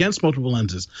not against multiple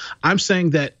lenses. I'm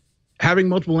saying that having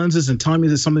multiple lenses and telling me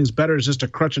that something's better is just a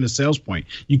crutch and a sales point.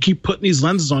 You keep putting these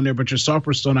lenses on there, but your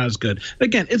software's still not as good.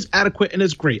 Again, it's adequate and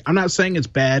it's great. I'm not saying it's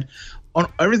bad.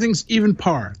 Everything's even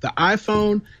par. The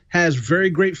iPhone has very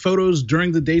great photos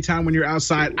during the daytime when you're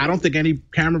outside. I don't think any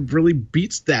camera really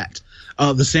beats that.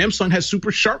 The Samsung has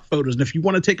super sharp photos. And if you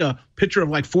want to take a picture of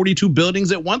like 42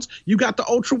 buildings at once, you got the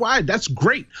ultra wide. That's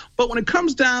great. But when it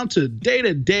comes down to day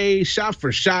to day, shot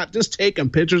for shot, just taking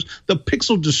pictures, the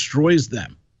Pixel destroys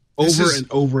them over and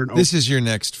over. This is your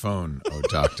next phone,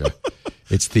 doctor.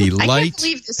 It's the Light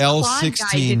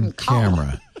L16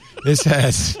 camera. This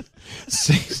has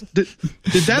 6. Did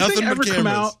that thing ever come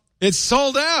out? It's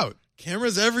sold out.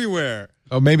 Cameras everywhere.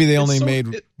 Oh, maybe they only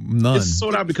made none. It's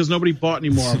sold out because nobody bought any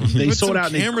more of them. They sold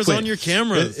out. Cameras on your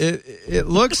cameras. It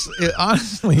looks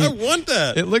honestly. I want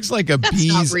that. It looks like a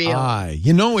bee's eye.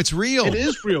 You know, it's real. It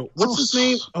is real. What's his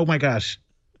name? Oh my gosh.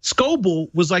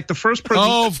 Scoble was like the first person.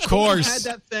 Oh, of course.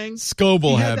 Had that thing.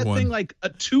 Scoble had that one. Thing like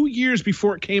 2 years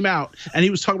before it came out, and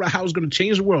he was talking about how it was going to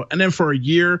change the world. And then for a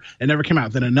year, it never came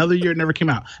out. Then another year, it never came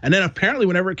out. And then apparently,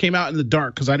 whenever it came out in the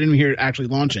dark, because I didn't hear it actually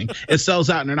launching, it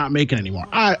sells out and they're not making it anymore.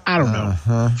 I don't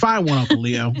know. Find one, Uncle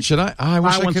Leo. Should I? I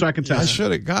wish Find one so I can tell. I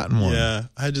should have gotten one. Yeah,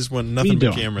 I just want nothing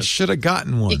but cameras. Should have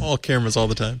gotten one. All cameras all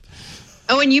the time.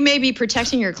 Oh, and you may be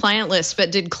protecting your client list,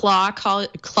 but did Claude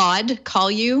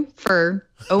call you for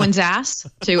Owen's ass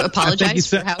to apologize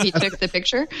for how he took the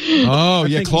picture? Oh,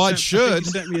 yeah, Claude should. He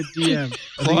sent me a DM.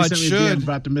 Claude should.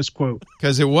 About the misquote.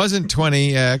 Because it wasn't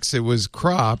 20x, it was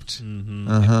cropped.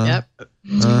 Yep.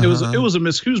 It was a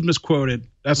who's misquoted.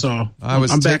 That's all.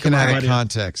 I'm taken out of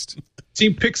context.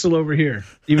 Team Pixel over here.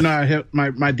 Even though I have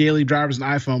my daily driver's an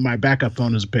iPhone, my backup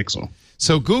phone is a Pixel.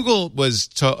 So Google was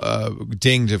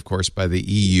dinged, of course, by the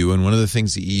EU, and one of the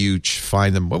things the EU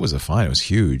fined them, what was the fine? It was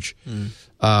huge,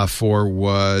 for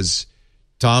was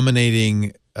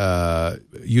dominating,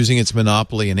 using its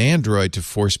monopoly in Android to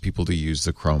force people to use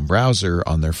the Chrome browser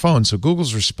on their phone. So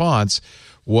Google's response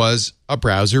was a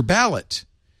browser ballot.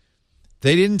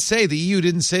 The EU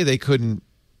didn't say they couldn't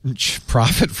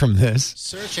profit from this.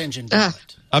 Search engine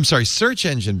ballot. I'm sorry, search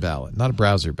engine ballot, not a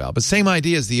browser ballot. But same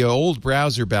idea as the old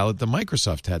browser ballot that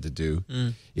Microsoft had to do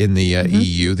in the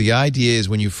EU. The idea is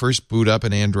when you first boot up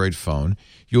an Android phone,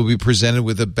 you'll be presented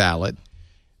with a ballot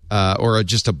or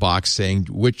just a box saying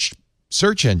which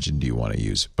search engine do you want to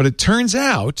use. But it turns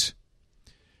out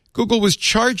Google was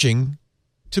charging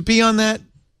to be on that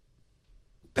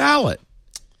ballot.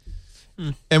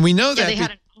 And we know that. They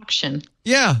had an auction.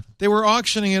 Yeah, they were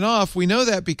auctioning it off. We know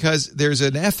that because there's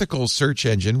an ethical search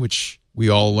engine, which we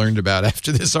all learned about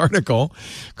after this article,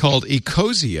 called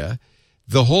Ecosia.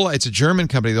 It's a German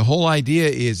company. The whole idea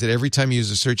is that every time you use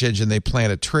a search engine, they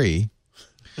plant a tree.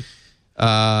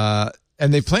 And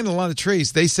they planted a lot of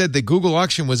trees. They said the Google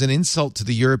auction was an insult to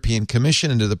the European Commission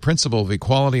and to the principle of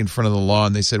equality in front of the law.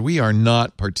 And they said, we are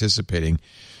not participating,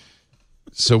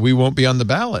 so we won't be on the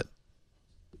ballot.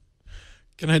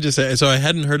 Can I just say, so I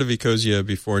hadn't heard of Ecosia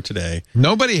before today.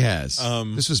 Nobody has.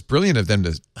 This was brilliant of them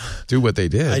to do what they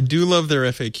did. I do love their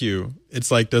FAQ.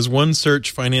 It's like, does one search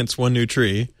finance one new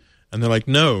tree? And they're like,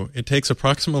 no, it takes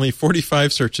approximately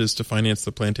 45 searches to finance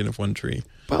the planting of one tree.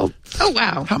 Well, oh,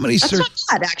 wow. How many searches?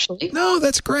 That's not bad, actually. No,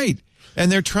 that's great.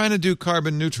 And they're trying to do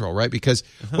carbon neutral, right? Because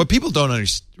what people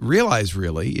don't realize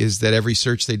really is that every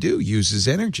search they do uses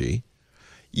energy.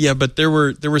 Yeah, but there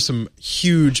were some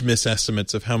huge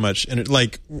misestimates of how much, and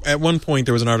at one point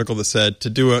there was an article that said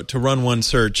to run one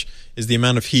search is the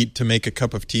amount of heat to make a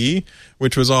cup of tea,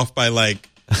 which was off by like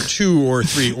 2 or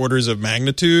 3 orders of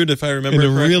magnitude, if I remember in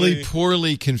a correctly. really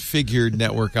poorly configured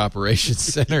network operations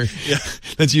center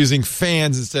that's using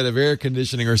fans instead of air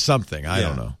conditioning or something. I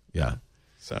don't know. Yeah.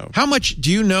 So how much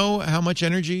do you know? How much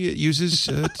energy it uses?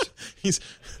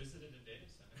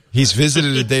 He's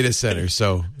visited a data center.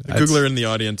 So the Googler in the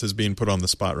audience is being put on the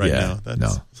spot right now.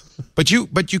 No, but you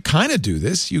kind of do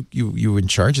this. You in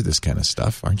charge of this kind of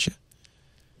stuff, aren't you?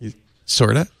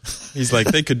 Sorta. He's like,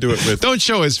 they could do it with. Don't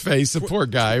show his face. The poor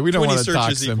guy. We don't want to dox him.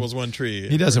 20 searches equals 1 tree.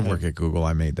 He doesn't work at Google.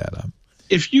 I made that up.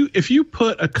 If you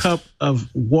put a cup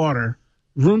of water,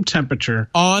 room temperature,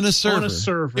 on a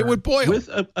server, it would boil with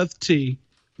a tea.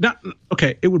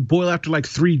 It would boil after like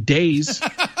 3 days.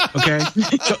 Okay,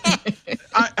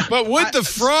 but would the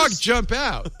frog jump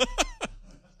out?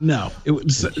 No, it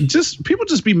was just people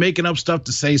just be making up stuff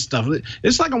to say stuff.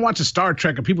 It's like I'm watching Star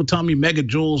Trek and people telling me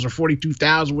megajoules or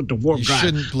 42,000 with the warp drive.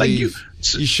 You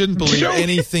shouldn't believe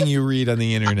anything you read on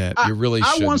the internet. You really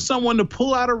shouldn't. I want someone to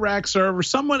pull out a rack server,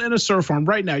 someone in a server farm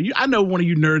right now. I know one of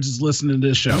you nerds is listening to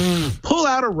this show. Pull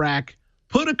out a rack,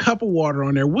 put a cup of water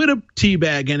on there with a tea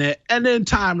bag in it, and then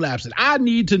time lapse it. I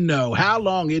need to know how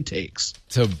long it takes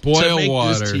to boil make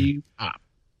water. This tea pop.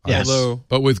 Yes.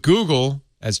 But with Google,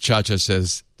 as Cha-Cha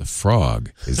says, the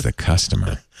frog is the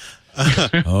customer.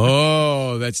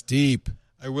 Oh, that's deep.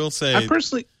 I will say, I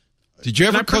personally. Did you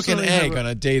ever cook an egg on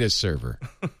a data server?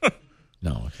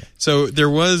 No. Okay. So there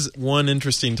was one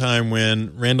interesting time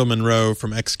when Randall Monroe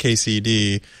from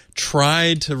XKCD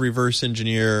tried to reverse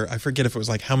engineer, I forget if it was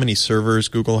like how many servers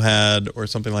Google had or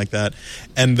something like that,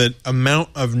 and the amount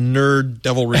of nerd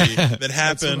devilry that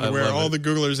happened where all the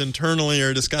Googlers internally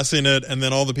are discussing it and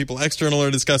then all the people external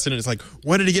are discussing it. It's like,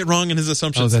 what did he get wrong in his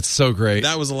assumptions? Oh, that's so great.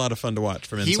 That was a lot of fun to watch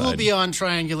from inside. He will be on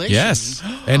Triangulation. Yes.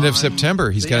 End of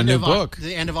September. He's got a new book.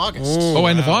 The end of August.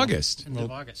 End of August. End of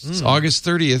August. It's August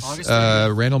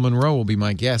 30th. Randall Monroe will be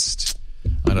my guest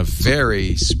on a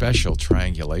very special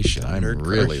triangulation. I'm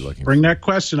really looking. Bring that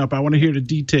question up. I want to hear the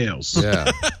details.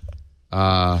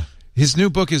 Yeah. His new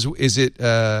book is it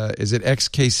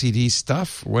XKCD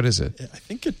stuff? What is it? I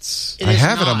think it's. I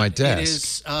have it on my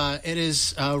desk. It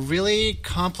is really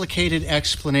complicated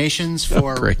explanations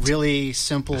for really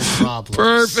simple problems.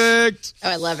 Perfect.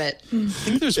 Oh, I love it. I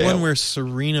think there's one where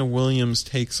Serena Williams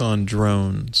takes on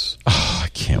drones. Oh, I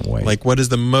can't wait. Like, what is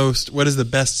the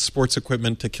best sports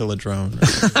equipment to kill a drone?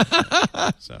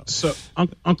 So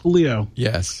Uncle Leo.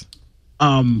 Yes.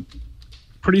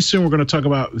 Pretty soon we're going to talk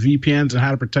about VPNs and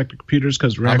how to protect the computers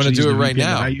because we're I'm actually going to do it using right VPN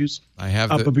now. That I use. I have.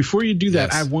 But before you do that,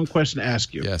 Yes. I have one question to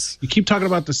ask you. Yes. You keep talking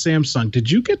about the Samsung. Did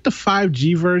you get the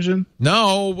 5G version?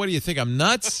 No. What do you think? I'm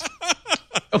nuts?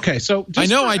 Okay, so I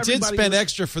know I did spend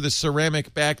extra for the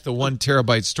ceramic back, the 1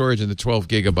 terabyte storage, and the 12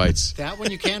 gigabytes. That one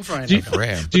you can fry an egg on.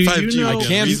 RAM. Do you 5G know? I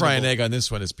can fry an egg on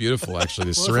this one. It's beautiful,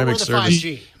 actually. The Well, ceramic if it were the service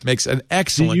 5G. makes an Do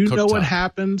excellent you know cooktop. what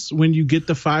happens when you get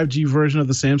the 5G version of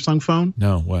the Samsung phone?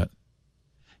 No, what?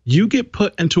 You get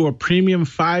put into a premium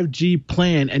 5G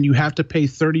plan and you have to pay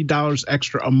 $30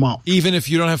 extra a month. Even if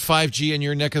you don't have 5G in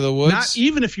your neck of the woods? Not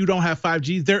even if you don't have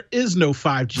 5G, there is no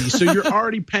 5G. So you're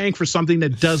already paying for something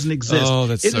that doesn't exist. Oh,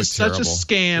 that's It so is terrible. such a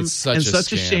scam It's such and a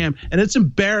such a scam. sham. And it's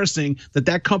embarrassing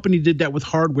that company did that with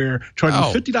hardware, charging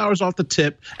 $50 off the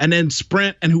tip, and then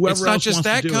Sprint and whoever It's not else just wants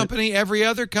that to do company. Every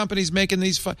other company's making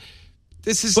these.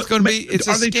 This is But- going to be. but It's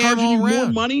a are they scam charging all you more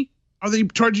around. money? Are they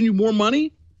charging you more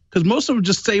money? Because most of them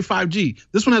just say 5G.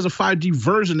 This one has a 5G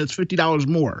version that's $50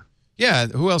 more. Yeah,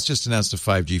 who else just announced a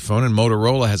 5G phone? And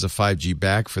Motorola has a 5G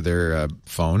back for their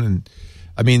phone. And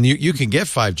I mean, you can get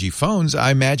 5G phones.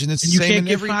 I imagine it's the And you same can't in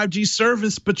get every. 5G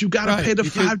service, but you got to Right, pay the you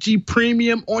could- 5G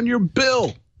premium on your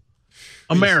bill.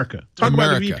 America. Talk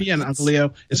about the America. VPN, Uncle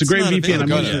Leo. It's a great not VPN. I'm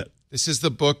available using yet. it. This is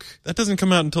the book. That doesn't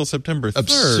come out until September 3rd.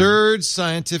 Absurd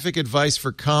Scientific Advice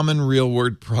for Common Real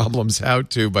World Problems, How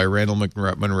To by Randall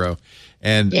Monroe.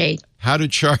 And Yay. how to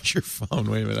charge your phone.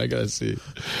 Wait a minute, I got to see.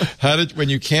 When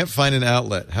you can't find an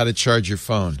outlet, how to charge your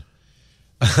phone.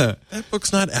 That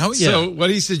book's not out yet. So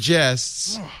what he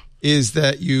suggests is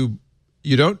that you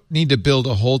don't need to build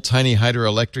a whole tiny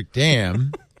hydroelectric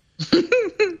dam.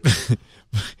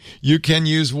 You can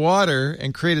use water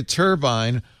and create a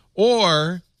turbine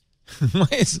or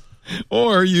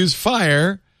use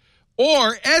fire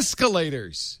or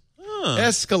escalators.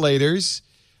 Escalators.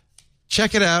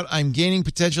 Check it out. I'm gaining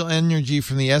potential energy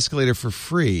from the escalator for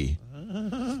free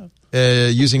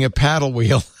using a paddle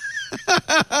wheel.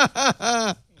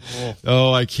 cool.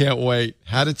 Oh, I can't wait.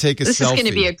 How to take a selfie. This is going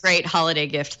to be a great holiday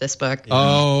gift, this book.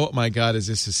 Oh, my God. Is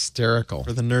this hysterical?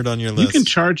 For the nerd on your list. You can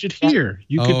charge it here.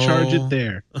 You can charge it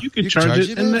there. You can charge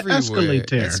it in the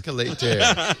escalator.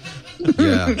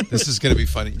 Yeah, this is going to be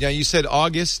funny. Yeah, you said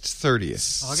August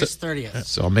 30th. August 30th.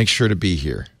 So I'll make sure to be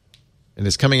here. And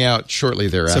it's coming out shortly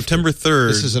thereafter. September 3rd.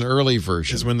 This is an early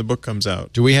version. Is when the book comes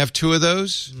out. Do we have two of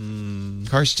those,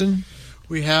 Karsten?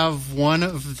 We have one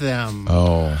of them.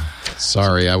 Oh,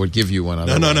 sorry. I would give you one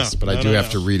otherwise, No. but I do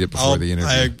have to read it before the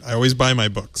interview. I always buy my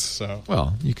books. So.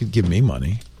 Well, you could give me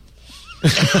money.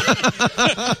 Is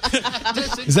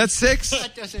that 6?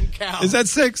 That doesn't count. Is that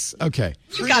 6? Okay.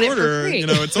 You got it for free.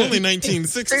 It's only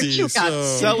 1960.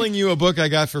 Selling you a book I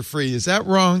got for free. Is that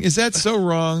wrong? Is that so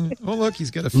wrong? Oh, look, he's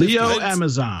got a 50. Leo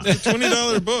Amazon.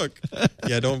 $20 book.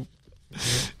 Yeah, don't.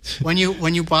 When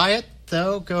you buy it,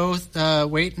 though, go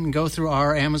wait and go through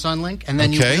our Amazon link, and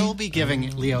then you will be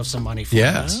giving Leo some money for it.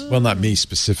 Yes. Well, not me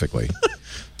specifically.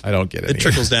 I don't get it. It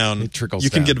trickles down. It trickles you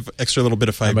down. You can get an extra little bit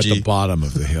of 5G. I'm at the bottom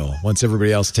of the hill. Once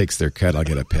everybody else takes their cut, I'll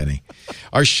get a penny.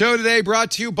 Our show today brought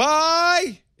to you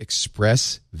by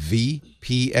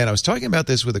ExpressVPN. I was talking about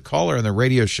this with a caller on the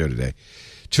radio show today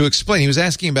to explain. He was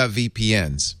asking about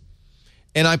VPNs.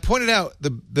 And I pointed out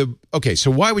okay,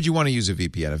 so why would you want to use a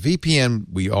VPN? A VPN,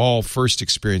 we all first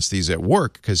experienced these at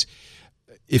work because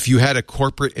if you had a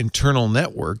corporate internal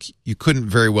network, you couldn't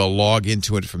very well log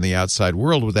into it from the outside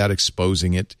world without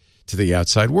exposing it to the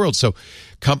outside world. So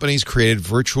companies created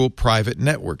virtual private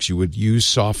networks. You would use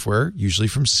software, usually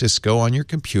from Cisco, on your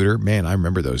computer. Man, I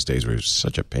remember those days where it was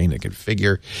such a pain to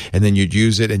configure. And then you'd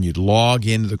use it and you'd log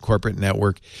into the corporate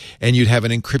network and you'd have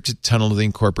an encrypted tunnel to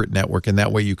the corporate network. And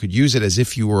that way you could use it as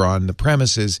if you were on the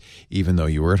premises, even though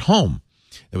you were at home.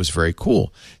 It was very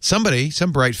cool. Some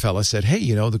bright fella said, hey,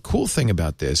 the cool thing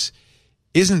about this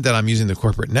isn't that I'm using the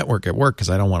corporate network at work because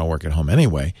I don't want to work at home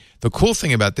anyway. The cool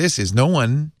thing about this is no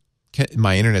one,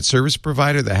 my internet service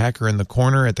provider, the hacker in the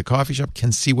corner at the coffee shop,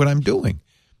 can see what I'm doing.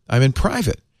 I'm in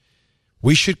private.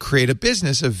 We should create a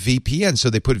business of VPN. So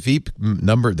they put there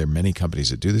are many companies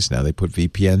that do this now. They put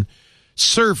VPN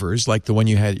servers like the one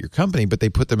you had at your company, but they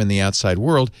put them in the outside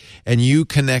world and you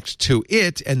connect to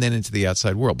it and then into the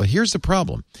outside world. But here's the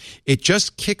problem. It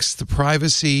just kicks the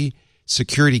privacy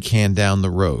security can down the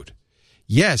road.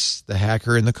 Yes, the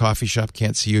hacker in the coffee shop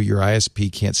can't see you. Your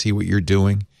ISP can't see what you're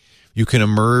doing. You can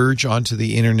emerge onto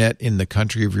the internet in the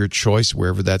country of your choice,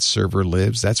 wherever that server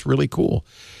lives. That's really cool.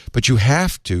 But you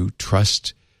have to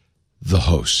trust the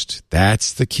host.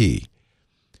 That's the key.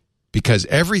 Because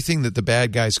everything that the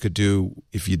bad guys could do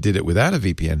if you did it without a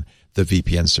VPN, the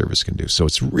VPN service can do. So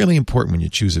it's really important when you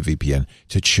choose a VPN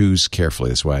to choose carefully.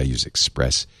 That's why I use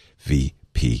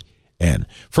ExpressVPN.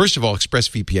 First of all,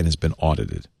 ExpressVPN has been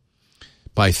audited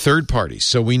by third parties.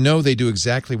 So we know they do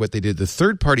exactly what they did. The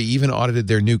third party even audited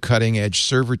their new cutting-edge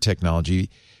server technology.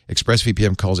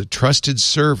 ExpressVPN calls it Trusted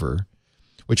Server,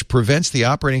 which prevents the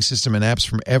operating system and apps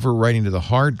from ever writing to the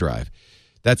hard drive.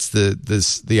 That's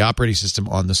the operating system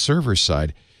on the server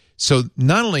side. So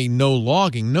not only no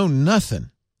logging, no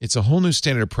nothing. It's a whole new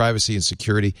standard of privacy and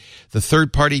security. The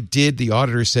third party the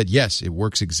auditor said, yes, it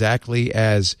works exactly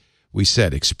as we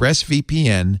said.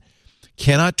 ExpressVPN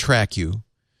cannot track you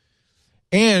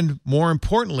and, more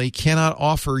importantly, cannot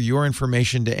offer your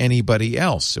information to anybody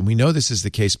else. And we know this is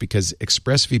the case because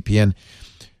ExpressVPN,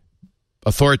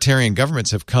 authoritarian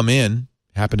governments have come in,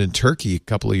 happened in Turkey a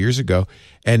couple of years ago,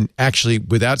 and actually,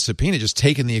 without subpoena, just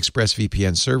taken the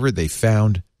ExpressVPN server, they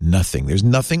found nothing. There's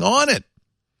nothing on it.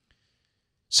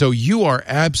 So you are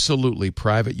absolutely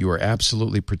private. You are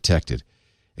absolutely protected.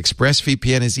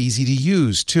 ExpressVPN is easy to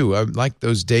use, too. Like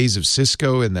those days of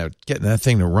Cisco and getting that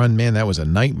thing to run, man, that was a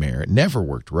nightmare. It never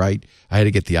worked right. I had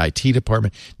to get the IT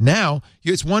department. Now,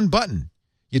 it's one button.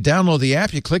 You download the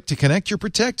app, you click to connect, you're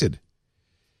protected.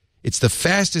 It's the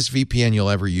fastest VPN you'll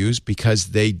ever use because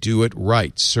they do it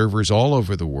right. Servers all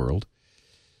over the world.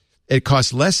 It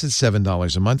costs less than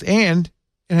 $7 a month, and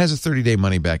it has a 30-day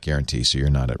money-back guarantee, so you're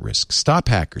not at risk. Stop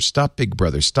hackers, stop Big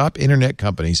Brother, stop internet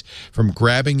companies from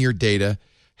grabbing your data,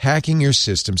 hacking your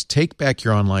systems. Take back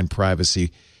your online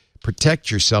privacy.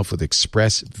 Protect yourself with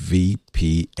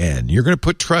ExpressVPN. You're going to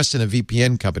put trust in a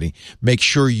VPN company. Make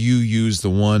sure you use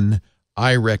the one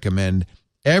I recommend.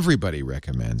 Everybody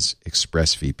recommends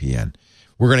ExpressVPN.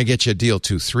 We're going to get you a deal,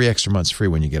 too. 3 extra months free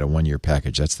when you get a 1-year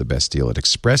package. That's the best deal at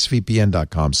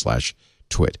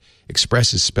expressvpn.com/twit.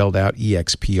 Express is spelled out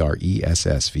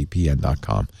EXPRESS,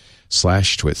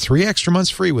 VPN.com/twit. 3 extra months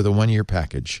free with a 1-year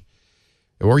package.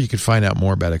 Or you could find out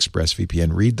more about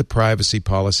ExpressVPN. Read the privacy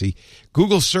policy.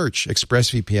 Google search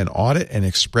ExpressVPN audit and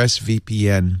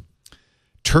ExpressVPN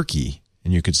Turkey,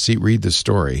 and you could read the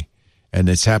story. And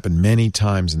it's happened many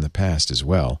times in the past as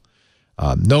well.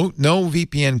 No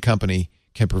VPN company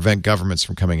can prevent governments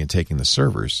from coming and taking the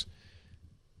servers,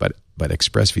 but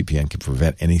ExpressVPN can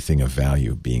prevent anything of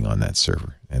value being on that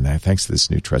server. And thanks to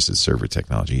this new trusted server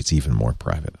technology, it's even more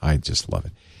private. I just love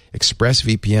it.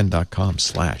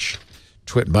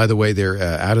 ExpressVPN.com/twit. By the way, they're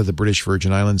out of the British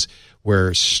Virgin Islands,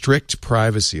 where strict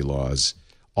privacy laws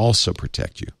also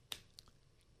protect you.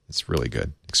 It's really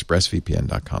good.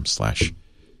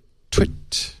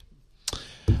 ExpressVPN.com/twit.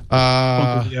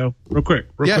 Uncle Leo, real quick,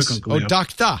 Uncle Leo.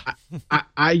 Doctor.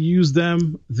 I use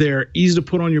them. They're easy to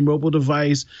put on your mobile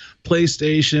device,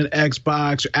 PlayStation,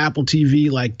 Xbox, or Apple TV.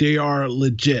 Like, they are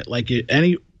legit. Like,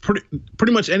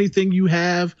 pretty much anything you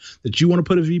have that you want to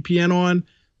put a VPN on,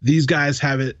 these guys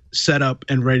have it set up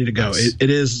and ready to go. Nice. It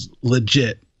is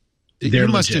legit. You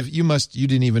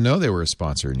didn't even know they were a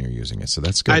sponsor and you're using it, so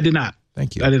that's good. I did not.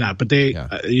 Thank you. I did not, but they,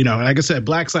 like I said,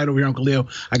 Black Site over here, Uncle Leo.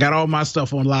 I got all my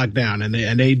stuff on lockdown,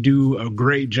 and they do a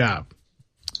great job.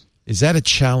 Is that a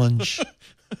challenge?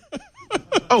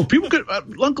 People could,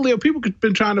 Uncle Leo. People could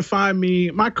been trying to find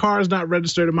me. My car's not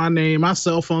registered in my name. My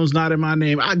cell phone's not in my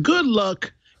name. Good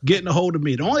luck getting a hold of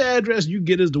me. The only address you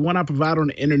get is the one I provide on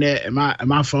the internet and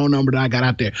my phone number that I got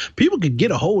out there. People could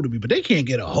get a hold of me, but they can't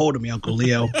get a hold of me, Uncle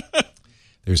Leo.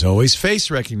 There's always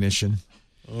face recognition.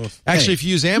 Actually, if you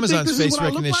use Amazon's face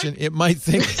recognition, it might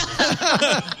think.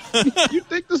 You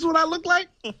think this is what I look like?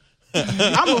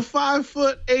 I'm a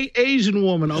 5'8" Asian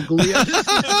woman, Uncle Leo.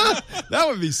 That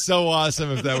would be so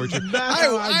awesome if that were true.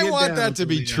 I want that to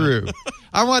be true.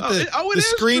 I want the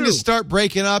screen to start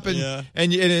breaking up,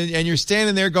 and you're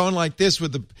standing there going like this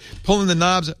with pulling the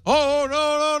knobs.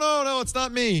 Oh no, it's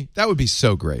not me. That would be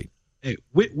so great. Hey,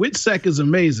 WITSEC is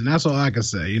amazing. That's all I can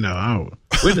say.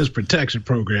 Witness protection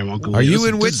program, Uncle Leo. Are you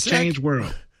in WITSEC? Change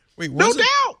world. Wait, no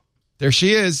doubt. There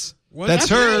she is. That's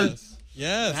her.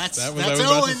 Yes, that was what I was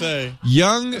about to say.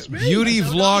 Young beauty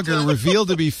vlogger revealed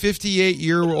to be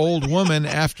 58-year-old woman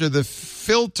after the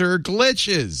filter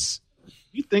glitches.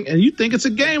 You think it's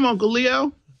a game, Uncle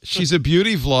Leo? She's a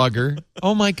beauty vlogger.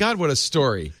 Oh my God, what a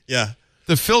story! Yeah,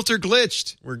 the filter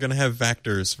glitched. We're gonna have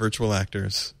actors, virtual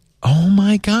actors. Oh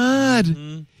my God!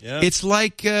 Mm-hmm. Yeah. It's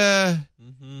like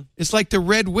it's like the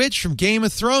Red Witch from Game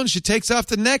of Thrones. She takes off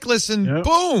the necklace and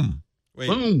boom! Wait,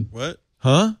 boom! What?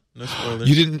 Huh? No spoilers.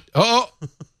 You didn't? Oh,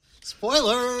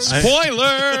 spoilers!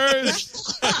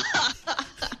 Spoilers!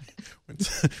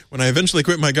 When I eventually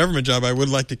quit my government job, I would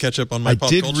like to catch up on my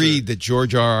pop culture. I did read that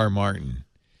George R.R. Martin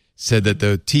said that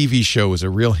the TV show was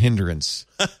a real hindrance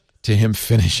to him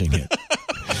finishing it.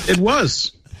 It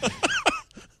was.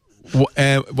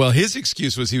 Well, his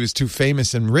excuse was he was too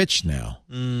famous and rich now.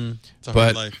 It's a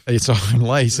hard life. It's a hard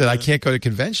life. He said, I can't go to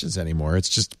conventions anymore. It's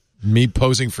just me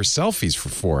posing for selfies for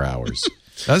 4 hours.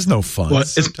 That's no fun. Well,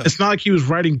 it's not like he was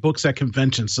writing books at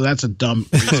conventions, so that's a dumb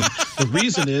reason. The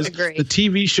reason is the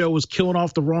TV show was killing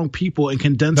off the wrong people and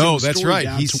condensing the story right.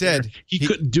 down He to said where he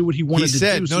couldn't do what he wanted to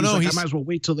do. So I might as well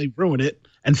wait till they ruin it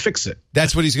and fix it.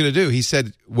 That's what he's going to do. He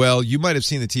said, well, you might have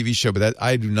seen the TV show, but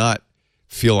I do not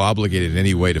feel obligated in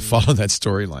any way to follow that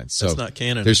storyline. So it's not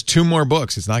canon. There's 2 more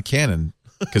books. It's not canon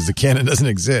because the canon doesn't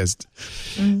exist.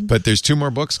 But there's 2 more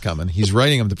books coming. He's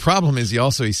writing them. The problem is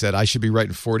he said, I should be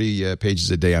writing 40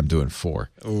 pages a day. I'm doing 4.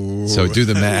 Ooh. So do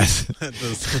the math. That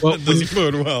doesn't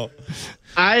bode well.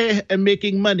 I am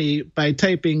making money by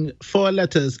typing 4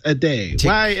 letters a day.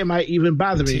 Why am I even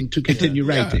bothering to continue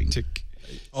writing?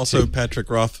 Also, Patrick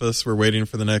Rothfuss, we're waiting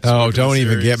for the next book. Oh, don't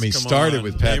even series. get me started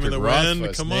with Patrick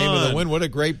Rothfuss. Name of the Wind. What a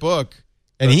great book.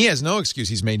 And he has no excuse.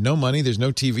 He's made no money. There's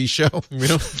no TV show.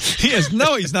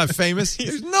 He's not famous.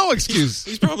 There's no excuse.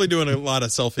 He's probably doing a lot of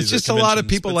selfies. It's just a lot of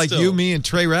people like you, me, and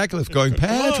Trey Ratcliffe going,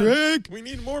 Patrick, we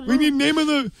need more. We need Name of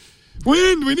the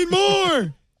Wind. We need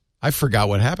more. I forgot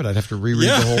what happened. I'd have to reread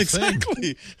the whole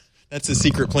thing. That's a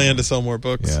secret plan to sell more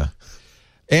books. Yeah.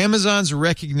 Amazon's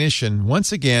recognition,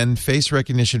 once again, face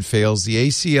recognition fails. The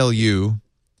ACLU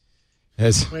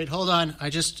has... Wait, hold on. I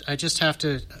just have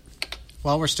to...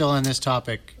 While we're still on this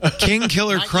topic... King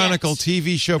Killer Chronicle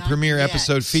TV show premiere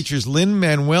episode features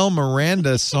Lin-Manuel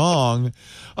Miranda song.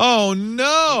 Oh,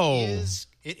 no!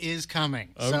 It is coming.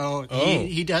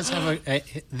 He does have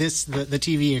the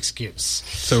TV excuse.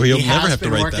 So he'll never have to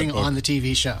write that book. He has been working on the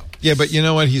TV show. Yeah, but you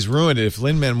know what? He's ruined it. If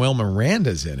Lin-Manuel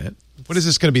Miranda's in it, what is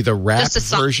this going to be, the rap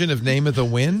version of Name of the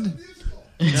Wind?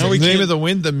 Name of the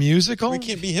Wind, the musical? We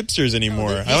can't be hipsters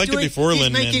anymore. I liked it before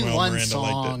Lin-Manuel Miranda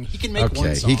liked it. He can make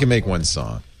one song. He can make one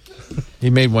song. He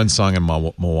made one song in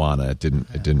Moana. It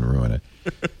didn't ruin it.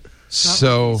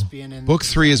 So, book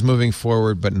 3 is moving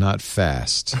forward, but not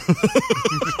fast,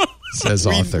 says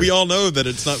author. We all know that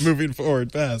it's not moving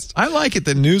forward fast. I like it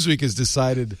that Newsweek has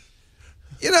decided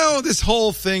this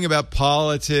whole thing about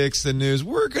politics, the news,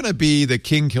 we're going to be the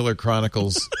King Killer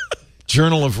Chronicles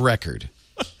Journal of Record.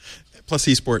 Plus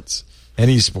esports.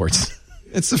 And esports.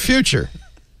 It's the future.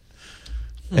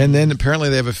 And then apparently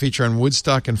they have a feature on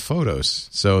Woodstock and photos.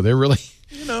 So they're really,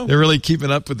 they're really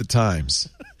keeping up with the times.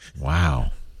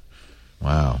 Wow.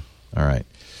 All right.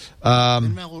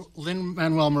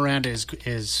 Lin-Manuel Miranda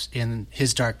is in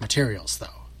his Dark Materials, though.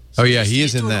 So he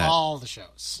is in that. All the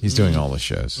shows. He's doing all the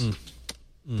shows.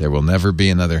 There will never be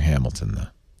another Hamilton, though.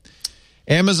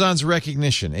 Amazon's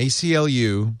Recognition,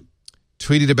 ACLU,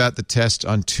 tweeted about the test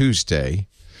on Tuesday.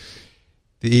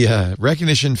 The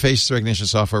face recognition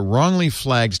software wrongly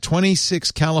flagged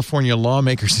 26 California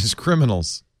lawmakers as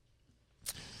criminals.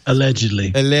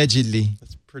 Allegedly.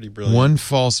 That's pretty brilliant. One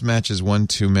false match is one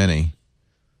too many.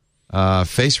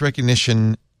 Face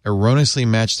recognition erroneously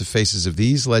matched the faces of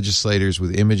these legislators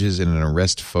with images in an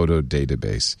arrest photo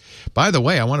database. By the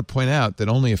way, I want to point out that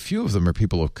only a few of them are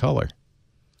people of color.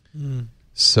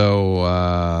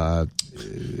 So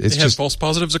it's they have false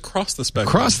positives across the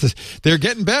spectrum. They're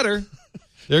getting better.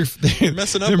 They're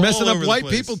messing up. They're messing all up over white the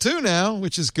place. people too now,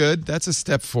 which is good. That's a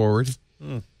step forward.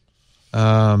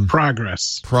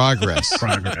 Progress.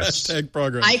 Hashtag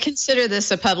progress. I consider this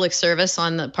a public service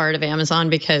on the part of Amazon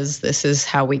because this is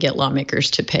how we get lawmakers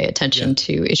to pay attention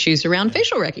to issues around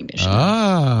facial recognition.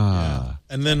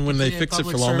 And then when they fix it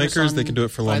for lawmakers, they can do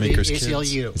it for lawmakers' kids.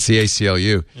 It's the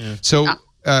ACLU. Yeah. So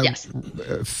yes.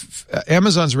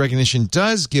 Amazon's recognition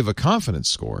does give a confidence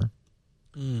score.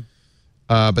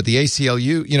 But the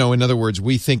ACLU, in other words,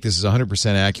 we think this is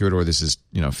 100% accurate or this is,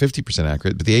 50%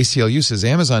 accurate. But the ACLU says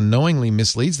Amazon knowingly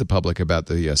misleads the public about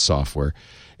the software.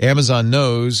 Amazon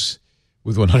knows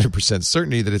with 100%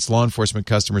 certainty that its law enforcement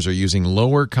customers are using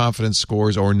lower confidence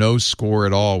scores or no score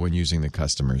at all when using the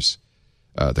company's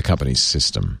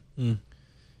system.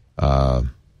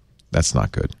 That's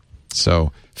not good.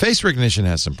 So face recognition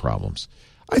has some problems.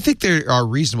 I think there are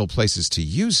reasonable places to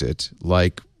use it,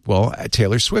 like,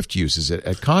 Taylor Swift uses it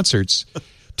at concerts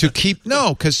to keep,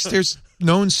 because there's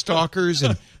known stalkers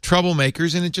and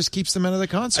troublemakers, and it just keeps them out of the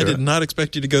concert. I did not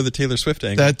expect you to go the Taylor Swift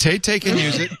angle. Tay can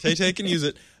use it. Tay can use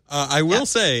it. I will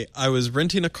say, I was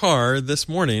renting a car this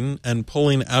morning and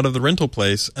pulling out of the rental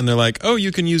place, and they're like, oh,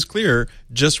 you can use Clear.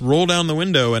 Just roll down the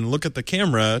window and look at the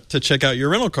camera to check out your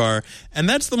rental car. And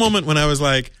that's the moment when I was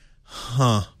like,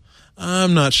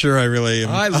 I'm not sure I really am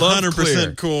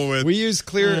 100% cool with. We use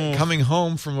Clear coming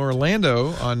home from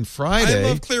Orlando on Friday. I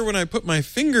love Clear when I put my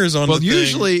fingers on the thing. Well,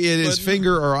 usually it is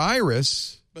finger or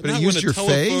iris, but it used your face. But not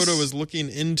when a telephoto is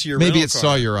looking into your Maybe rental it car.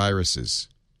 saw your irises.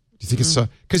 Do you think it saw?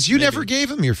 Because you never gave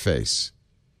them your face.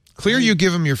 Clear, you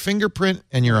give them your fingerprint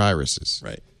and your irises.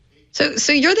 Right.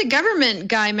 So you're the government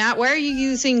guy, Matt. Why are you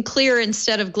using Clear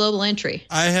instead of Global Entry?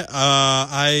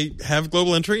 I have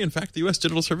Global Entry. In fact, the U.S.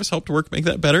 Digital Service helped make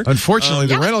that better. Unfortunately,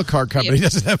 the rental car company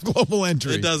doesn't have Global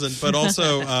Entry. It doesn't. But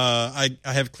also, I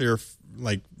have Clear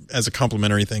as a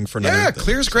complimentary thing for another. Yeah,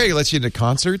 Clear's great. It lets you into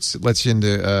concerts. It lets you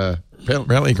into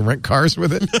apparently you can rent cars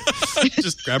with it.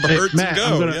 Just grab a Hertz and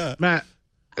go. Matt,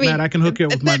 I can hook you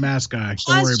up with my mask guy.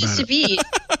 Don't worry about it.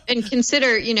 And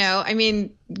consider,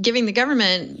 giving the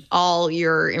government all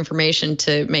your information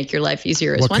to make your life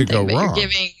easier is one thing, but you're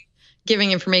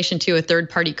giving information to a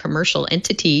third-party commercial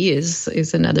entity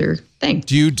is another thing.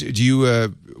 Do you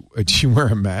wear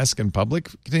a mask in public,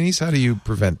 Denise? How do you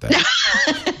prevent that?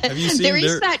 Have you seen there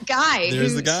is that guy.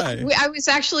 There's the guy. I was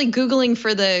actually Googling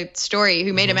for the story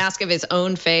who made a mask of his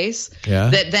own face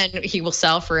that then he will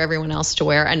sell for everyone else to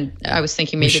wear. And I was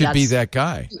thinking maybe should be that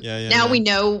guy. Now we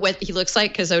know what he looks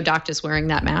like because Odoct is wearing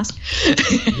that mask.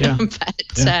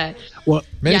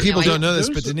 Many people don't know this,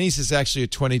 but Denise is actually a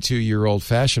 22-year-old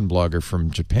fashion blogger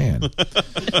from Japan.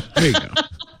 There you go.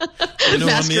 On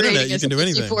the internet, you can do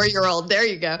anything. 54-year-old. There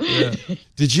you go. Yeah.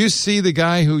 Did you see the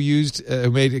guy who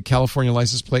made a California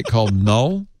license plate called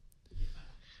Null?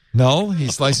 Null?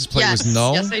 His license plate was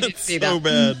Null? Yes, I did see that. So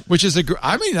bad. Which is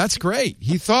that's great.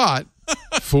 He thought,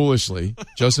 foolishly,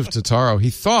 Joseph Totaro,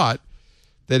 he thought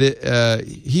that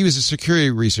he was a security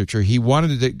researcher. He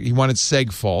wanted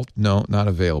seg fault. No, not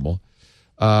available.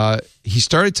 He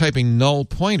started typing null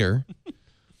pointer.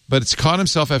 But it's caught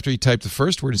himself after he typed the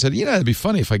first word and said, it'd be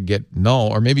funny if I could get null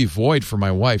or maybe void for my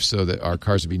wife so that our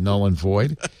cars would be null and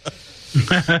void.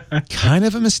 Kind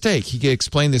of a mistake. He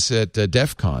explained this at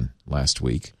DEF CON last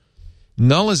week.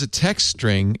 Null is a text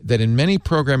string that in many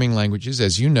programming languages,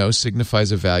 as you know,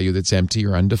 signifies a value that's empty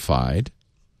or undefined.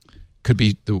 Could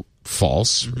be the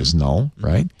false is null,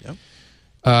 right? Yep.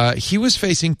 He was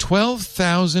facing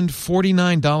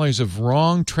 $12,049 of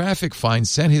wrong traffic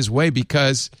fines sent his way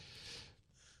because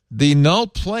the null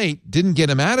plate didn't get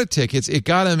him out of tickets. It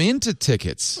got him into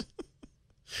tickets.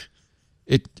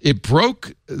 It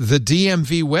broke the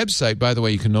DMV website. By the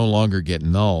way, you can no longer get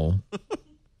null.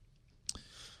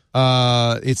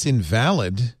 It's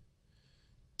invalid.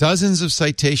 Dozens of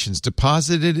citations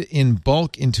deposited in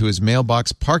bulk into his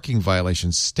mailbox, parking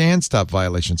violations, stand stop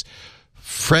violations,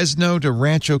 Fresno to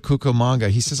Rancho Cucamonga.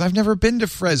 He says, I've never been to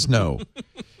Fresno.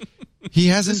 He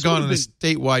hasn't gone on a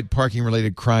statewide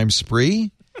parking-related crime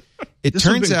spree. It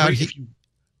turns out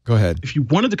go ahead. If you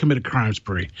wanted to commit a crime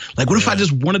spree, like what if I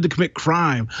just wanted to commit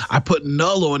crime? I put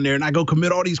null on there and I go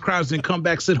commit all these crimes and come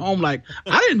back, sit home like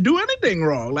I didn't do anything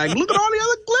wrong. Like look at all the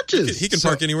other glitches. He can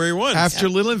park anywhere he wants. After a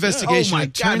little investigation,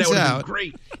 it turns out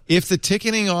if the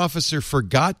ticketing officer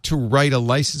forgot to write a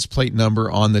license plate number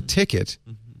on the ticket,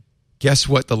 guess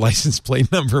what the license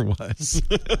plate number was?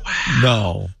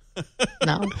 No.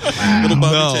 Little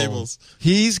Bobby tables.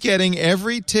 He's getting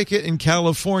every ticket in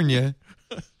California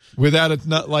without a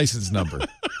license number.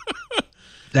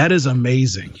 That is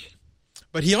amazing.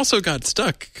 But he also got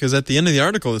stuck because at the end of the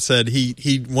article it said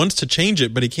he wants to change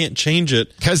it, but he can't change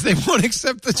it because they won't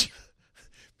accept the.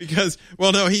 Because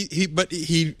he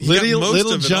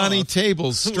little Johnny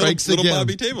Tables strikes little again.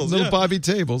 Bobby Tables, little Bobby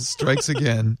Tables strikes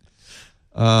again.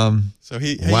 So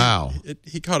he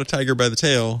caught a tiger by the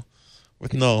tail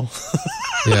with null.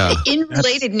 Yeah. In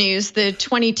related news, the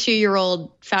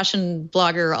 22-year-old fashion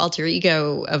blogger alter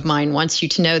ego of mine wants you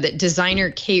to know that designer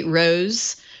Kate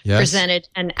Rose presented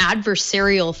an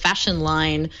adversarial fashion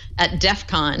line at DEF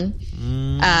CON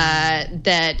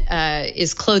that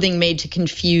is clothing made to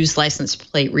confuse license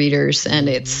plate readers, and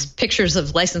it's pictures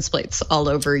of license plates all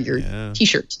over your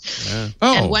T-shirt. Yeah.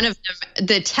 And one of them,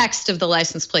 the text of the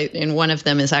license plate in one of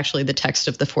them is actually the text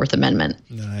of the Fourth Amendment.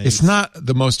 Nice. It's not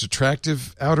the most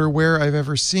attractive outerwear I've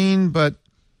ever seen, but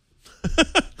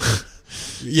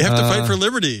you have to fight for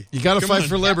liberty. You got to fight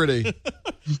for liberty.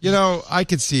 You know, I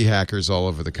could see hackers all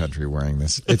over the country wearing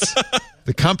this. It's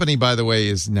the company, by the way,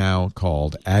 is now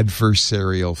called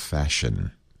Adversarial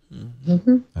Fashion.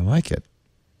 Mm-hmm. I like it.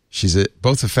 She's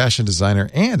both a fashion designer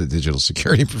and a digital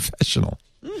security professional.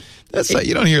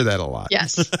 You don't hear that a lot.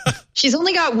 Yes. She's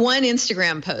only got one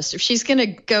Instagram post. If she's going to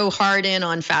go hard in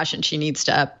on fashion, she needs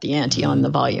to up the ante on the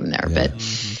volume there. Yeah. But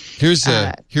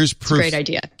here's proof. Great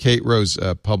idea. Kate Rose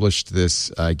published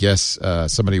this, I guess,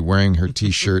 somebody wearing her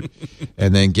T-shirt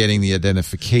and then getting the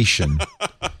identification.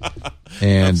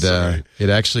 And it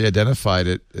actually identified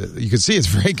it. You can see it's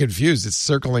very confused. It's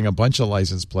circling a bunch of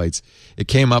license plates. It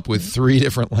came up with 3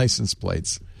 different license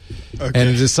plates. Okay. And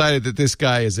it decided that this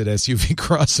guy is an SUV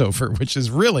crossover, which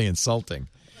is really insulting.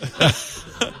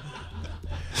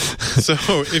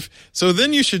 So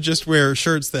then you should just wear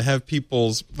shirts that have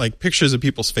people's pictures of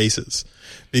people's faces,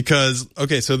 because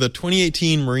so the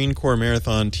 2018 Marine Corps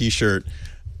Marathon T-shirt,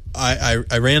 I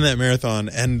ran that marathon,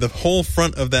 and the whole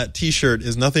front of that T-shirt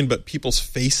is nothing but people's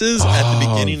faces at the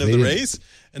beginning of the race,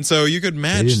 and so you could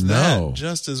match that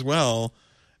just as well.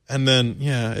 And then,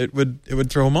 it would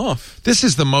throw them off. This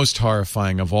is the most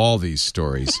horrifying of all these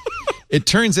stories. It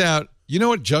turns out, you know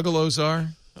what juggalos are?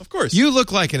 Of course. You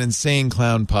look like an Insane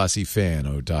Clown Posse fan,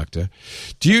 oh doctor.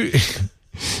 Do you?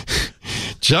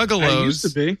 Juggalos. I used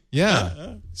to be.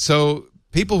 Yeah. So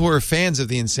people who are fans of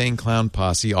the Insane Clown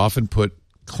Posse often put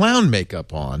clown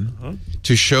makeup on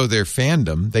to show their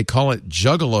fandom. They call it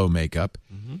juggalo makeup.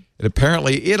 Mm-hmm. And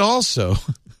apparently it also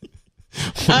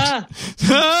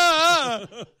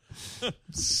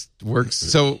works.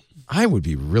 So I would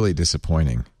be really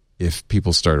disappointing if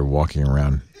people started walking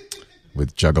around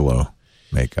with juggalo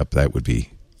makeup. That would be,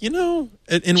 in World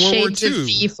War II. Shades of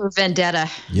V for Vendetta.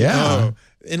 Yeah.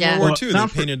 In World War II, they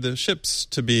painted the ships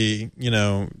to be,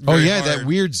 very hard. That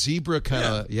weird zebra kind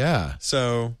of,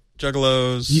 So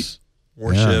juggalos,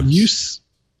 warships.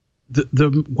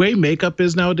 The way makeup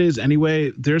is nowadays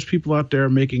anyway, there's people out there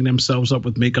making themselves up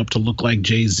with makeup to look like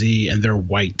Jay-Z, and they're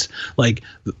white. Like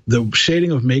the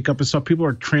shading of makeup and stuff, people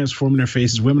are transforming their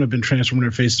faces. Women have been transforming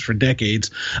their faces for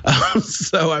decades.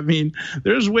 So, I mean,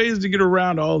 there's ways to get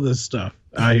around all this stuff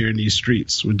out here in these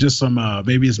streets with just some,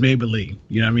 maybe it's Maybelline.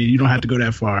 You know what I mean? You don't have to go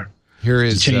that far. Here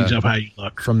is to change up how you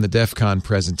look. From the DEF CON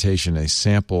presentation, a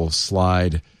sample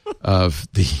slide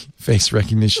of the face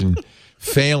recognition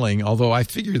failing, although I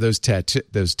figure those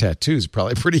tattoos are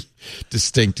probably pretty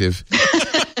distinctive.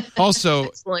 Also,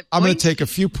 I'm going to take a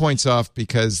few points off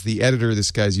because the editor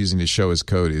this guy's using to show his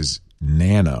code is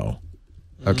Nano.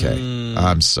 Okay.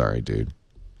 I'm sorry, dude.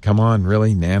 Come on,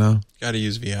 really? Nano? Got to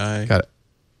use VI. Got it.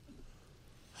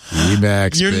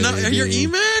 Emacs, You're baby.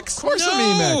 Emacs? Of course I'm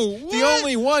Emacs. What? The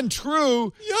only one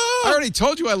true. Yo. I already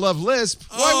told you I love Lisp.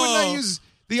 Why wouldn't I use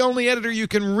the only editor you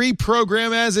can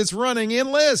reprogram as it's running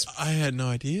in Lisp. I had no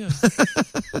idea.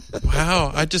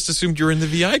 Wow. I just assumed you were in the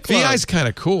VI club. VI's kind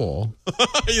of cool.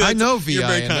 I know VI You're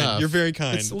very kind. enough. You're very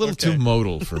kind. It's a little too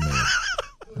modal for me.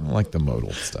 I don't like the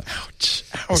modal stuff. Ouch.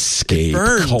 Escape, it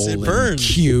burns. colon, It burns.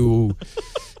 Q.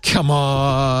 Come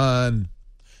on.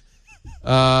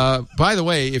 By the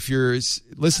way, if you're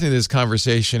listening to this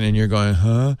conversation and you're going,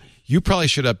 huh? You probably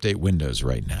should update Windows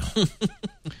right now.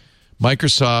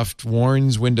 Microsoft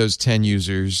warns Windows 10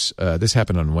 users, this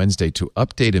happened on Wednesday, to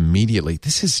update immediately.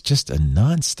 This is just a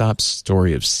nonstop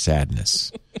story of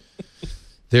sadness.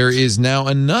 There is now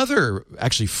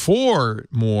actually 4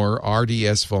 more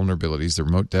RDS vulnerabilities, the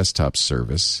remote desktop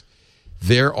service.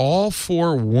 They're all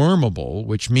 4 wormable,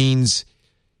 which means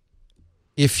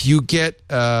if you get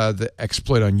the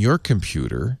exploit on your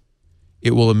computer,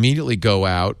 it will immediately go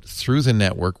out through the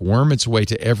network, worm its way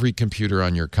to every computer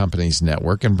on your company's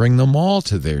network, and bring them all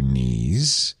to their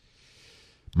knees.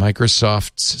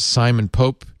 Microsoft's Simon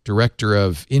Pope, director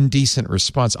of incident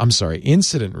response,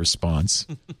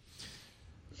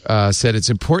 said it's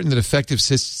important that effective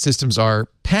systems are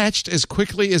patched as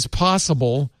quickly as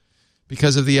possible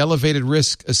because of the elevated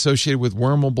risk associated with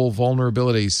wormable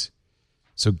vulnerabilities.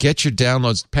 So get your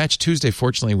downloads. Patch Tuesday,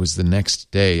 fortunately, was the next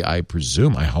day, I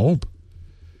hope.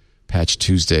 Patch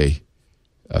Tuesday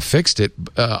fixed it.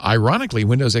 Ironically,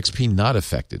 Windows XP not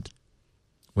affected.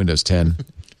 Windows 10,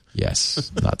 yes,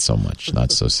 not so much,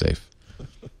 not so safe.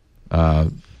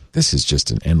 This is just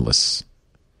an endless.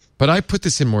 But I put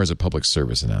this in more as a public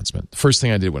service announcement. The first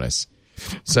thing I did when I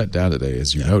sat down today,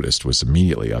 as you noticed, was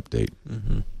immediately update.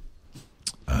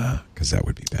 Because that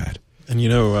would be bad. And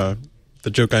the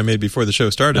joke I made before the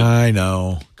show started. I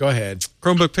know. Go ahead.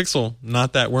 Chromebook Pixel,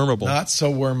 not that wormable. Not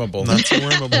so wormable. Not so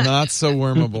wormable. Not so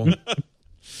wormable.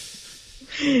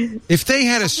 If they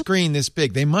had a screen this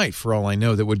big, they might, for all I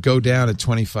know, that would go down at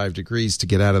 25 degrees to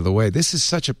get out of the way. This is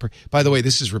such a... By the way,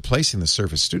 this is replacing the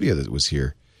Surface Studio that was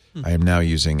here. I am now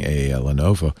using a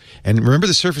Lenovo. And remember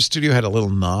the Surface Studio had a little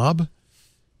knob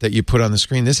that you put on the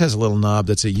screen? This has a little knob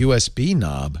that's a USB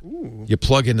knob. Ooh. You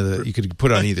plug into the... You could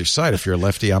put it on either side. If you're a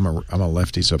lefty, I'm a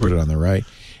lefty, so I put it on the right.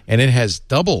 And it has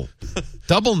double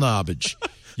knobbage.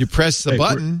 You press the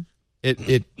button...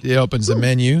 It opens the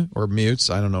menu or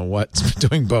mutes. I don't know what's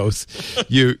doing both.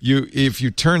 If you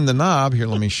turn the knob here,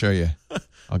 let me show you.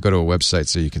 I'll go to a website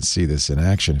so you can see this in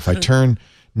action. If I turn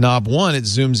knob 1, it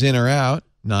zooms in or out.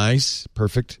 Nice,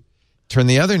 perfect. Turn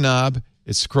the other knob,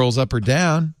 it scrolls up or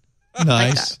down.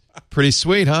 Nice, pretty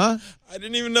sweet, huh? I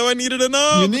didn't even know I needed a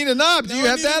knob. You need a knob. Do you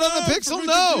have that on the Pixel?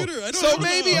 No. So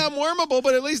maybe I'm wormable,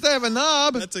 but at least I have a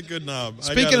knob. That's a good knob.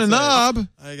 Speaking of knob,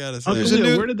 I gotta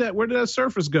say, where did that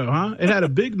Surface go? Huh? It had a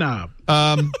big knob.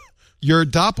 Your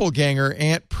doppelganger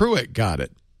Aunt Pruitt got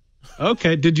it.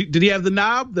 Okay. Did he have the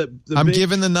knob? I'm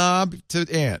giving the knob to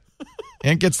Aunt.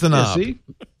 Aunt gets the knob. Yeah, see,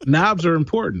 knobs are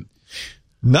important.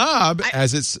 Knob,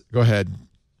 go ahead.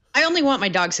 I only want my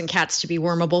dogs and cats to be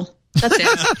wormable. That's it.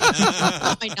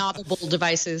 My knobbable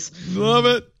devices. Love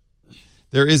it.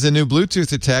 There is a new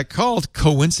Bluetooth attack called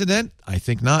Coincident, I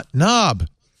think not, Knob.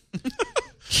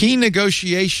 Key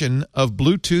negotiation of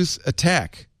Bluetooth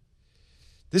attack.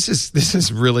 This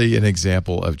is really an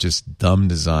example of just dumb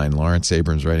design. Lawrence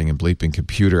Abrams writing in Bleeping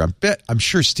Computer. I'm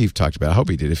sure Steve talked about it. I hope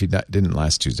he did. If he didn't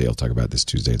last Tuesday, he'll talk about it this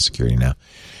Tuesday in Security Now.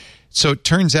 So it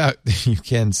turns out you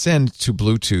can send to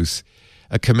Bluetooth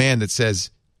a command that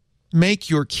says, make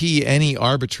your key any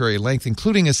arbitrary length,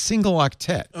 including a single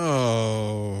octet.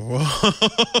 Oh.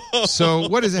 So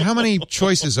what is it? How many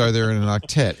choices are there in an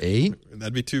octet? 8?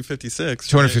 That'd be 256.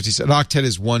 256. Right? An octet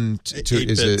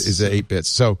is 8 bits.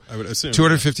 So I would assume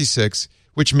 256,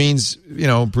 which means,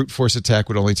 brute force attack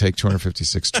would only take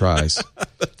 256 tries.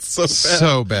 That's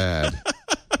so bad. So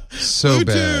bad. So Bluetooth.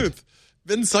 bad.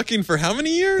 Been sucking for how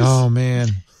many years? Oh, man.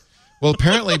 Well,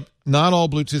 apparently not all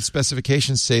Bluetooth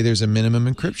specifications say there's a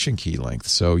minimum encryption key length.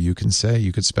 So you could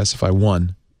specify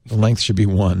 1. The length should be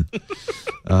 1.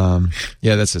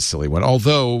 Yeah, that's a silly one.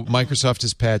 Although Microsoft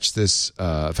has patched this,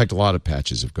 in fact, a lot of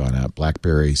patches have gone out.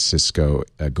 BlackBerry, Cisco,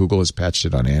 Google has patched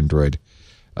it on Android.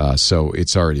 So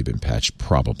it's already been patched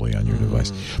probably on your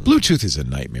device. Bluetooth is a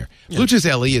nightmare. Yeah. Bluetooth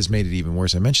LE has made it even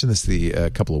worse. I mentioned this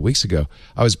a couple of weeks ago.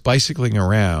 I was bicycling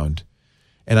around,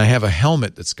 and I have a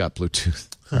helmet that's got Bluetooth.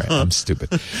 All right, I'm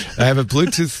stupid. I have a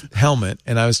Bluetooth helmet,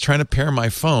 and I was trying to pair my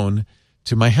phone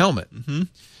to my helmet. Mm-hmm.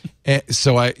 And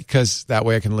because that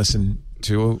way I can listen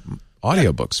to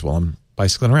audiobooks while I'm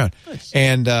bicycling around. Nice.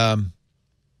 And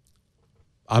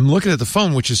I'm looking at the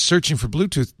phone, which is searching for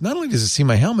Bluetooth. Not only does it see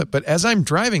my helmet, but as I'm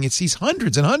driving, it sees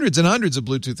hundreds and hundreds and hundreds of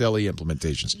Bluetooth LE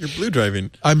implementations. You're blue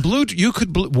driving. I'm blue. You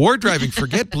could war driving.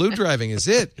 Forget blue driving is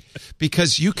it,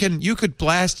 because you could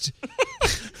blast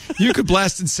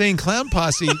Insane Clown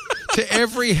Posse to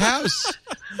every house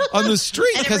on the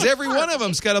street, because every one of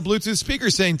them's got a Bluetooth speaker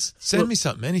saying, "Send me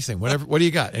something, anything, whatever. What do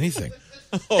you got? Anything."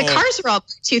 The cars are all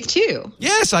Bluetooth too.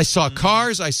 Yes, I saw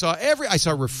cars. I saw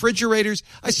refrigerators.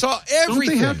 I saw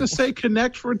everything. Don't they have to say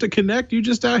connect for it to connect? You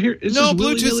just out here. It's no,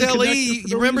 just Bluetooth LE.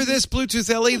 You remember this Bluetooth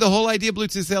LE? The whole idea of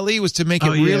Bluetooth LE was to make it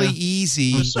really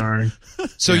easy. I'm sorry.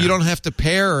 So you don't have to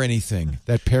pair or anything.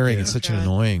 That pairing is such an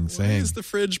annoying thing. Why is the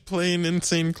fridge playing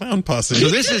Insane Clown Posse? So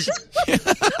this is.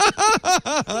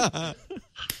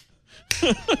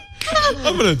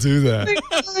 I'm going to do that.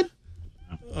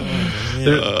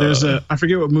 There's I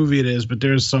forget what movie it is, but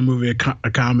there's some movie, a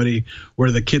comedy,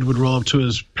 where the kid would roll up to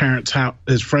his friend's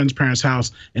parents'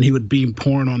 house, and he would beam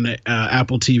porn on the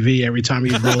Apple TV every time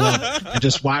he'd roll up, and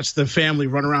just watch the family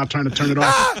run around trying to turn it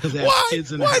off because they have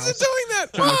kids in the house. Why is it doing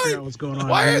that? Trying to figure out what's going on.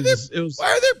 Why are there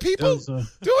people doing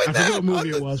that? I forget what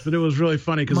movie it was, but it was really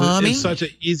funny because it's such an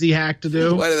easy hack to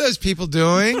do. What are those people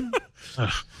doing?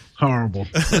 Horrible.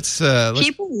 Let's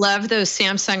People love those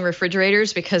Samsung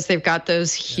refrigerators because they've got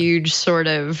those huge sort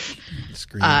of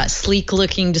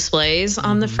sleek-looking displays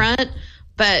on the front.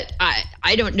 But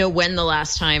I don't know when the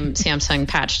last time Samsung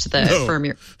patched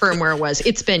the firmware was.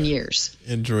 It's been years.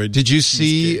 Android. Did you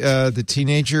see the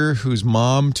teenager whose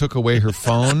mom took away her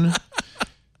phone?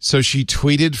 So she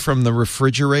tweeted from the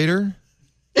refrigerator?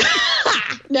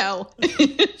 No.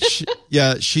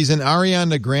 She's an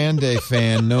Ariana Grande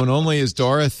fan, known only as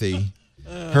Dorothy.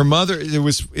 Her mother, it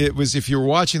was. If you were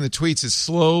watching the tweets, it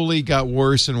slowly got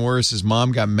worse and worse. His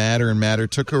mom got madder and madder.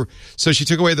 So she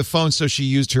took away the phone. So she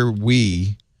used her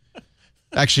Wii.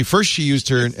 Actually, first she used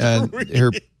her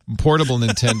portable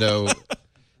Nintendo.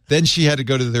 Then she had to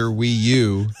go to their Wii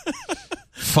U.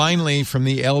 Finally, from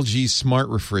the LG smart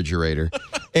refrigerator.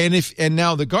 And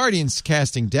now the Guardian's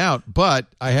casting doubt, but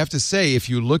I have to say, if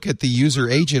you look at the user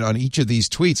agent on each of these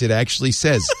tweets, it actually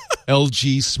says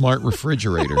LG smart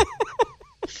refrigerator.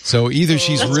 So either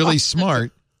she's really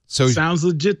smart. So sounds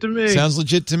legit to me.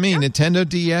 Nintendo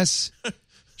DS.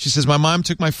 She says, my mom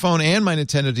took my phone and my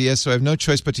Nintendo DS, so I have no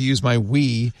choice but to use my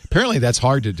Wii. Apparently that's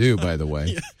hard to do, by the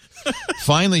way.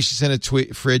 Finally, she sent a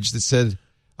fridge that said,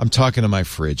 I'm talking to my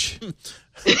fridge.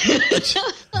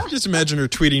 Just imagine her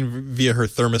tweeting via her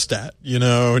thermostat,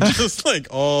 just like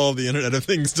all the Internet of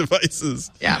Things devices.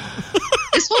 Yeah.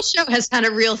 This whole show has had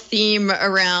a real theme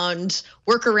around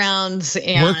workarounds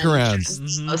and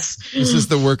This is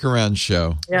the workaround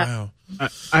show. Yeah. Wow.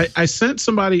 I sent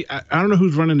somebody, I don't know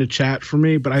who's running the chat for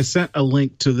me, but I sent a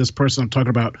link to this person I'm talking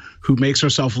about who makes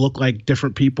herself look like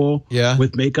different people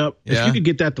with makeup. If you could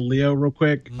get that to Leo real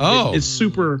quick. It's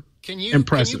super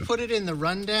impressive. Can you put it in the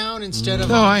rundown instead of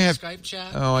Skype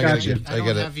chat? Oh, I got it. You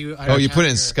put it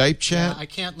in Skype chat? Yeah, I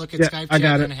can't look at Skype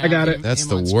chat. I got it. That's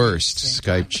the worst,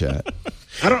 Skype chat.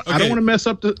 I don't want to mess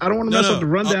up the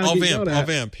rundown. I'll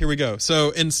vamp. Here we go.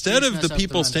 So instead of the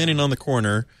people standing on the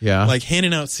corner, like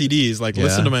handing out CDs, like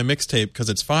listen to my mixtape because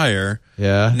it's fire.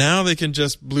 Yeah. Now they can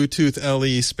just Bluetooth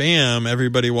LE spam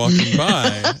everybody walking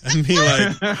by and be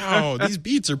like, "Wow, these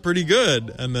beats are pretty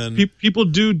good." And then people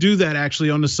do that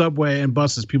actually on the subway and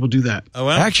buses. People do that. Oh,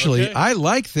 well, actually, okay. I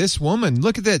like this woman.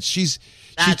 Look at that. She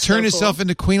turned herself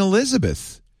into Queen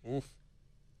Elizabeth.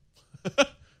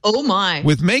 Oh my!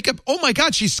 With makeup. Oh my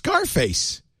God, she's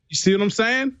Scarface. You see what I'm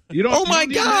saying? You don't. Oh my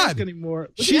you don't God! ask anymore.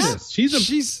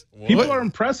 She's people are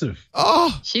impressive.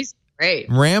 Oh, she's great.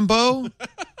 Rambo.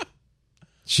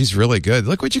 She's really good.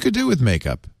 Look what you could do with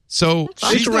makeup. So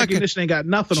facial recognition ain't got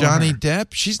nothing Johnny on her.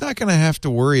 Depp. She's not going to have to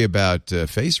worry about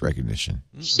face recognition.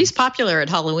 She's popular at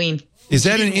Halloween. Is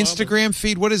that an Instagram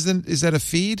feed? What is that a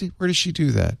feed? Where does she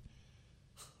do that?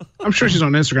 I'm sure she's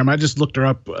on Instagram. I just looked her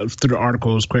up through the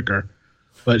articles quicker.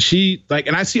 But she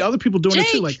and I see other people doing it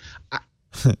too. Like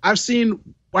I've seen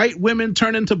white women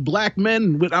turn into black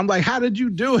men. I'm like, how did you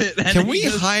do it? And can we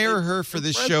hire her for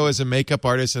this show as a makeup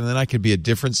artist, and then I could be a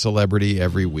different celebrity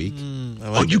every week?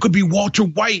 You could be Walter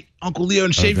White, Uncle Leo,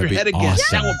 and shave your head again.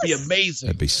 Awesome. That would be amazing.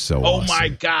 That'd be so awesome. Oh my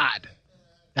God.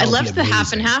 I loved the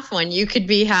half and half one. You could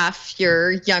be half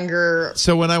your younger.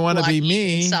 So when I want to be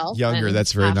me, younger,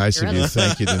 that's very nice of you.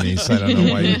 Thank you, Denise. I don't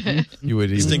know why you would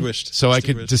even. Distinguished. So I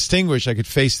could distinguish. I could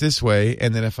face this way,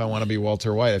 and then if I want to be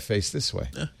Walter White, I face this way.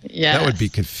 Yeah. That would be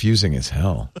confusing as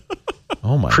hell.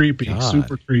 Oh my creepy, God.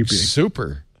 super creepy.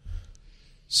 Super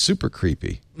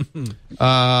creepy.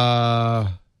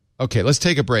 Okay, let's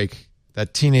take a break.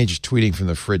 That teenage tweeting from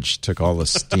the fridge took all the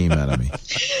steam out of me.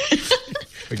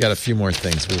 We got a few more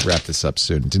things. We'll wrap this up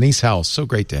soon. Denise Howell, so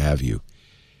great to have you.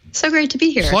 So great to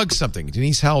be here. Plug something.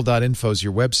 DeniseHowell.info is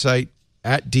your website.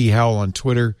 @DHowell on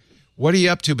Twitter. What are you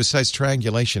up to besides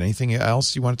triangulation? Anything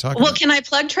else you want to talk about? Well, can I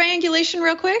plug triangulation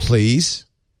real quick? Please.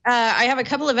 I have a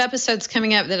couple of episodes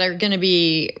coming up that are going to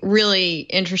be really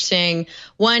interesting.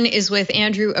 One is with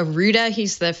Andrew Aruda.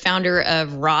 He's the founder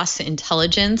of Ross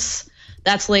Intelligence.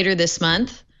 That's later this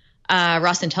month.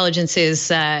 Ross Intelligence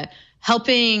is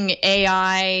helping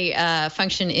AI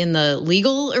function in the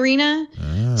legal arena.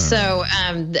 So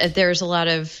there's a lot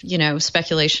of,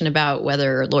 speculation about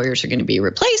whether lawyers are going to be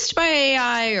replaced by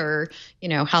AI or,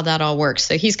 how that all works.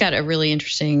 So he's got a really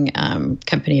interesting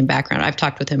company and background. I've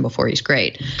talked with him before. He's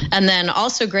great. And then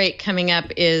also great coming up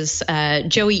is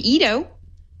Joey Ito,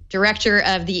 director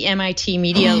of the MIT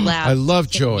Media Lab. I love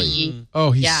Joey.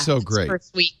 He's so great.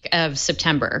 First week of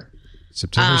September.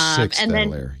 September 6th, and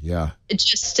that'll then air. Yeah.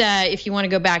 Just if you want to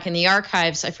go back in the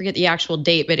archives, I forget the actual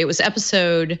date, but it was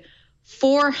episode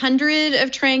 400 of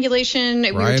Triangulation.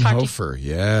 Brian Hofer,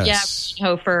 yes. Yeah,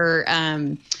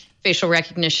 Hofer, facial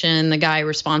recognition, the guy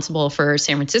responsible for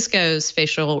San Francisco's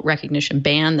facial recognition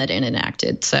ban that it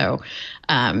enacted. So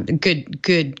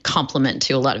good compliment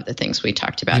to a lot of the things we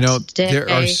talked about today. There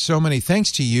are so many.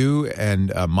 Thanks to you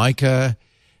and Micah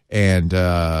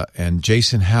and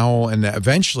Jason Howell, and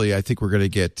eventually I think we're going to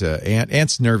get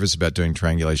Ant's nervous about doing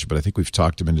triangulation, but I think we've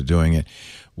talked him into doing it.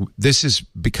 This has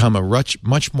become a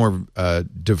much more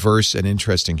diverse and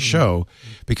interesting show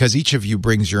because each of you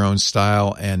brings your own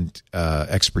style and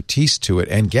expertise to it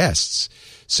and guests.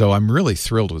 So I'm really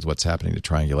thrilled with what's happening to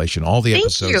triangulation. All the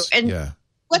episodes. Thank you. And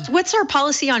what's our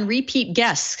policy on repeat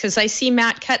guests? Because I see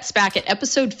Matt Cutts back at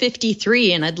episode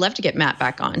 53, and I'd love to get Matt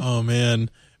back on. Oh, man.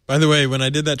 By the way, when I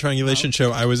did that triangulation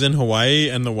show, I was in Hawaii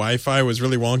and the Wi-Fi was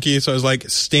really wonky. So I was like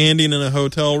standing in a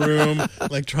hotel room,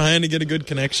 like trying to get a good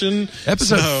connection.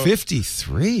 Episode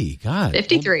 53. God.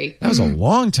 53. That was a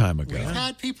long time ago. We've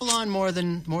had people on more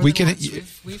than once. We've had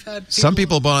people some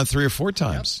people have been on 3 or 4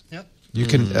 times. Yep. You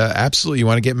can absolutely. You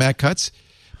want to get Matt Cutts?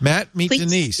 Matt, meet Please.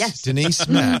 Denise. Yes. Denise,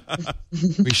 Matt.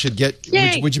 We should get.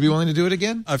 Would you be willing to do it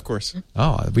again? Of course.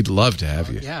 Oh, we'd love to have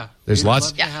you. Yeah. There's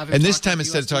lots. Yeah. And this time,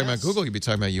 instead of talking about Google, you'd be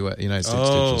talking about United States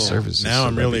Digital Services. Now so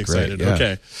I'm really excited. Yeah.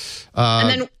 Okay. And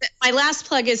then my last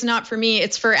plug is not for me.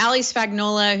 It's for Ali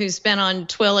Spagnola, who's been on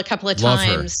Twill a couple of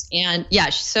times. And yeah,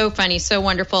 she's so funny, so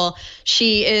wonderful.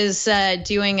 She is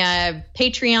doing a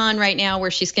Patreon right now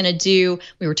where she's going to do,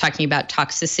 we were talking about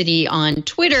toxicity on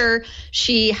Twitter.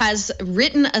 She has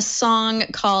written a song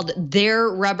called Their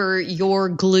Rubber, Your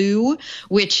Glue,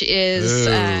 which is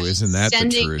isn't that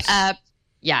sending the truth? up.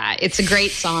 Yeah, it's a great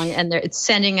song, and it's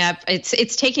sending up.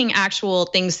 It's taking actual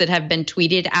things that have been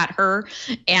tweeted at her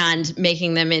and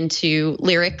making them into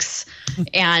lyrics.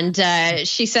 And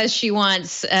she says she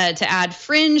wants to add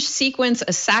fringe, sequence,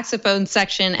 a saxophone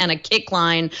section, and a kick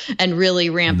line, and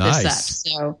really ramp this up.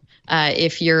 So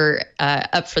if you're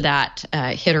up for that,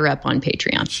 hit her up on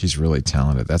Patreon. She's really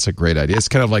talented. That's a great idea. It's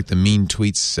kind of like the mean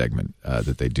tweets segment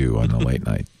that they do on the late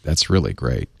night. That's really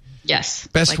great. Yes.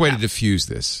 Best way to diffuse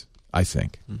this, I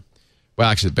think. Well,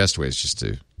 actually, the best way is just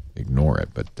to ignore it.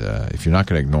 But if you're not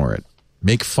going to ignore it,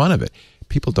 make fun of it.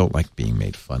 People don't like being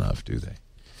made fun of, do they?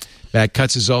 Matt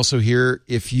Cutts is also here.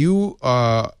 If you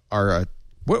are a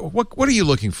what are you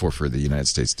looking for the United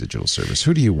States Digital Service?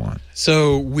 Who do you want?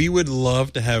 So we would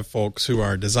love to have folks who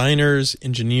are designers,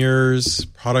 engineers,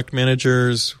 product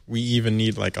managers. We even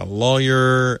need like a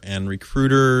lawyer and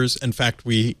recruiters. In fact,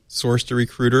 we sourced a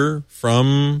recruiter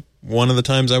from one of the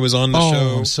times I was on the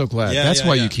show. I'm so glad. That's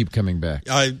why you keep coming back.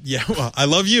 Well, I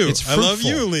love you. It's I love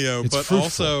you, Leo. It's but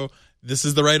fruitful. Also, this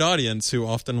is the right audience who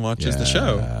often watches the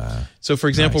show. So, for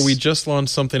example, we just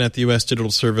launched something at the U.S. Digital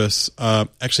Service.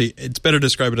 Actually, it's better to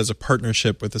describe it as a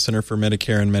partnership with the Center for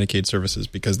Medicare and Medicaid Services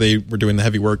because they were doing the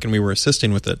heavy work and we were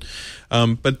assisting with it.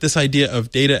 But this idea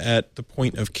of data at the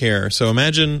point of care. So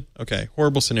imagine,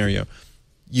 horrible scenario.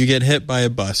 You get hit by a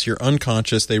bus. You're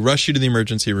unconscious. They rush you to the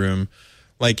emergency room.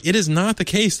 Like, it is not the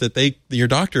case that your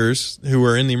doctors who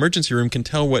are in the emergency room can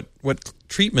tell what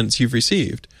treatments you've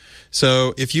received.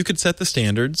 So if you could set the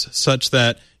standards such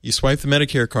that you swipe the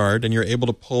Medicare card and you're able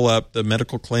to pull up the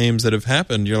medical claims that have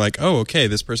happened, you're like, oh, okay,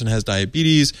 this person has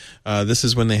diabetes. This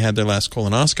is when they had their last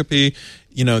colonoscopy.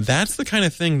 That's the kind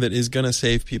of thing that is going to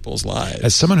save people's lives.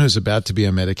 As someone who's about to be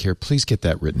on Medicare, please get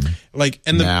that written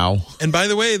now. And by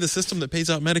the way, the system that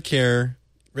pays out Medicare,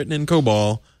 written in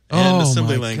COBOL and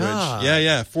assembly language. God.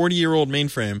 Yeah. 40-year-old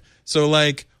mainframe. So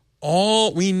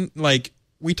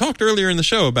we talked earlier in the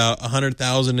show about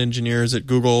 100,000 engineers at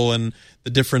Google and the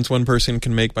difference one person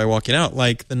can make by walking out.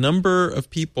 Like the number of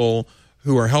people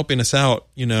who are helping us out,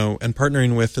 and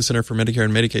partnering with the Center for Medicare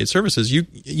and Medicaid Services, you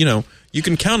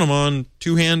can count them on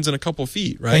two hands and a couple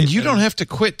feet, right? And you don't have to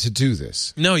quit to do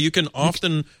this. No, you can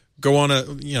often go on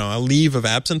a leave of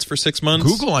absence for 6 months.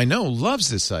 Google, I know, loves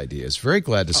this idea. It's very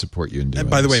glad to support you in doing it. And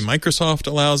by the way, Microsoft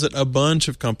allows it. A bunch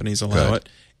of companies allow it.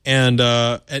 And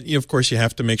of course, you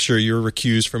have to make sure you're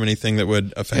recused from anything that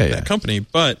would affect that company.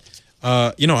 But,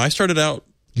 I started out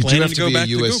planning to go back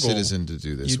to Google. You do have to be a U.S. citizen to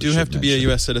do this. You do have to be a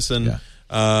U.S. citizen. Yeah.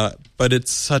 But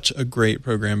it's such a great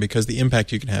program because the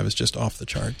impact you can have is just off the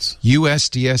charts.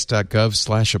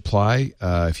 USDS.gov/apply.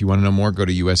 If you want to know more, go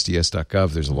to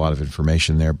USDS.gov. There's a lot of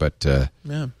information there. But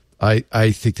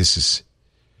I think this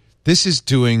is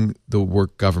doing the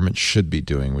work government should be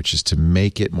doing, which is to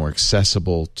make it more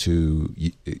accessible to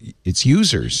its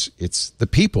users. It's the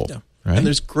people. Yeah. Right? And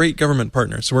there's great government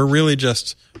partners. So we're really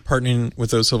just partnering with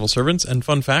those civil servants. And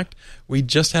fun fact, we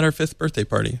just had our 5th birthday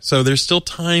party. So there's still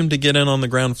time to get in on the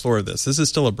ground floor of this. This is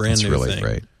still a brand new thing.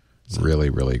 Great. Really,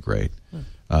 really great.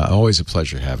 Always a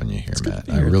pleasure having you here, Matt.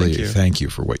 I really thank you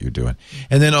for what you're doing.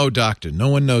 And then, Doctor, no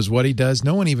one knows what he does.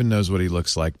 No one even knows what he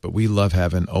looks like. But we love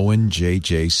having Owen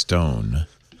J.J. Stone.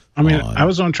 I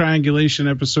was on Triangulation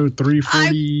episode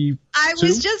 342. I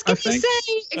was just going to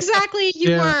say exactly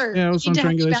you were. Yeah, I was on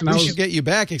Triangulation. We should get you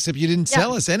back, except you didn't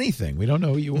tell us anything. We don't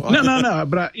know who you are. No.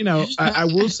 But I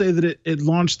will say that it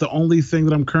launched the only thing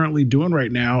that I'm currently doing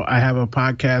right now. I have a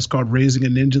podcast called Raising a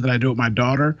Ninja that I do with my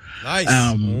daughter.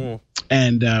 Nice.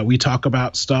 And we talk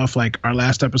about stuff like our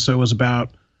last episode was about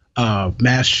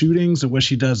mass shootings and what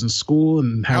she does in school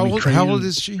and how we train how old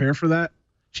is she? Prepare for that.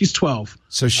 She's 12.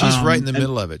 So she's right in the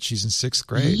middle of it. She's in 6th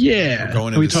grade. Yeah.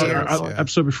 Our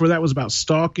episode before that was about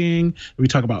stalking. We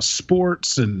talk about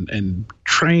sports and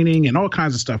training and all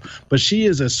kinds of stuff. But she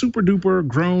is a super duper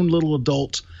grown little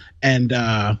adult. And,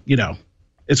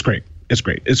 it's great. It's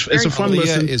great. It's a fun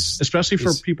listen, especially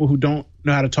for people who don't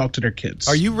know how to talk to their kids.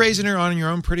 Are you raising her on your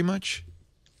own pretty much?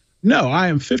 No, I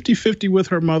am 50-50 with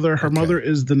her mother. Her mother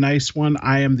is the nice one.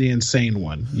 I am the insane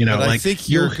one. I think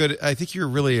you're good. I think you're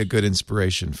really a good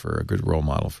inspiration for a good role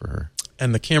model for her.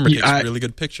 And the camera takes really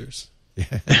good pictures. Yeah,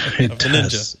 it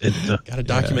does. Got to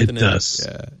document the ninja. Does.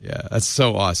 Yeah. That's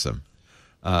so awesome.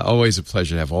 Always a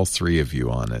pleasure to have all three of you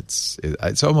on.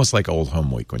 It's almost like old home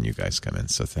week when you guys come in.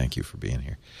 So thank you for being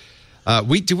here.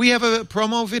 Do we have a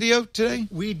promo video today?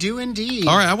 We do indeed.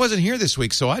 All right, I wasn't here this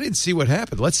week, so I didn't see what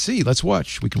happened. Let's see. Let's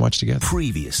watch. We can watch together.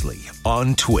 Previously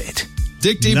on Twit.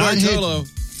 Dick DiBartolo.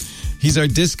 He's our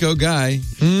disco guy.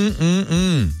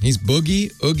 He's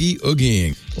boogie, oogie,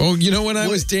 oogieing. Oh, when I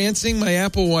was dancing, my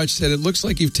Apple Watch said it looks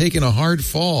like you've taken a hard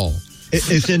fall.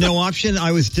 Is there no option?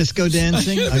 I was disco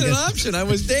dancing? There's an option. I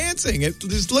was dancing. It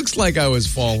just looks like I was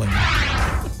falling.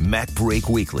 Mac Break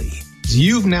Weekly.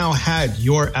 You've now had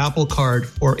your Apple Card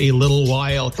for a little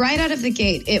while. Right out of the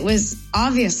gate, it was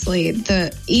obviously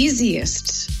the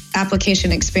easiest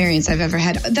application experience I've ever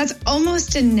had. That's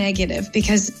almost a negative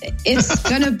because it's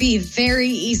going to be very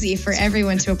easy for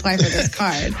everyone to apply for this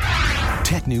card.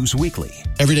 Tech News Weekly.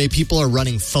 Everyday people are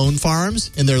running phone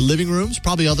farms in their living rooms,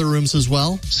 probably other rooms as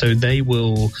well. So they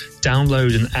will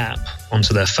download an app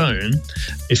onto their phone.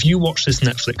 If you watch this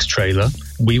Netflix trailer,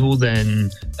 we will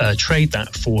then trade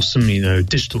that for some,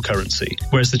 digital currency.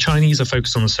 Whereas the Chinese are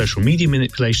focused on the social media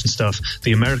manipulation stuff,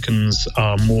 the Americans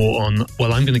are more on,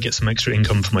 I'm going to get some extra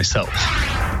income for myself.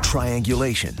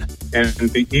 Triangulation. And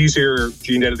the easier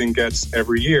gene editing gets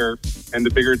every year, and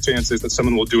the bigger chance is that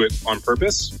someone will do it on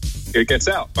purpose, it gets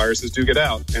out. Viruses do get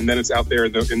out, and then it's out there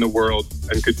in the world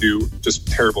and could do just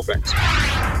terrible things.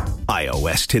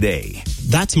 iOS Today.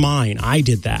 That's mine. I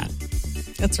did that.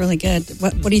 That's really good.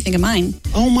 What do you think of mine?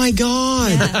 Oh, my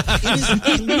God.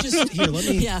 Yeah. Let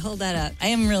me... Yeah, hold that up. I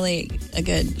am really a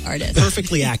good artist.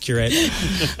 Perfectly accurate.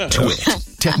 Twit.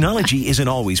 Technology isn't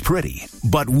always pretty,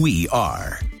 but we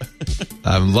are.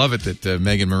 I love it that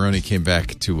Megan Maroney came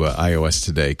back to iOS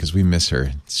Today because we miss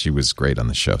her. She was great on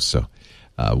the show, so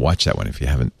watch that one if you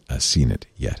haven't seen it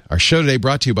yet. Our show today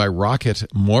brought to you by Rocket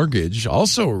Mortgage,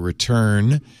 also a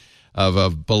return of a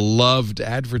beloved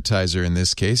advertiser in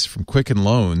this case from Quicken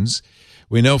Loans.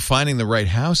 We know finding the right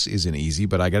house isn't easy,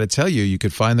 but I got to tell you, you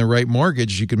could find the right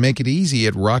mortgage. You could make it easy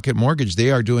at Rocket Mortgage.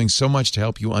 They are doing so much to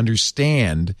help you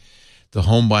understand the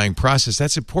home buying process.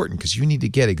 That's important because you need to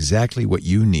get exactly what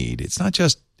you need. It's not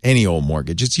just any old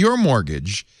mortgage. It's your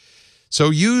mortgage. So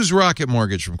use Rocket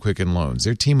Mortgage from Quicken Loans.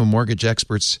 Their team of mortgage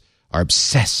experts are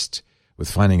obsessed with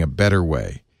finding a better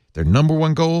way. Their number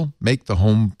one goal, make the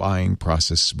home buying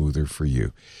process smoother for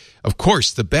you. Of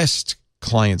course, the best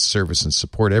client service and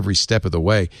support every step of the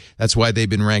way. That's why they've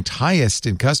been ranked highest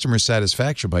in customer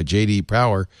satisfaction by J.D.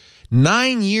 Power.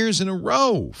 9 years in a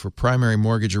row for primary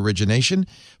mortgage origination,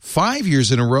 5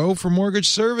 years in a row for mortgage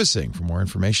servicing. For more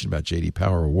information about J.D.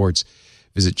 Power Awards,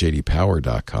 visit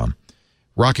jdpower.com.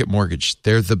 Rocket Mortgage,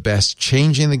 they're the best,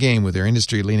 changing the game with their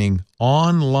industry-leading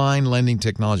online lending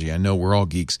technology. I know we're all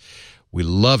geeks. We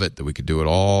love it that we could do it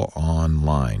all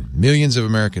online. Millions of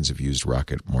Americans have used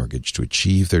Rocket Mortgage to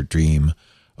achieve their dream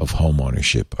of home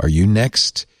ownership. Are you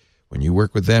next? When you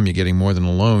work with them, you're getting more than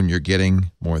a loan. You're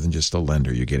getting more than just a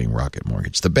lender. You're getting Rocket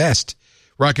Mortgage. The best.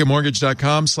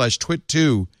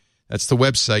 RocketMortgage.com/twit2. That's the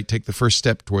website. Take the first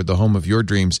step toward the home of your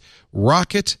dreams.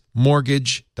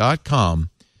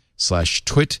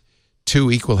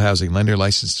 RocketMortgage.com/twit2. Equal housing lender,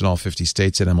 licensed in all 50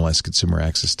 states at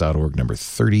MLSConsumerAccess.org, number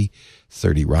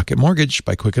 3030. Rocket Mortgage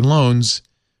by Quicken Loans.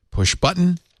 Push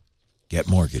button, get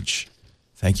mortgage.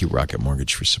 Thank you, Rocket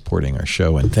Mortgage, for supporting our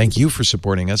show. And thank you for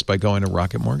supporting us by going to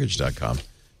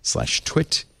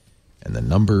rocketmortgage.com/twit and the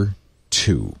number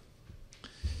 2.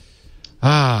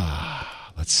 Let's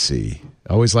see.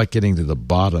 I always like getting to the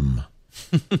bottom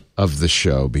of the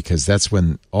show because that's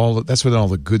when all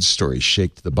the good stories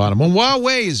shake to the bottom. Well,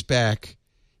 Huawei is back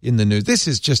in the news. This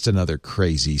is just another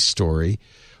crazy story.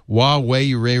 Huawei,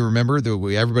 you may remember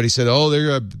that everybody said, "Oh,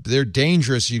 they're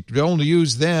dangerous. You don't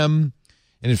use them."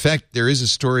 And in fact, there is a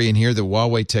story in here that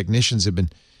Huawei technicians have been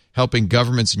helping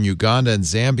governments in Uganda and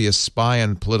Zambia spy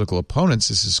on political opponents.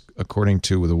 This is according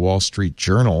to the Wall Street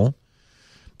Journal.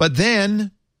 But by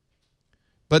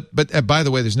the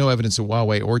way, there's no evidence that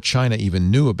Huawei or China even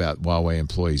knew about Huawei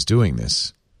employees doing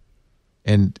this.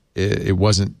 And it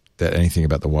wasn't that anything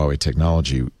about the Huawei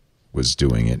technology was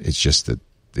doing it. It's just that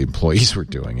the employees were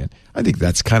doing it. I think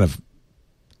that's kind of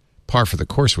par for the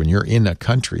course. When you're in a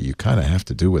country, you kind of have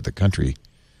to do what the country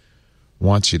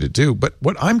wants you to do. But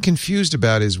what I'm confused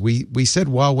about is we said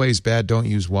Huawei's bad, don't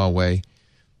use Huawei.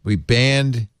 We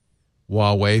banned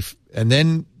Huawei. And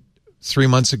then 3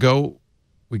 months ago,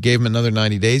 we gave them another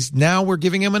 90 days. Now we're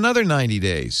giving them another 90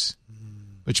 days,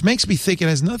 which makes me think it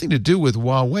has nothing to do with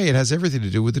Huawei. It has everything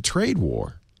to do with the trade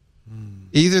war.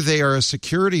 Either they are a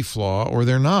security flaw or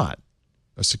they're not.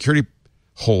 A security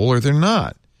hole or they're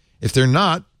not. If they're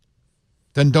not,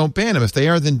 then don't ban them. If they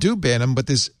are, then do ban them.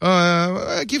 But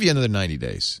I'll give you another 90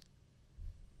 days.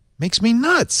 Makes me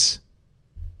nuts.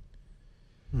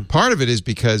 Part of it is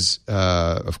because,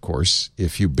 of course,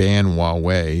 if you ban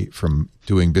Huawei from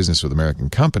doing business with American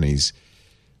companies,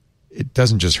 it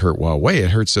doesn't just hurt Huawei.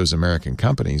 It hurts those American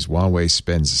companies. Huawei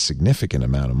spends a significant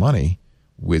amount of money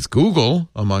with Google,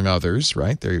 among others,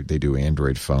 right? They do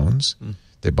Android phones.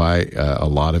 They buy a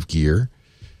lot of gear.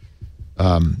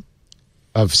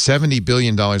 Of $70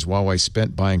 billion Huawei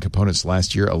spent buying components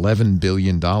last year, $11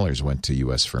 billion went to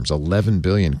U.S. firms. $11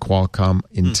 billion, Qualcomm,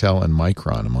 Intel, and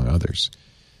Micron, among others.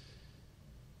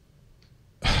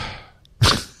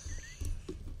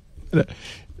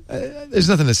 There's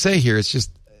nothing to say here. It's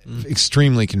just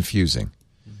extremely confusing.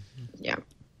 Yeah.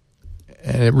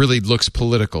 And it really looks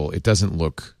political. It doesn't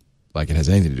look like it has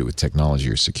anything to do with technology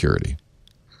or security.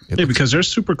 Because they're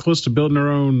super close to building their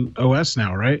own OS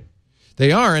now, right?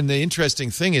 They are, and the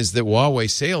interesting thing is that Huawei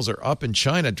sales are up in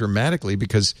China dramatically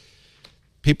because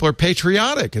people are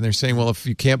patriotic, and they're saying, well, if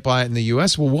you can't buy it in the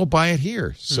U.S., well, we'll buy it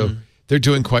here. So they're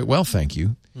doing quite well, thank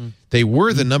you. They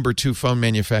were the number 2 phone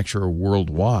manufacturer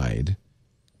worldwide.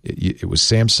 It was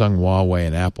Samsung, Huawei,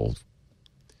 and Apple.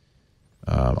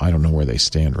 I don't know where they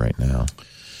stand right now.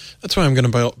 That's why I'm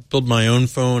going to build my own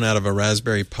phone out of a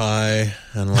Raspberry Pi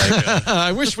and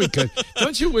I wish we could.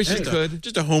 Don't you wish you could?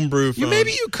 Just a homebrew phone.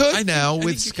 Maybe you could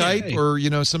with Skype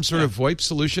or some sort of VoIP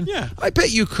solution. Yeah, I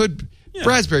bet you could. Yeah.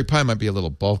 Raspberry Pi might be a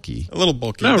little bulky. No,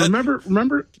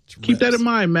 remember. Keep that in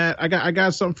mind, Matt. I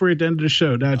got something for you at the end of the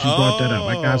show. Now that you brought that up,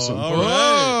 I got something. All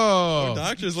right.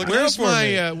 Doctor's looking out for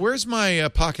me. Where's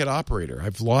my pocket operator?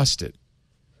 I've lost it.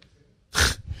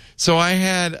 So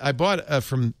I bought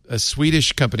from a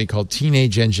Swedish company called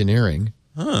Teenage Engineering.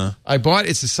 I bought,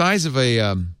 it's the size of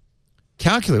a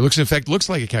calculator. Looks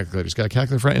like a calculator. It's got a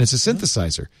calculator front, and it's a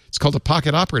synthesizer. It's called a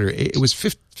pocket operator. It was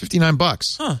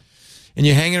 $59. And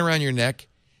you hang it around your neck.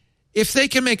 If they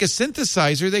can make a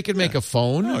synthesizer, they can make a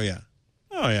phone. Oh yeah.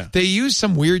 They used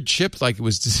some weird chip, like it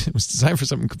was designed for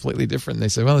something completely different. And they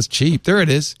said, well, it's cheap. There it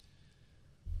is.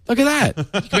 Look at that.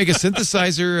 You can make a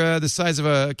synthesizer the size of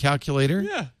a calculator.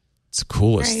 Yeah. It's the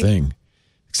coolest thing.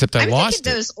 Except I lost it.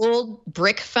 Those old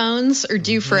brick phones are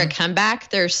due for a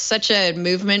comeback. There's such a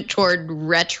movement toward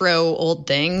retro old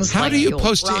things. How do you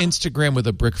post to Instagram with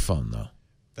a brick phone, though?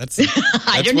 That's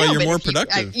I don't why know, you're more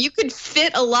productive. You could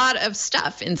fit a lot of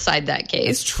stuff inside that case.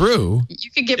 It's true. You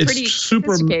could get pretty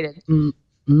sophisticated.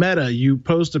 Meta, you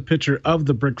post a picture of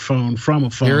the brick phone from a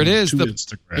phone. Here it is. To The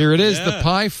Instagram.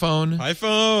 Pi phone. Pi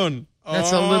phone.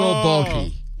 That's a little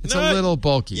bulky. It's a little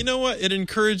bulky. You know what? It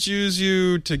encourages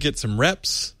you to get some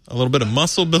reps, a little bit of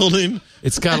muscle building.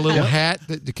 It's got a little hat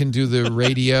that can do the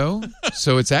radio.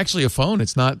 So it's actually a phone.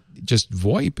 It's not just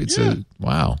VoIP. It's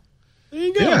wow. There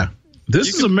you go. Yeah.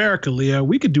 This is America, Leo.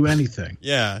 We could do anything.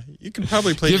 Yeah. You can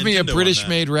probably play Give me a Nintendo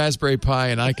British-made Raspberry Pi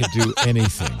and I could do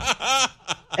anything.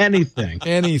 Anything.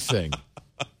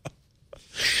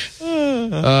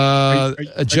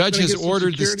 A judge has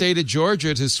ordered the state of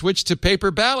Georgia to switch to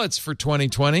paper ballots for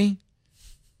 2020.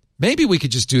 Maybe we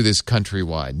could just do this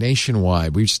countrywide,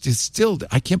 nationwide.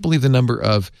 I can't believe the number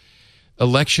of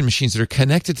election machines that are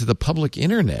connected to the public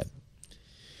internet.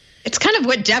 It's kind of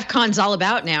what DEF CON's all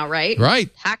about now, right? Right.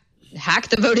 Hack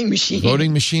the voting machine.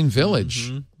 Voting machine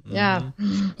village. Mm-hmm. Yeah.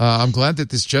 I'm glad that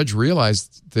this judge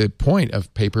realized the point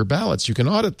of paper ballots. You can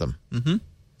audit them.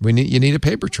 Mm-hmm. You need a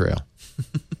paper trail.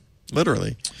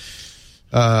 Literally.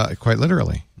 Quite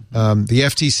literally. The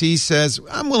FTC says,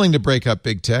 I'm willing to break up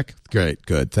big tech. Great,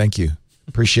 good. Thank you.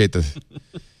 Appreciate the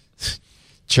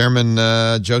Chairman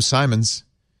Joe Simons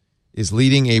is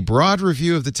leading a broad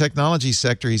review of the technology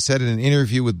sector. He said in an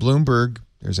interview with Bloomberg,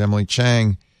 there's Emily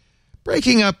Chang,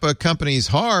 breaking up a company is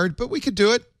hard, but we could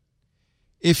do it.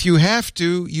 If you have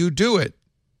to, you do it.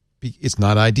 It's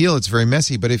not ideal. It's very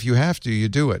messy, but if you have to, you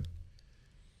do it.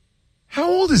 How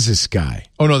old is this guy?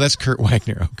 Oh, no, that's Kurt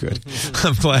Wagner. Oh, good.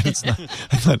 I'm glad it's not.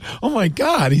 I thought, oh, my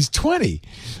God, he's 20.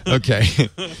 Okay.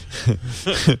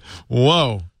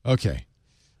 Whoa. Okay.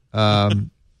 And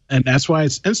that's why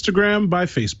it's Instagram by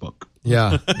Facebook.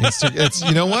 Yeah. It's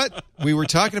you know what? We were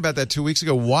talking about that 2 weeks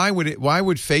ago. Why would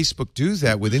Facebook do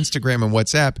that with Instagram and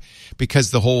WhatsApp?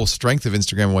 Because the whole strength of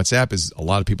Instagram and WhatsApp is a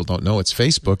lot of people don't know it's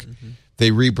Facebook. Mm-hmm. They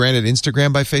rebranded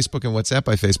Instagram by Facebook and WhatsApp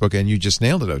by Facebook, and you just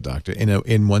nailed it, Doctor,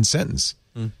 in one sentence.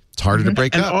 It's harder to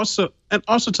break up. And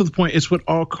also to the point, it's what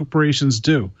all corporations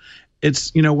do.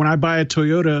 It's, when I buy a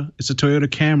Toyota, it's a Toyota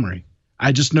Camry.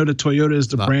 I just know that Toyota is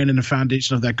the brand and the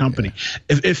foundation of that company.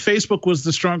 Yeah. If Facebook was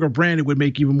the stronger brand, it would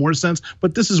make even more sense.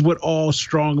 But this is what all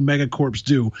strong megacorps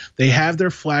do. They have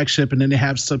their flagship, and then they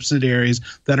have subsidiaries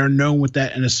that are known with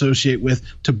that and associate with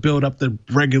to build up the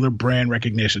regular brand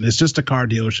recognition. It's just a car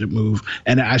dealership move,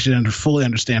 and I should fully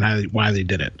understand why they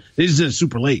did it. They just did it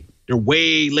super late. They're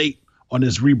way late on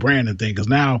this rebranding thing because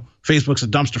now Facebook's a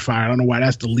dumpster fire. I don't know why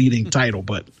that's the leading title,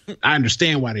 but I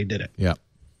understand why they did it. Yeah.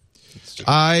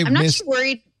 I'm not too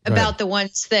worried about the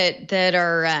ones that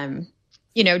are,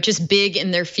 just big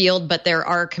in their field, but there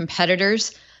are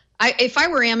competitors. If I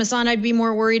were Amazon, I'd be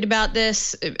more worried about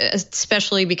this,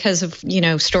 especially because of,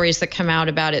 stories that come out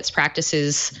about its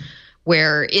practices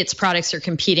where its products are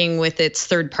competing with its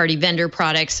third-party vendor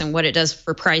products and what it does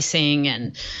for pricing.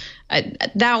 And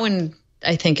that one,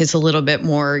 I think, is a little bit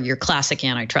more your classic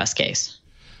antitrust case.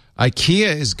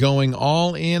 IKEA is going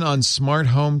all in on smart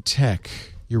home tech.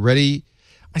 You ready?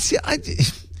 I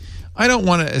don't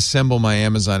want to assemble my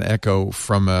Amazon Echo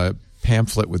from a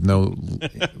pamphlet with no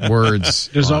words.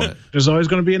 There's always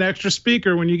going to be an extra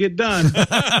speaker when you get done.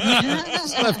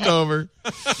 It's left over.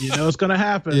 You know it's going to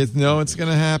happen. It's going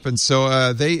to happen. So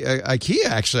IKEA,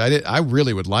 actually, I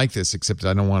really would like this, except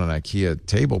I don't want an IKEA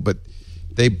table. But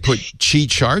they put Qi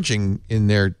charging in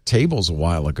their tables a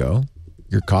while ago.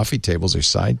 Your coffee tables or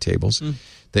side tables.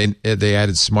 They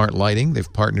added smart lighting.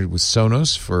 They've partnered with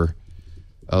Sonos for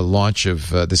a launch of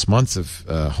this month of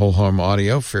whole home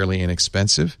audio, fairly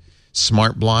inexpensive.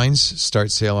 Smart blinds start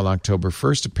sale on October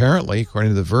 1st. Apparently,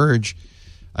 according to The Verge,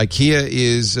 IKEA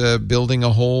is building a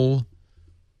whole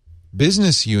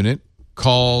business unit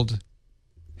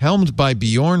helmed by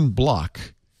Bjorn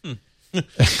Block. Bjorn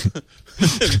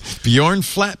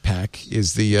Flatpack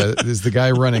is the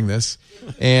guy running this,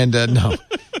 and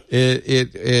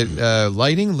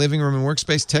lighting, living room and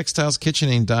workspace, textiles, kitchen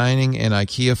and dining, and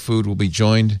IKEA food will be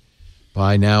joined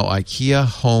by now IKEA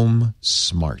Home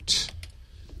Smart.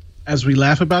 As we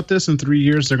laugh about this, in 3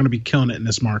 years they're going to be killing it in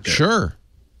this market. Sure.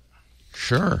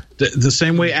 The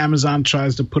same way Amazon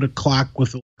tries to put a clock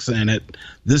with Alexa in it,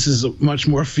 this is much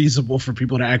more feasible for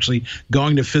people to actually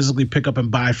going to physically pick up and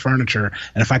buy furniture.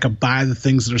 And if I could buy the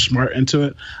things that are smart into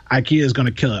it, IKEA is going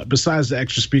to kill it. Besides the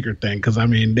extra speaker thing, because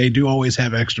they do always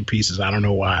have extra pieces. I don't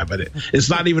know why, but it's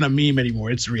not even a meme anymore.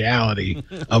 It's reality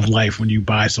of life when you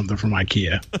buy something from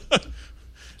IKEA. But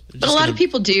a lot of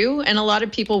people do, and a lot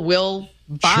of people will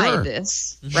buy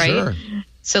this, right? Sure.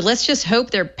 So let's just hope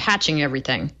they're patching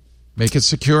everything. Make it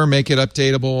secure, make it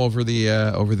updatable over the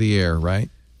air, right?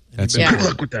 Good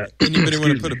luck with that. Anybody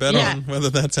want to put a bet on whether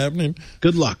that's happening?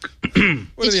 Good luck.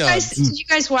 Did you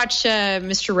guys watch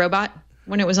Mr. Robot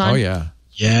when it was on? Oh, yeah.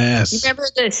 Yes. You remember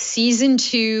the season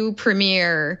 2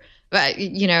 premiere?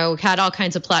 Had all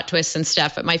kinds of plot twists and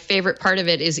stuff. But my favorite part of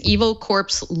it is Evil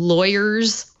Corp's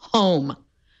lawyer's home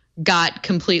got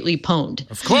completely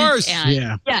pwned. Of course.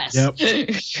 And, yes. Yep.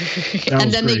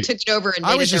 And then they took it over and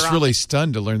I was just really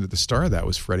stunned to learn that the star of that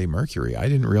was Freddie Mercury. I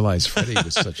didn't realize Freddie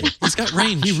was such a... He's got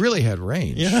range. He really had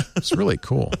range. Yeah. It's really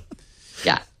cool.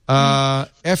 Yeah.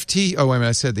 FT... Oh, wait a minute.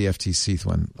 I said the FTC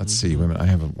one. Let's see. Wait a minute.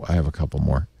 I have a couple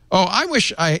more. Oh, I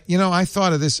wish I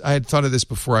thought of this. I had thought of this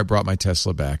before I brought my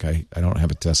Tesla back. I don't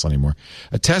have a Tesla anymore.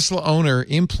 A Tesla owner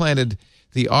implanted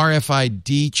the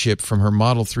RFID chip from her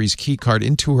Model 3's key card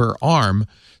into her arm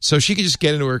so she could just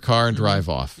get into her car and drive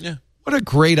off. Yeah. What a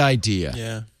great idea.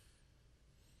 Yeah.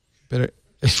 Better.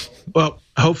 Well,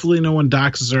 hopefully no one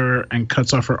doxes her and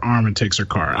cuts off her arm and takes her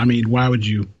car. I mean, why would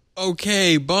you?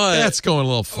 Okay, but that's going a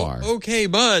little far. Okay,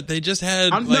 but they just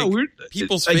had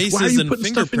people's like, faces and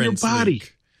fingerprints in your body.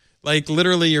 Leak. Like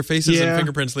literally your faces and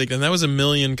fingerprints leak, and that was 1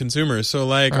 million consumers. So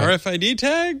RFID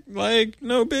tag,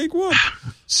 no big whoop.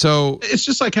 So it's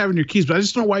just like having your keys, but I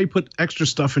just don't know why you put extra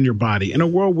stuff in your body. In a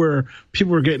world where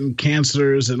people are getting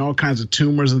cancers and all kinds of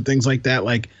tumors and things like that,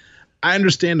 I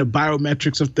understand the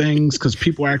biometrics of things because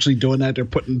people are actually doing that. They're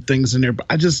putting things in there, but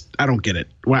I don't get it.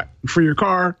 Why for your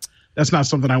car? That's not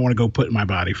something I want to go put in my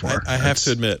body for. I have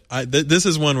to admit, this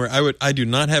is one where I do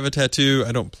not have a tattoo.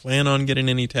 I don't plan on getting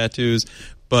any tattoos,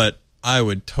 but I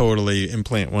would totally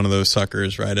implant one of those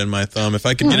suckers right in my thumb if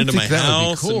I could get into my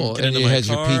house. Cool. And get into it my has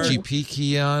car. your PGP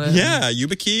key on it. Yeah,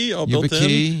 YubiKey all built in.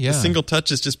 Yeah. The single touch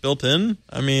is just built in.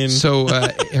 I mean, so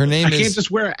her name is. I can't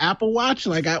just wear an Apple Watch.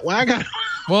 I got.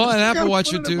 Well, an Apple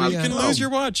Watch would do. You can lose your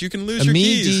watch. You can lose your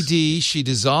keys. DD. She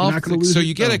dissolved. So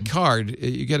you get a card.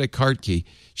 You get a card key.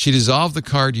 She dissolved the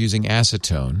card using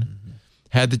acetone.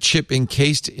 Had the chip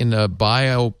encased in a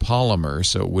biopolymer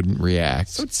so it wouldn't react.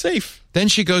 So it's safe. Then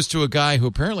she goes to a guy who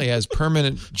apparently has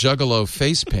permanent juggalo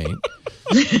face paint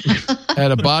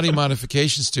at a body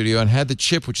modification studio and had the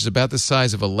chip, which is about the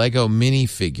size of a Lego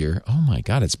minifigure. Oh, my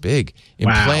God, it's big.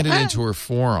 Implanted into her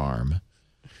forearm.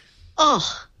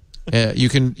 Oh. You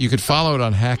could follow it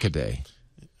on Hackaday.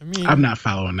 I'm not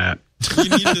following that.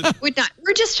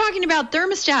 We're just talking about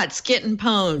thermostats getting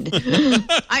pwned.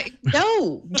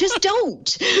 No, just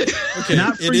don't. Okay,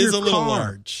 it is a little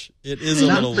large. It is a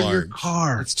little large. Your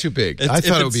car. It's too big. I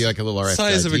thought it would be like a little RFID.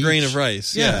 Size of a grain of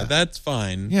rice. Yeah, that's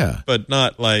fine. Yeah, but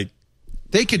not like.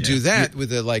 They could do that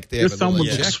with a they your have thumb would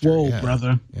look swole,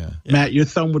 brother. Yeah. Matt, your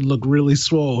thumb would look really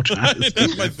swole.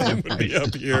 My thumb would be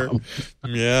up here.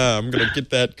 Yeah, I'm gonna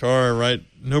get that car right.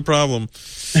 No problem.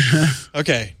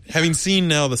 Okay, having seen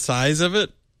now the size of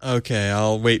it, okay,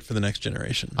 I'll wait for the next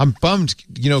generation. I'm bummed.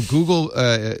 Google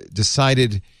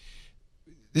decided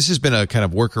this has been a kind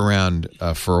of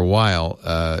workaround for a while.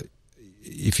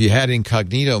 If you had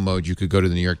incognito mode, you could go to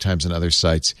the New York Times and other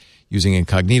sites. Using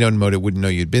incognito mode, it wouldn't know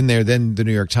you'd been there. Then the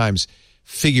New York Times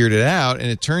figured it out, and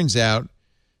it turns out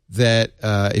that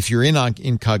if you're in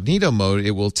incognito mode,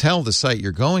 it will tell the site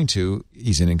you're going to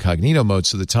he's in incognito mode.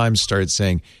 So the Times started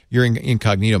saying, you're in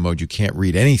incognito mode, you can't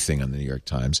read anything on the New York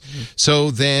Times. Mm-hmm.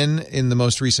 So then in the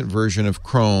most recent version of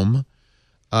Chrome,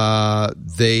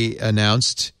 they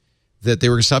announced that they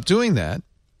were going to stop doing that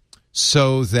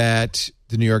so that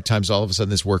the New York Times, all of a sudden,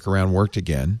 this workaround worked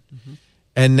again. Mm-hmm.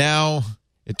 And now...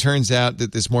 it turns out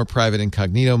that this more private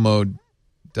incognito mode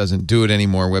doesn't do it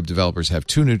anymore. Web developers have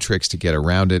 2 new tricks to get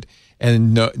around it.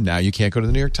 And now you can't go to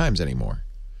the New York Times anymore.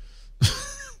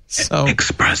 So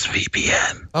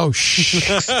ExpressVPN. Oh, shit.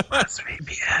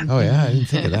 ExpressVPN. Oh, yeah. I didn't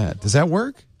think of that. Does that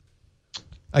work?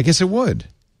 I guess it would.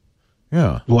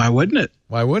 Yeah. Why wouldn't it?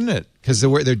 Why wouldn't it? Because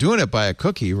they're doing it by a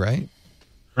cookie, right?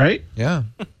 Right? Yeah.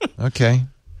 Okay.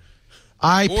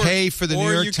 I pay for the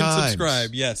New York Times. Or you can subscribe.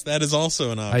 Yes, that is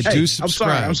also an option. I do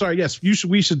subscribe. I'm sorry. Yes,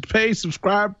 we should pay,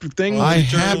 subscribe for things. I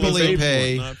happily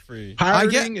pay. Not free. I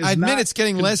admit it's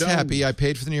getting less happy. I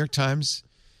paid for the New York Times.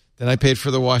 Then I paid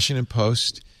for the Washington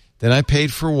Post. Then I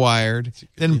paid for Wired.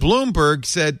 Then Bloomberg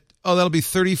said, "Oh, that'll be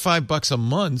 $35 a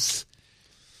month."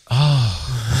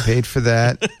 Oh, I paid for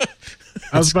that.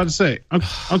 I was about to say,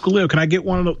 Uncle Leo, can I get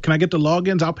can I get the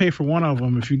logins? I'll pay for one of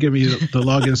them if you give me the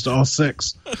logins to all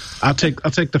 6. I'll take the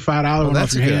 $5 one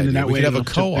off your hand, and that way we could have a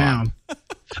co-op.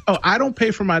 Oh, I don't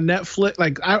pay for my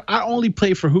Netflix. I only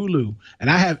pay for Hulu, and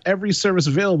I have every service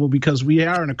available because we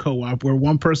are in a co-op where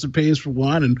one person pays for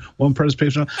one and one person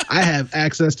pays for one. I have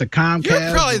access to Comcast.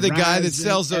 You're probably the guy that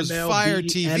sells those MLB, Fire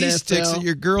TV NFL. Sticks at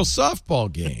your girl's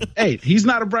softball game. Hey, he's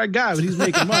not a bright guy, but he's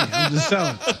making money. I'm just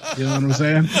selling. You know what I'm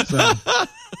saying? So.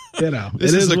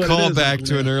 This is a callback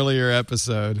to an earlier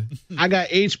episode. I got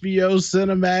HBO,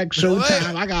 Cinemax,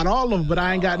 Showtime. I got all of them, but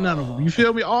I ain't got none of them. You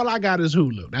feel me? All I got is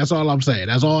Hulu. That's all I'm saying.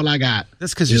 That's all I got.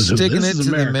 That's because you're sticking it to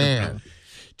the man.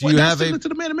 Do you have it to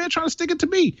the man? The man trying to stick it to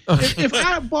me. If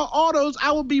I bought all those,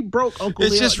 I would be broke, Uncle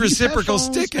Leo. It's just reciprocal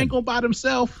sticking. Ain't gonna buy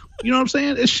themselves. You know what I'm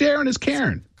saying? It's sharing, it's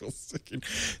caring.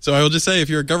 So I will just say, if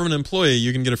you're a government employee,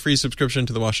 you can get a free subscription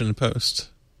to the Washington Post.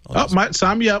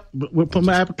 Sign me up. We'll put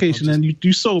my application in.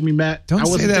 You sold me, Matt. Don't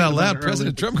say that out loud.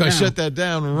 President Trump going to shut that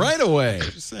down right away.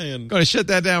 Just saying. Going to shut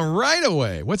that down right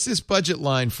away. What's this budget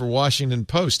line for Washington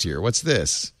Post here? What's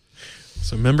this?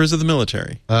 So members of the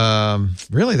military.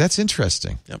 Really? That's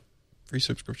interesting. Yep. Free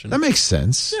subscription. That makes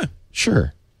sense. Yeah.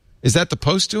 Sure. Is that the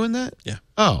Post doing that? Yeah.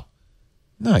 Oh.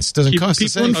 Nice. Doesn't cost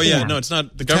us anything. Oh, yeah. No, it's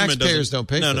not. The government taxpayers don't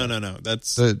pay for No.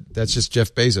 that. That's just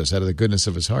Jeff Bezos out of the goodness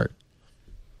of his heart.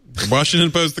 The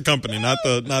Washington Post, the company, not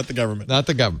the government. Not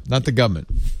the government.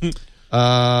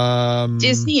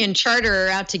 Disney and Charter are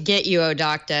out to get you,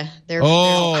 Doctor. What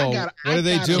are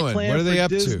they doing? What are they up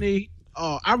Disney.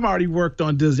 Oh, I've already worked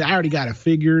on Disney. I already got it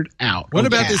figured out. What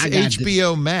about this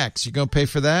HBO Max? You going to pay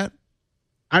for that?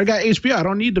 I got HBO. I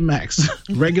don't need the Max.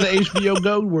 Regular HBO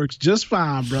Go works just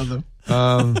fine, brother.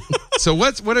 So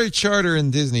what are Charter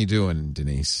and Disney doing,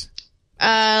 Denise?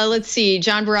 Let's see.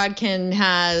 John Borodkin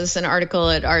has an article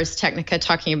at Ars Technica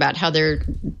talking about how they're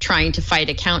trying to fight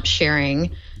account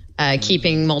sharing,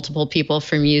 keeping multiple people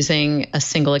from using a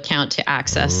single account to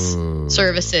access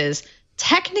services.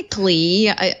 Technically,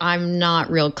 I'm not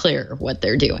real clear what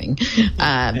they're doing,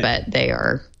 but they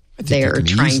are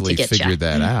trying to get figure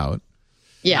that out.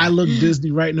 Yeah, I look Disney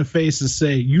right in the face and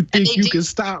say, "You think you can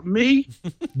stop me?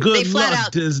 Good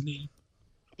luck, Disney."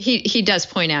 He does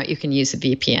point out you can use a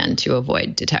VPN to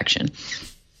avoid detection.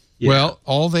 Yeah. Well,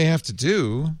 all they have to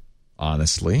do,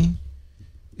 honestly,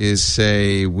 is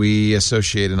say we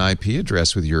associate an IP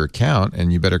address with your account,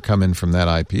 and you better come in from that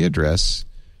IP address,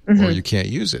 or you can't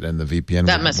use it, and the VPN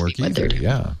won't work either.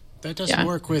 Yeah. That doesn't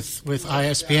work with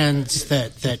ISPNs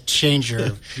that change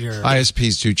your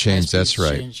ISPs do change. ISPs that's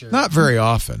right. Not very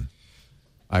often,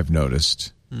 I've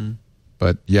noticed.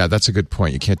 But yeah, that's a good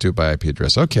point. You can't do it by IP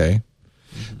address. Okay.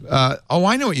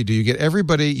 I know what you do. You give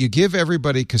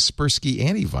everybody Kaspersky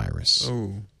antivirus.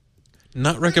 Oh,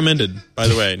 not recommended. By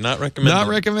the way, not recommended. Not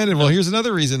recommended. Well, here's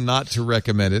another reason not to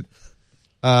recommend it.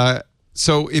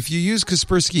 So if you use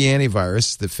Kaspersky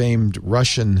antivirus, the famed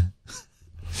Russian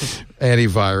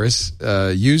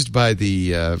antivirus used by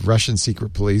the Russian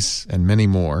secret police and many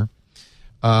more.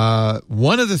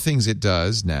 One of the things it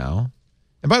does now,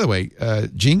 and by the way,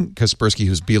 Gene Kaspersky,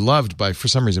 who's beloved for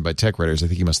some reason by tech writers, I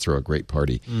think he must throw a great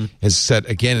party, has said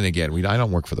again and again, I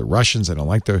don't work for the Russians. I don't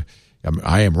like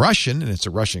I am Russian, and it's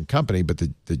a Russian company, but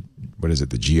the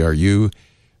GRU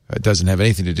doesn't have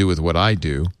anything to do with what I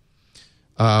do.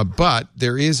 But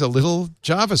there is a little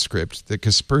JavaScript that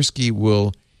Kaspersky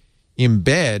will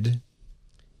embed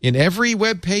in every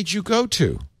web page you go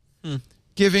to,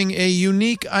 giving a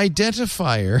unique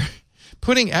identifier,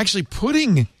 putting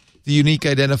the unique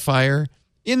identifier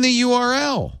in the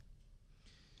URL.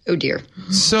 Oh dear.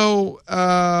 So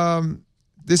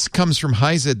this comes from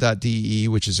Heise.de,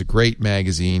 which is a great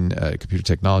magazine, computer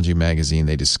technology magazine.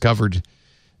 They discovered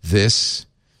this.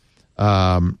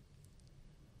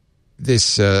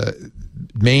 This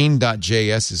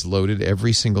main.js is loaded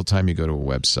every single time you go to a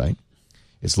website.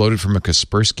 It's loaded from a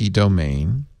Kaspersky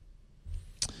domain.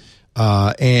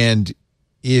 And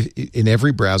if in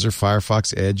every browser,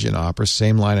 Firefox, Edge, and Opera,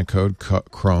 same line of code,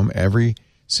 Chrome, every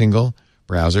single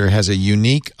browser has a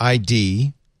unique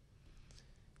ID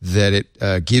that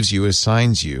it gives you,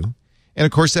 assigns you. And,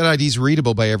 of course, that ID is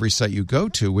readable by every site you go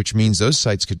to, which means those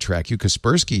sites could track you.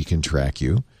 Kaspersky can track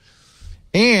you.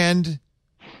 And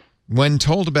when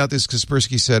told about this,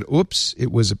 Kaspersky said, oops,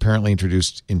 it was apparently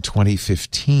introduced in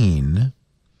 2015.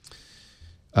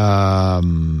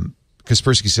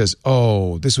 Kaspersky says,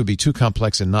 this would be too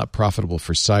complex and not profitable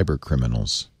for cyber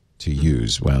criminals to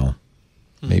use. Well,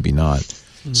 maybe not.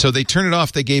 So they turned it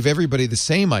off. They gave everybody the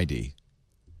same ID.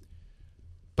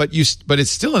 But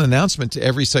it's still an announcement to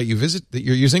every site you visit that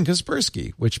you're using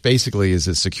Kaspersky, which basically is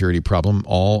a security problem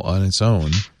all on its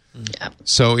own. Yeah.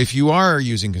 So if you are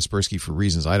using Kaspersky for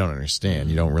reasons I don't understand,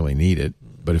 you don't really need it.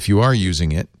 But if you are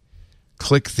using it,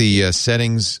 click the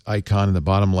settings icon in the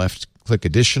bottom left, click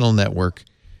additional network,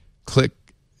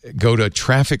 go to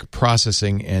traffic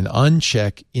processing and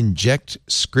uncheck inject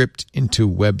script into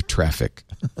web traffic.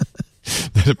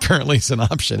 That apparently is an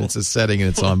option. It's a setting and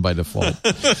it's on by default.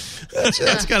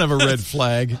 That's kind of a red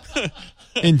flag.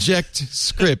 Inject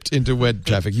script into web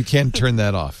traffic. You can't turn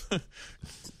that off.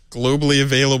 globally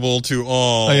available to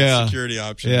all security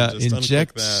option. Yeah, Just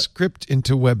inject that. script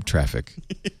into web traffic.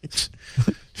 It's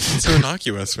so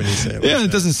innocuous when you say it. Yeah,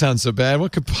 it doesn't sound so bad.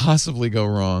 What could possibly go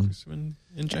wrong?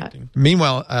 Injecting.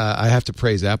 Meanwhile, I have to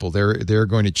praise Apple. They're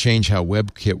going to change how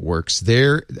WebKit works.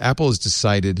 Apple has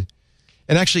decided,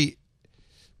 and actually,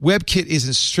 WebKit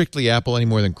isn't strictly Apple any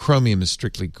more than Chromium is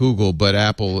strictly Google, but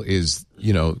Apple is,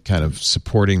 kind of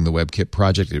supporting the WebKit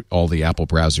project. All the Apple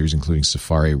browsers, including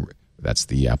Safari, that's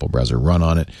the Apple browser, run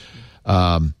on it.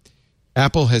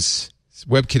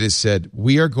 WebKit has said,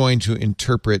 we are going to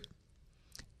interpret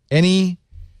we're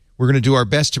going to do our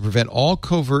best to prevent all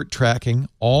covert tracking,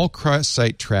 all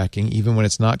cross-site tracking, even when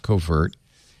it's not covert.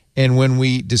 And when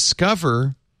we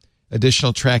discover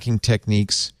additional tracking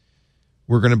techniques,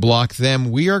 we're going to block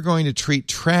them. We are going to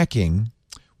treat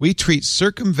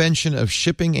circumvention of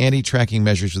shipping anti-tracking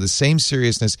measures with the same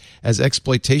seriousness as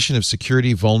exploitation of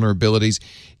security vulnerabilities.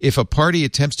 If a party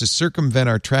attempts to circumvent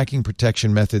our tracking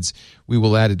protection methods, we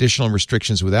will add additional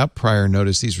restrictions without prior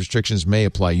notice. These restrictions may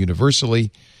apply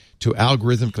universally to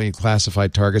algorithmically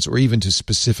classified targets or even to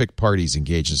specific parties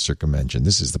engaged in circumvention.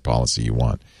 This is the policy you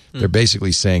want. They're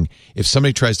basically saying if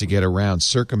somebody tries to get around,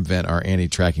 circumvent our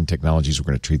anti-tracking technologies, we're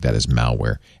going to treat that as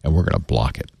malware and we're going to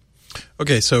block it.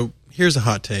 Okay, so here's a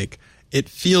hot take. It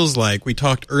feels like we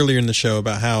talked earlier in the show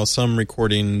about how some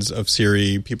recordings of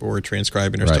Siri people were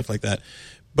transcribing or stuff like that.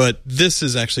 But this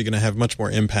is actually going to have much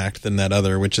more impact than that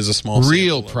other, which is a small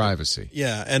real privacy.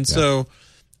 Yeah, and so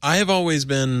I have always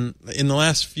been, in the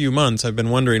last few months, I've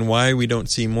been wondering why we don't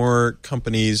see more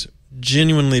companies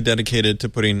genuinely dedicated to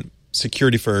putting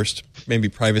security first, maybe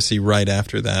privacy right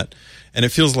after that. And it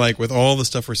feels like with all the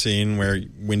stuff we're seeing where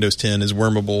Windows 10 is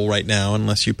wormable right now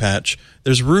unless you patch,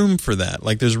 there's room for that.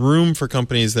 Like there's room for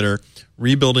companies that are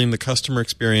rebuilding the customer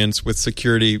experience with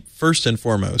security first and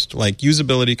foremost, like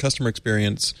usability, customer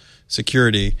experience,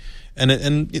 security.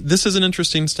 And this is an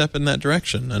interesting step in that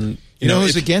direction. And you know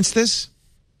who's against this?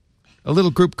 A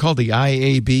little group called the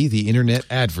IAB, the Internet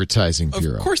Advertising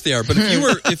Bureau. Of course they are. But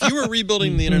if you were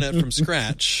rebuilding the internet from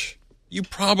scratch, you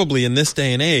probably in this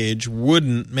day and age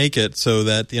wouldn't make it so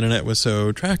that the internet was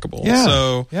so trackable.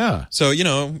 So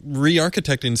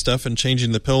re-architecting stuff and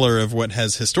changing the pillar of what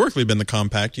has historically been the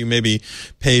compact, you maybe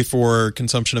pay for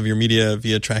consumption of your media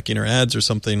via tracking or ads or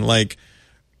something like.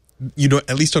 You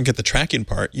at least don't get the tracking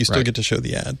part. You still get to show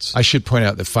the ads. I should point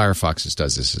out that Firefox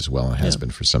does this as well and has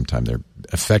been for some time. They're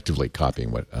effectively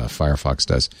copying what Firefox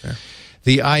does. Yeah.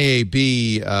 The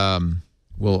IAB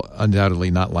will undoubtedly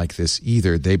not like this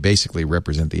either. They basically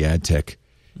represent the ad tech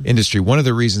industry. One of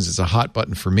the reasons it's a hot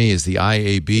button for me is the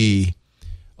IAB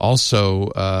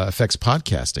also affects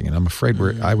podcasting. And I'm afraid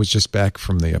I was just back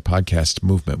from the podcast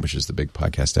movement, which is the big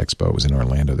podcast expo. It was in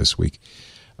Orlando this week.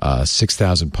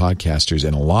 6,000 podcasters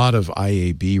and a lot of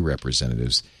IAB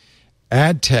representatives.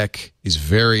 Ad tech is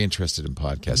very interested in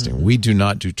podcasting. We do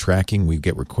not do tracking. We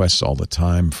get requests all the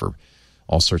time for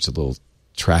all sorts of little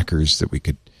trackers that we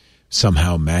could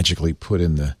somehow magically put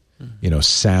in the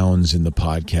sounds in the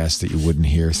podcast that you wouldn't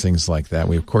hear, things like that.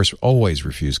 We, of course, always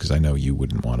refuse because I know you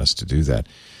wouldn't want us to do that.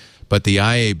 But the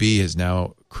IAB has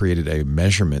now created a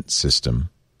measurement system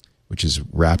which is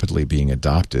rapidly being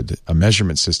adopted, a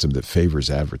measurement system that favors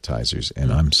advertisers.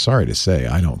 And I'm sorry to say,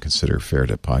 I don't consider it fair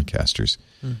to podcasters.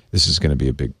 This is going to be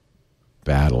a big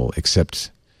battle,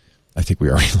 except I think we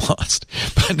already lost.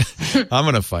 But I'm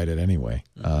going to fight it anyway.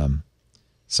 Of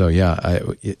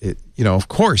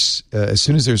course, as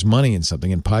soon as there's money in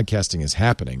something, and podcasting is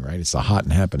happening, right? It's a hot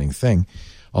and happening thing.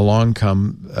 Along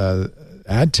come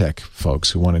ad tech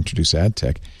folks who want to introduce ad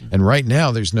tech. And right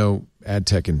now, there's no ad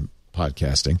tech in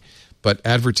podcasting. But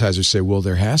advertisers say, well,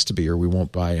 there has to be or we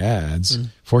won't buy ads.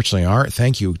 Fortunately,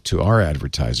 thank you to our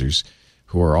advertisers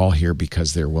who are all here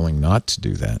because they're willing not to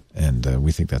do that. And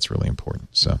we think that's really important.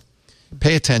 So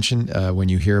pay attention when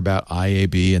you hear about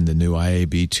IAB and the new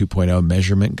IAB 2.0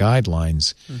 measurement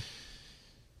guidelines.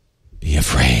 Be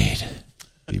afraid.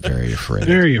 Be very afraid.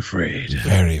 Very afraid.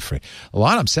 Very afraid.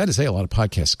 I'm sad to say, a lot of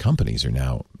podcast companies are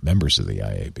now members of the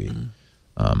IAB.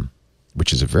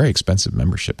 Which is a very expensive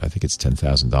membership. I think it's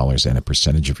 $10,000 and a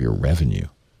percentage of your revenue.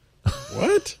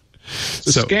 What?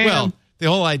 Scam. Well, the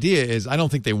whole idea is I don't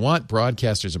think they want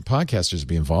broadcasters and podcasters to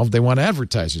be involved. They want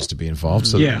advertisers to be involved,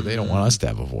 so they don't want us to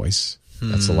have a voice.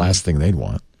 That's the last thing they'd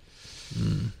want.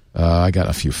 I got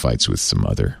a few fights with some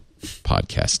other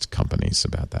podcast companies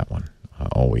about that one.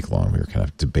 All week long, we were kind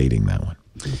of debating that one.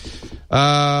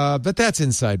 But that's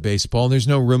inside baseball. There's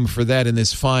no room for that in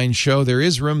this fine show. There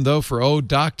is room, though, for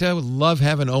Doctor. Love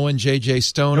having Owen J.J.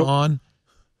 Stone on.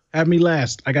 Have me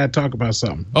last. I got to talk about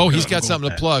something. Oh, he's got something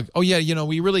to plug. Oh, yeah,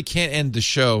 we really can't end the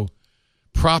show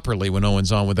properly when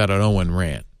Owen's on without an Owen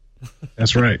rant.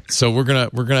 That's right. So we're gonna.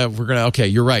 Okay,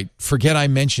 you're right. Forget I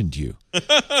mentioned you.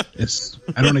 Yes,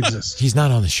 I don't exist. He's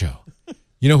not on the show.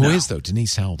 You know who is though?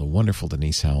 Denise Howell, the wonderful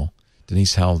Denise Howell.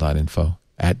 DeniseHowell.info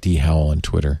 @DHowell on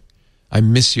Twitter. I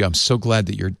miss you. I'm so glad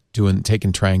that you're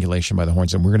taking triangulation by the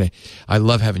horns, and I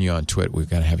love having you on Twit. We've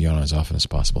got to have you on as often as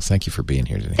possible. Thank you for being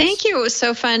here today. Thank you. It was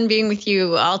so fun being with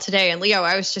you all today. And Leo,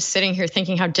 I was just sitting here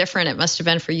thinking how different it must have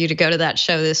been for you to go to that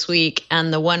show this week,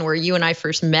 and the one where you and I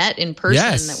first met in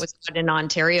person that was in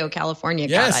Ontario, California.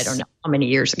 God, I don't know how many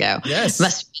years ago. Yes. It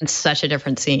must have been such a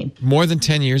different scene. More than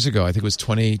 10 years ago. I think it was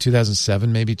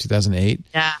 2007, maybe 2008.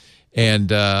 Yeah.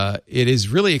 And it is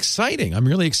really exciting. I'm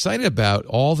really excited about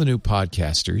all the new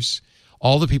podcasters,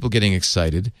 all the people getting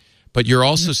excited. But you're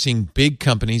also seeing big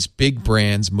companies, big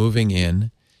brands moving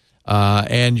in.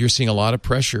 And you're seeing a lot of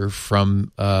pressure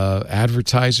from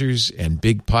advertisers and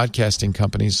big podcasting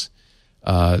companies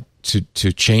to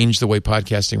change the way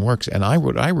podcasting works. And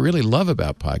what I really love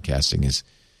about podcasting is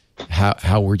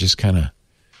how we're just kind of,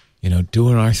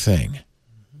 doing our thing.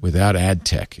 Without ad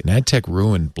tech, and ad tech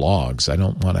ruined blogs. I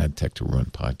don't want ad tech to ruin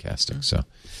podcasting. So,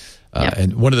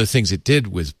 and one of the things it did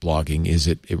with blogging is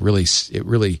it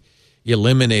really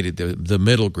eliminated the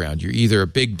middle ground. You're either a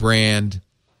big brand,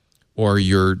 or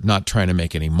you're not trying to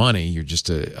make any money. You're just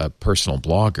a personal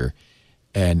blogger.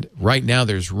 And right now,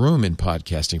 there's room in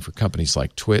podcasting for companies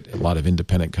like Twit, a lot of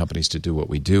independent companies, to do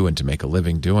what we do and to make a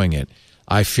living doing it.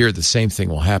 I fear the same thing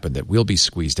will happen. That we'll be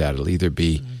squeezed out. It'll either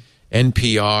be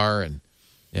NPR and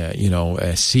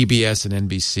CBS and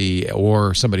NBC,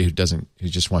 or somebody who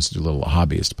just wants to do a little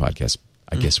hobbyist podcast.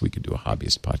 I guess we could do a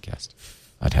hobbyist podcast.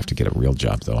 I'd have to get a real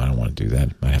job, though. I don't want to do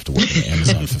that. I'd have to work in an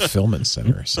Amazon fulfillment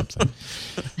center or something.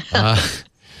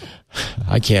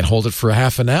 I can't hold it for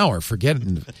half an hour. Forget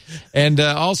it. And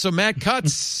also, Matt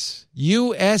Cutts,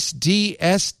 USDS.gov.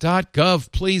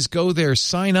 Please go there.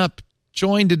 Sign up.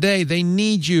 Join today. They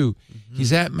need you.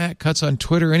 He's at Matt Cutts on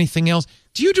Twitter. Anything else?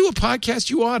 Do you do a podcast?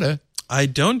 You ought to. I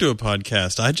don't do a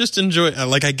podcast. I just enjoy,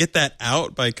 I get that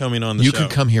out by coming on the show. You can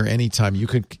come here anytime. You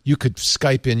could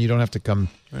Skype in. You don't have to come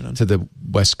to the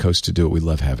West Coast to do it. We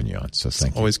love having you on. So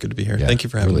thank you. Always good to be here. Yeah, thank you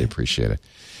for having me. Really appreciate it.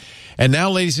 And now,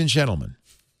 ladies and gentlemen,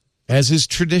 as is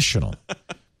traditional,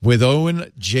 with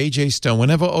Owen J.J. Stone,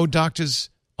 whenever O Doctor's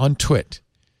on Twit,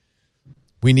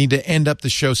 we need to end up the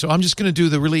show. So I'm just going to do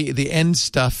the end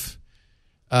stuff.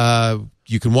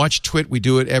 You can watch Twit. We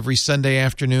do it every Sunday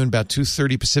afternoon, about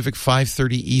 2:30 Pacific,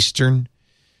 5:30 Eastern.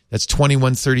 That's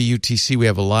 21:30 UTC. We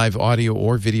have a live audio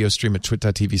or video stream at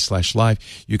twit.tv/live.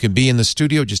 You can be in the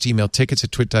studio. Just email tickets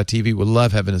at twit.tv. We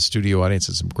love having a studio audience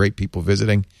and some great people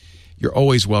visiting. You're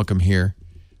always welcome here.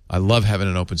 I love having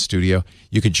an open studio.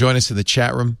 You can join us in the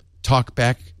chat room. Talk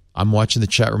back. I'm watching the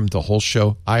chat room the whole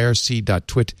show.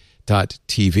 irc.twit.tv.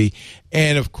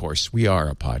 And, of course, we are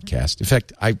a podcast. In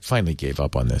fact, I finally gave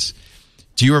up on this.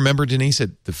 Do you remember, Denise,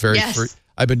 at the very first?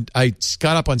 I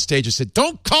got up on stage and said,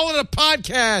 "Don't call it a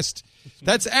podcast.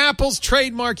 That's Apple's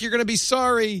trademark. You're going to be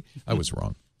sorry." I was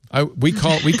wrong. We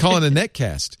call it a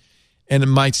netcast.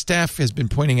 And my staff has been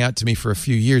pointing out to me for a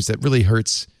few years that really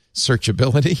hurts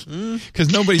searchability because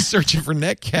nobody's searching for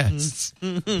netcasts.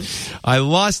 I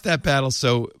lost that battle,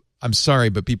 so I'm sorry,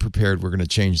 but be prepared. We're going to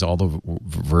change all the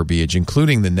verbiage,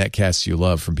 including the netcasts you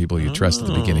love from people you trust at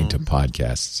the beginning, to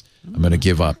podcasts. I'm going to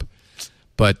give up.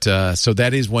 But so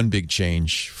that is one big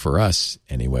change for us.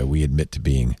 Anyway, we admit to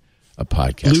being a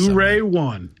podcast. Blu-ray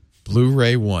One.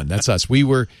 Blu-ray One. That's us. We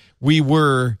were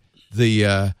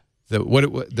the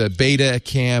Beta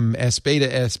Cam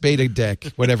Beta Deck,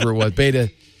 whatever it was, Beta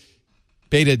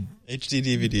HD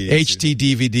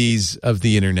DVDs of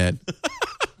the internet.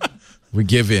 We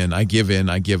give in. I give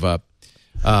up.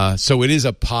 So it is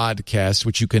a podcast,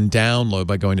 which you can download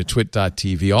by going to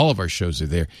twit.tv. All of our shows are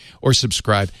there, or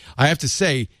subscribe. I have to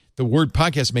say, the word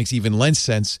podcast makes even less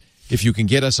sense if you can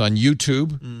get us on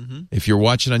YouTube. If you're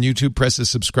watching on YouTube, press the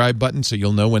subscribe button so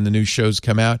you'll know when the new shows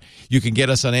come out. You can get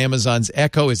us on Amazon's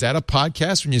Echo. Is that a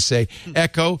podcast when you say,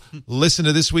 Echo, listen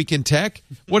to This Week in Tech?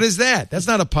 What is that? That's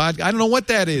not a podcast. I don't know what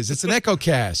that is. It's an Echo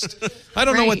cast. I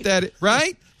don't know what that is.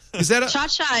 Right? Is that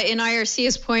Cha-Cha in IRC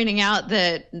is pointing out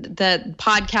that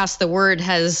podcast, the word,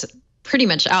 has pretty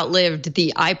much outlived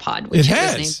the iPod, which it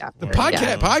was named after. The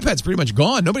iPad's pretty much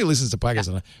gone. Nobody listens to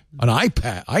podcasts on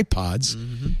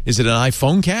iPods. Is it an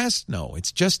iPhone cast? No,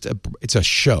 it's just it's a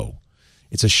show.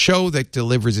 It's a show that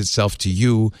delivers itself to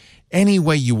you any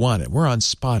way you want it. We're on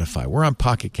Spotify. We're on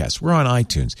Pocket Cast. We're on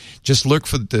iTunes. Just look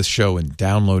for this show and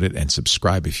download it and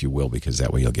subscribe if you will, because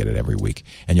that way you'll get it every week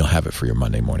and you'll have it for your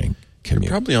Monday morning commute.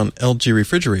 You're probably on LG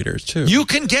refrigerators, too. You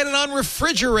can get it on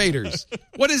refrigerators.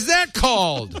 What is that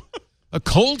called? A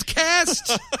cold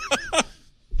cast?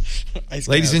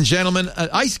 Ladies and gentlemen,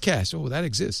 IceCast. Oh, that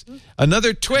exists.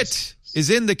 Another twit is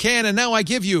in the can, and now I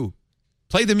give you,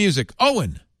 play the music,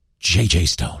 Owen J.J.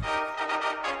 Stone.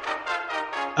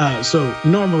 So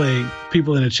normally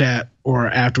people in the chat or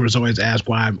afterwards always ask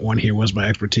why I'm on here, what's my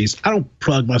expertise. I don't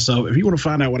plug myself. If you want to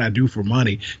find out what I do for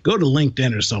money, go to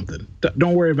LinkedIn or something.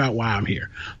 Don't worry about why I'm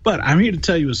here. But I'm here to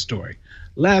tell you a story.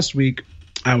 Last week,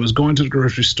 I was going to the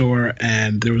grocery store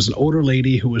and there was an older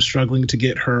lady who was struggling to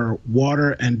get her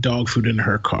water and dog food into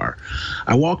her car.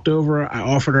 I walked over, I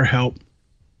offered her help.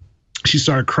 She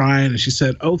started crying and she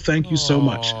said, "Oh, thank you so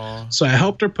much." So I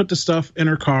helped her put the stuff in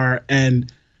her car,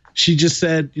 and she just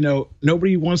said,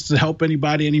 nobody wants to help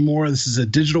anybody anymore. This is a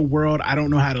digital world. I don't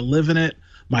know how to live in it.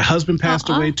 My husband passed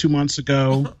away 2 months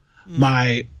ago.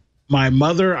 My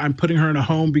mother, I'm putting her in a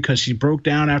home because she broke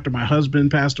down after my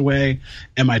husband passed away,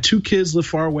 and my 2 kids live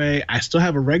far away. I still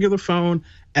have a regular phone,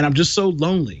 and I'm just so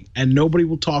lonely, and nobody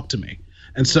will talk to me.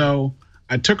 And so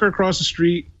I took her across the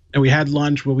street, and we had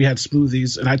lunch where we had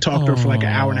smoothies, and I talked to her for like an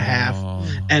hour and a half,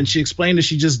 and she explained that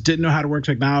she just didn't know how to work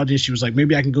technology. She was like,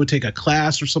 maybe I can go take a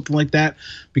class or something like that,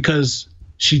 because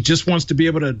she just wants to be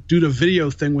able to do the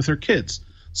video thing with her kids.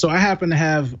 So I happen to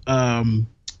have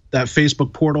that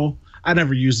Facebook portal. I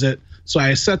never used it. So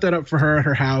I set that up for her at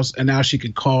her house, and now she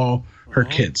can call her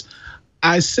kids.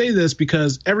 I say this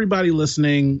because everybody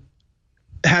listening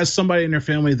has somebody in their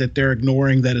family that they're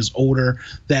ignoring that is older,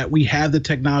 that we have the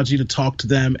technology to talk to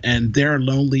them, and they're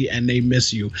lonely and they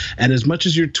miss you. And as much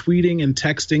as you're tweeting and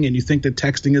texting and you think that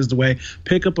texting is the way,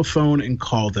 pick up a phone and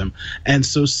call them. And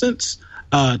so since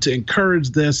to encourage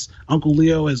this, Uncle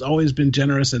Leo has always been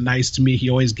generous and nice to me.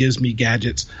 He always gives me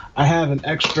gadgets. I have an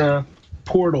extra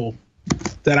portal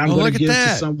that I'm going to give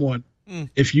to someone.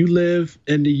 If you live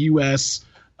in the U.S.,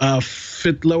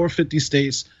 lower 50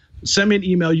 states, send me an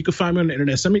email. You can find me on the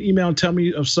internet. Send me an email and tell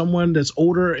me of someone that's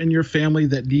older in your family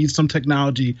that needs some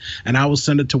technology, and I will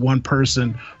send it to one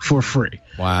person for free.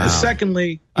 Wow. And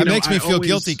secondly, it makes me feel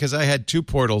guilty because I had 2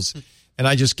 portals, and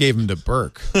I just gave them to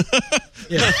Burke.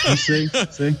 Yeah, you see?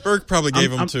 Burke probably gave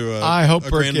them to I hope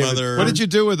Burke grandmother. What did you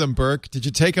do with them, Burke? Did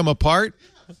you take them apart?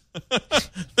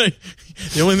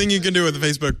 The only thing you can do with the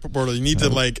Facebook portal, you need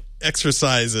to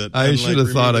exercise it. I should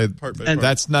have thought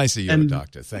that's nice of you,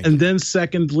 Doctor. Thank you. And then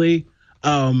secondly,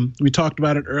 we talked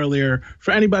about it earlier.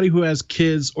 For anybody who has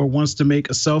kids or wants to make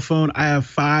a cell phone, I have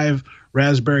 5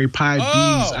 Raspberry Pi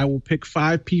Bs. I will pick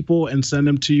 5 people and send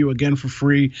them to you again for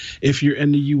free if you're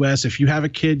in the U.S. If you have a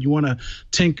kid, you want to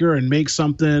tinker and make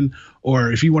something,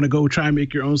 or if you want to go try and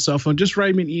make your own cell phone, just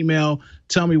write me an email.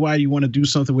 Tell me why you want to do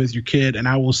something with your kid, and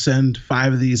I will send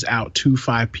 5 of these out to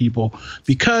 5 people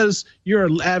because you're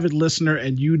an avid listener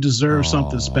and you deserve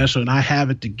something special, and I have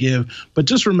it to give. But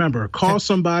just remember, call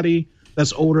somebody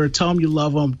that's older, tell them you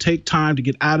love them, take time to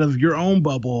get out of your own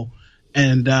bubble,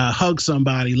 and hug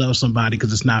somebody, love somebody,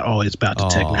 because it's not always about the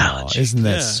technology. Isn't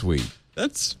that sweet?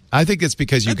 I think it's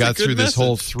because you got through this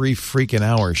whole 3 freaking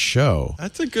hour show.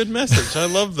 That's a good message. I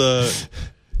love the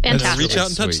reach out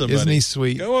and touch somebody. Isn't he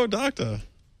sweet? Go, Doctor.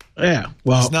 Yeah.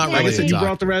 Well, it's not like really I said, you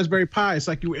brought the Raspberry Pi. It's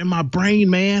like you were in my brain,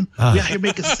 man. We out here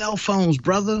making cell phones,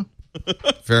 brother.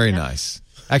 Very nice.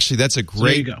 Actually, that's a great. So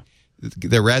there you go.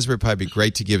 The Raspberry Pi would be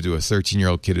great to give to a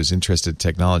 13-year-old kid who's interested in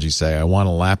technology. Say, I want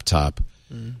a laptop.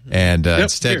 And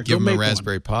instead, give them a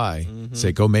Raspberry Pi.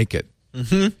 Say, go make it.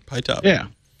 Pi top. Yeah.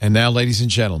 And now, ladies and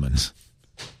gentlemen,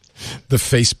 the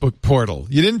Facebook portal.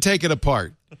 You didn't take it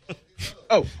apart.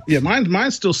 Oh, yeah,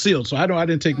 mine's still sealed, so I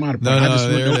didn't take mine apart.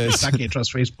 There it is. I can't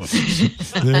trust Facebook.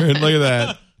 Look at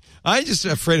that. I'm just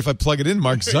afraid if I plug it in,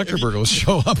 Mark Zuckerberg will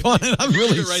show up on it. I'm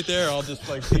really right there. I'll just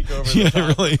peek over. The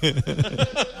top. Really.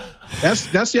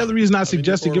 That's the other reason I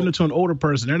suggested giving it to an older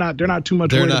person. They're not too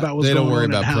much worried about what's going on. They don't worry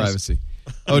about privacy.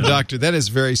 Oh, Doctor, that is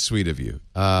very sweet of you.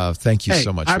 Thank you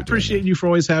so much. I appreciate you for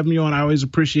always having me on. I always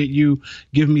appreciate you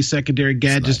giving me secondary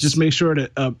gadgets. Nice. Just make sure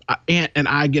that Aunt and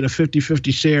I get a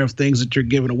 50-50 share of things that you're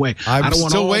giving away. I'm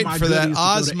still waiting for that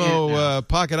Osmo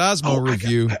Pocket Osmo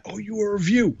review. I owe you a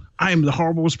review. I am the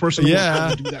horriblest person to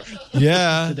do that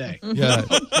today. Yeah.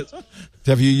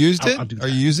 Have you used it? Are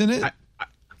you using it?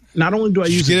 Not only do I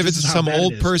use it, give it to some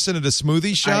old person at a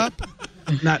smoothie shop.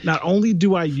 Not only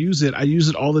do I use it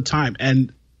all the time.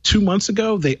 And 2 months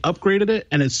ago, they upgraded it,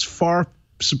 and it's far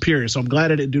superior. So I'm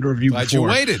glad I didn't do the review before. You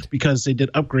waited. Because they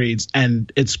did upgrades,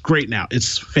 and it's great now.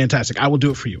 It's fantastic. I will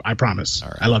do it for you. I promise. All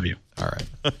right. I love you. All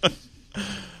right.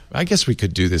 I guess we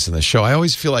could do this in the show. I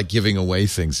always feel like giving away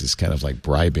things is kind of like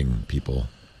bribing people.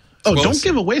 Oh, don't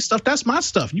give away stuff. That's my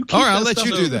stuff. You keep all right, I'll let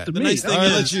you do that. The nice thing I'll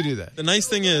let you do that. The nice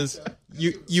thing is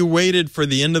you waited for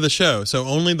the end of the show, so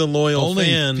only the loyal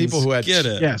fans people who had get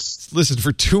it. Yes, listened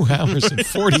for 2 hours and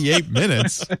 48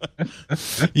 minutes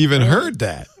even heard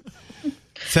that.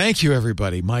 Thank you,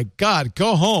 everybody. My God,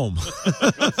 go home.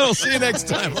 I'll see you next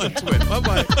time on Twit.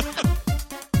 Bye-bye.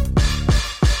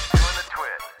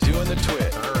 Doing the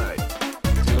twit. All right.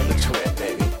 Doing the twit,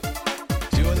 baby.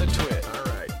 Doing the twit. All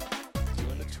right.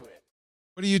 Doing the twit.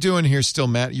 What are you doing here still,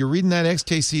 Matt? You're reading that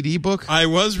XKCD book? I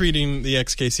was reading the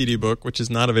XKCD book, which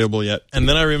is not available yet. And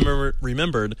then I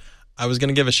remembered I was going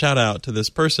to give a shout out to this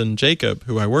person, Jacob,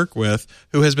 who I work with,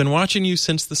 who has been watching you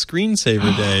since the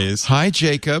screensaver days. Hi,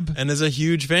 Jacob. And is a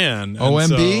huge fan.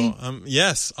 OMB? So,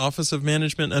 yes, Office of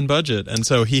Management and Budget. And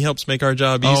so he helps make our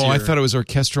job easier. Oh, I thought it was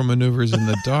Orchestral Maneuvers in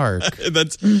the Dark.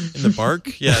 That's in the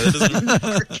bark? Yeah, that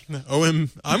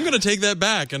doesn't. I'm going to take that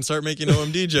back and start making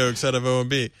OMD jokes out of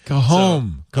OMB. Go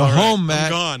home. Go home, Matt.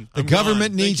 I'm gone. The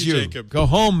government gone. needs Thank you, you. Jacob. Go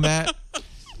home, Matt.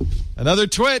 Another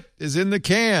twit is in the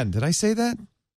can. Did I say that?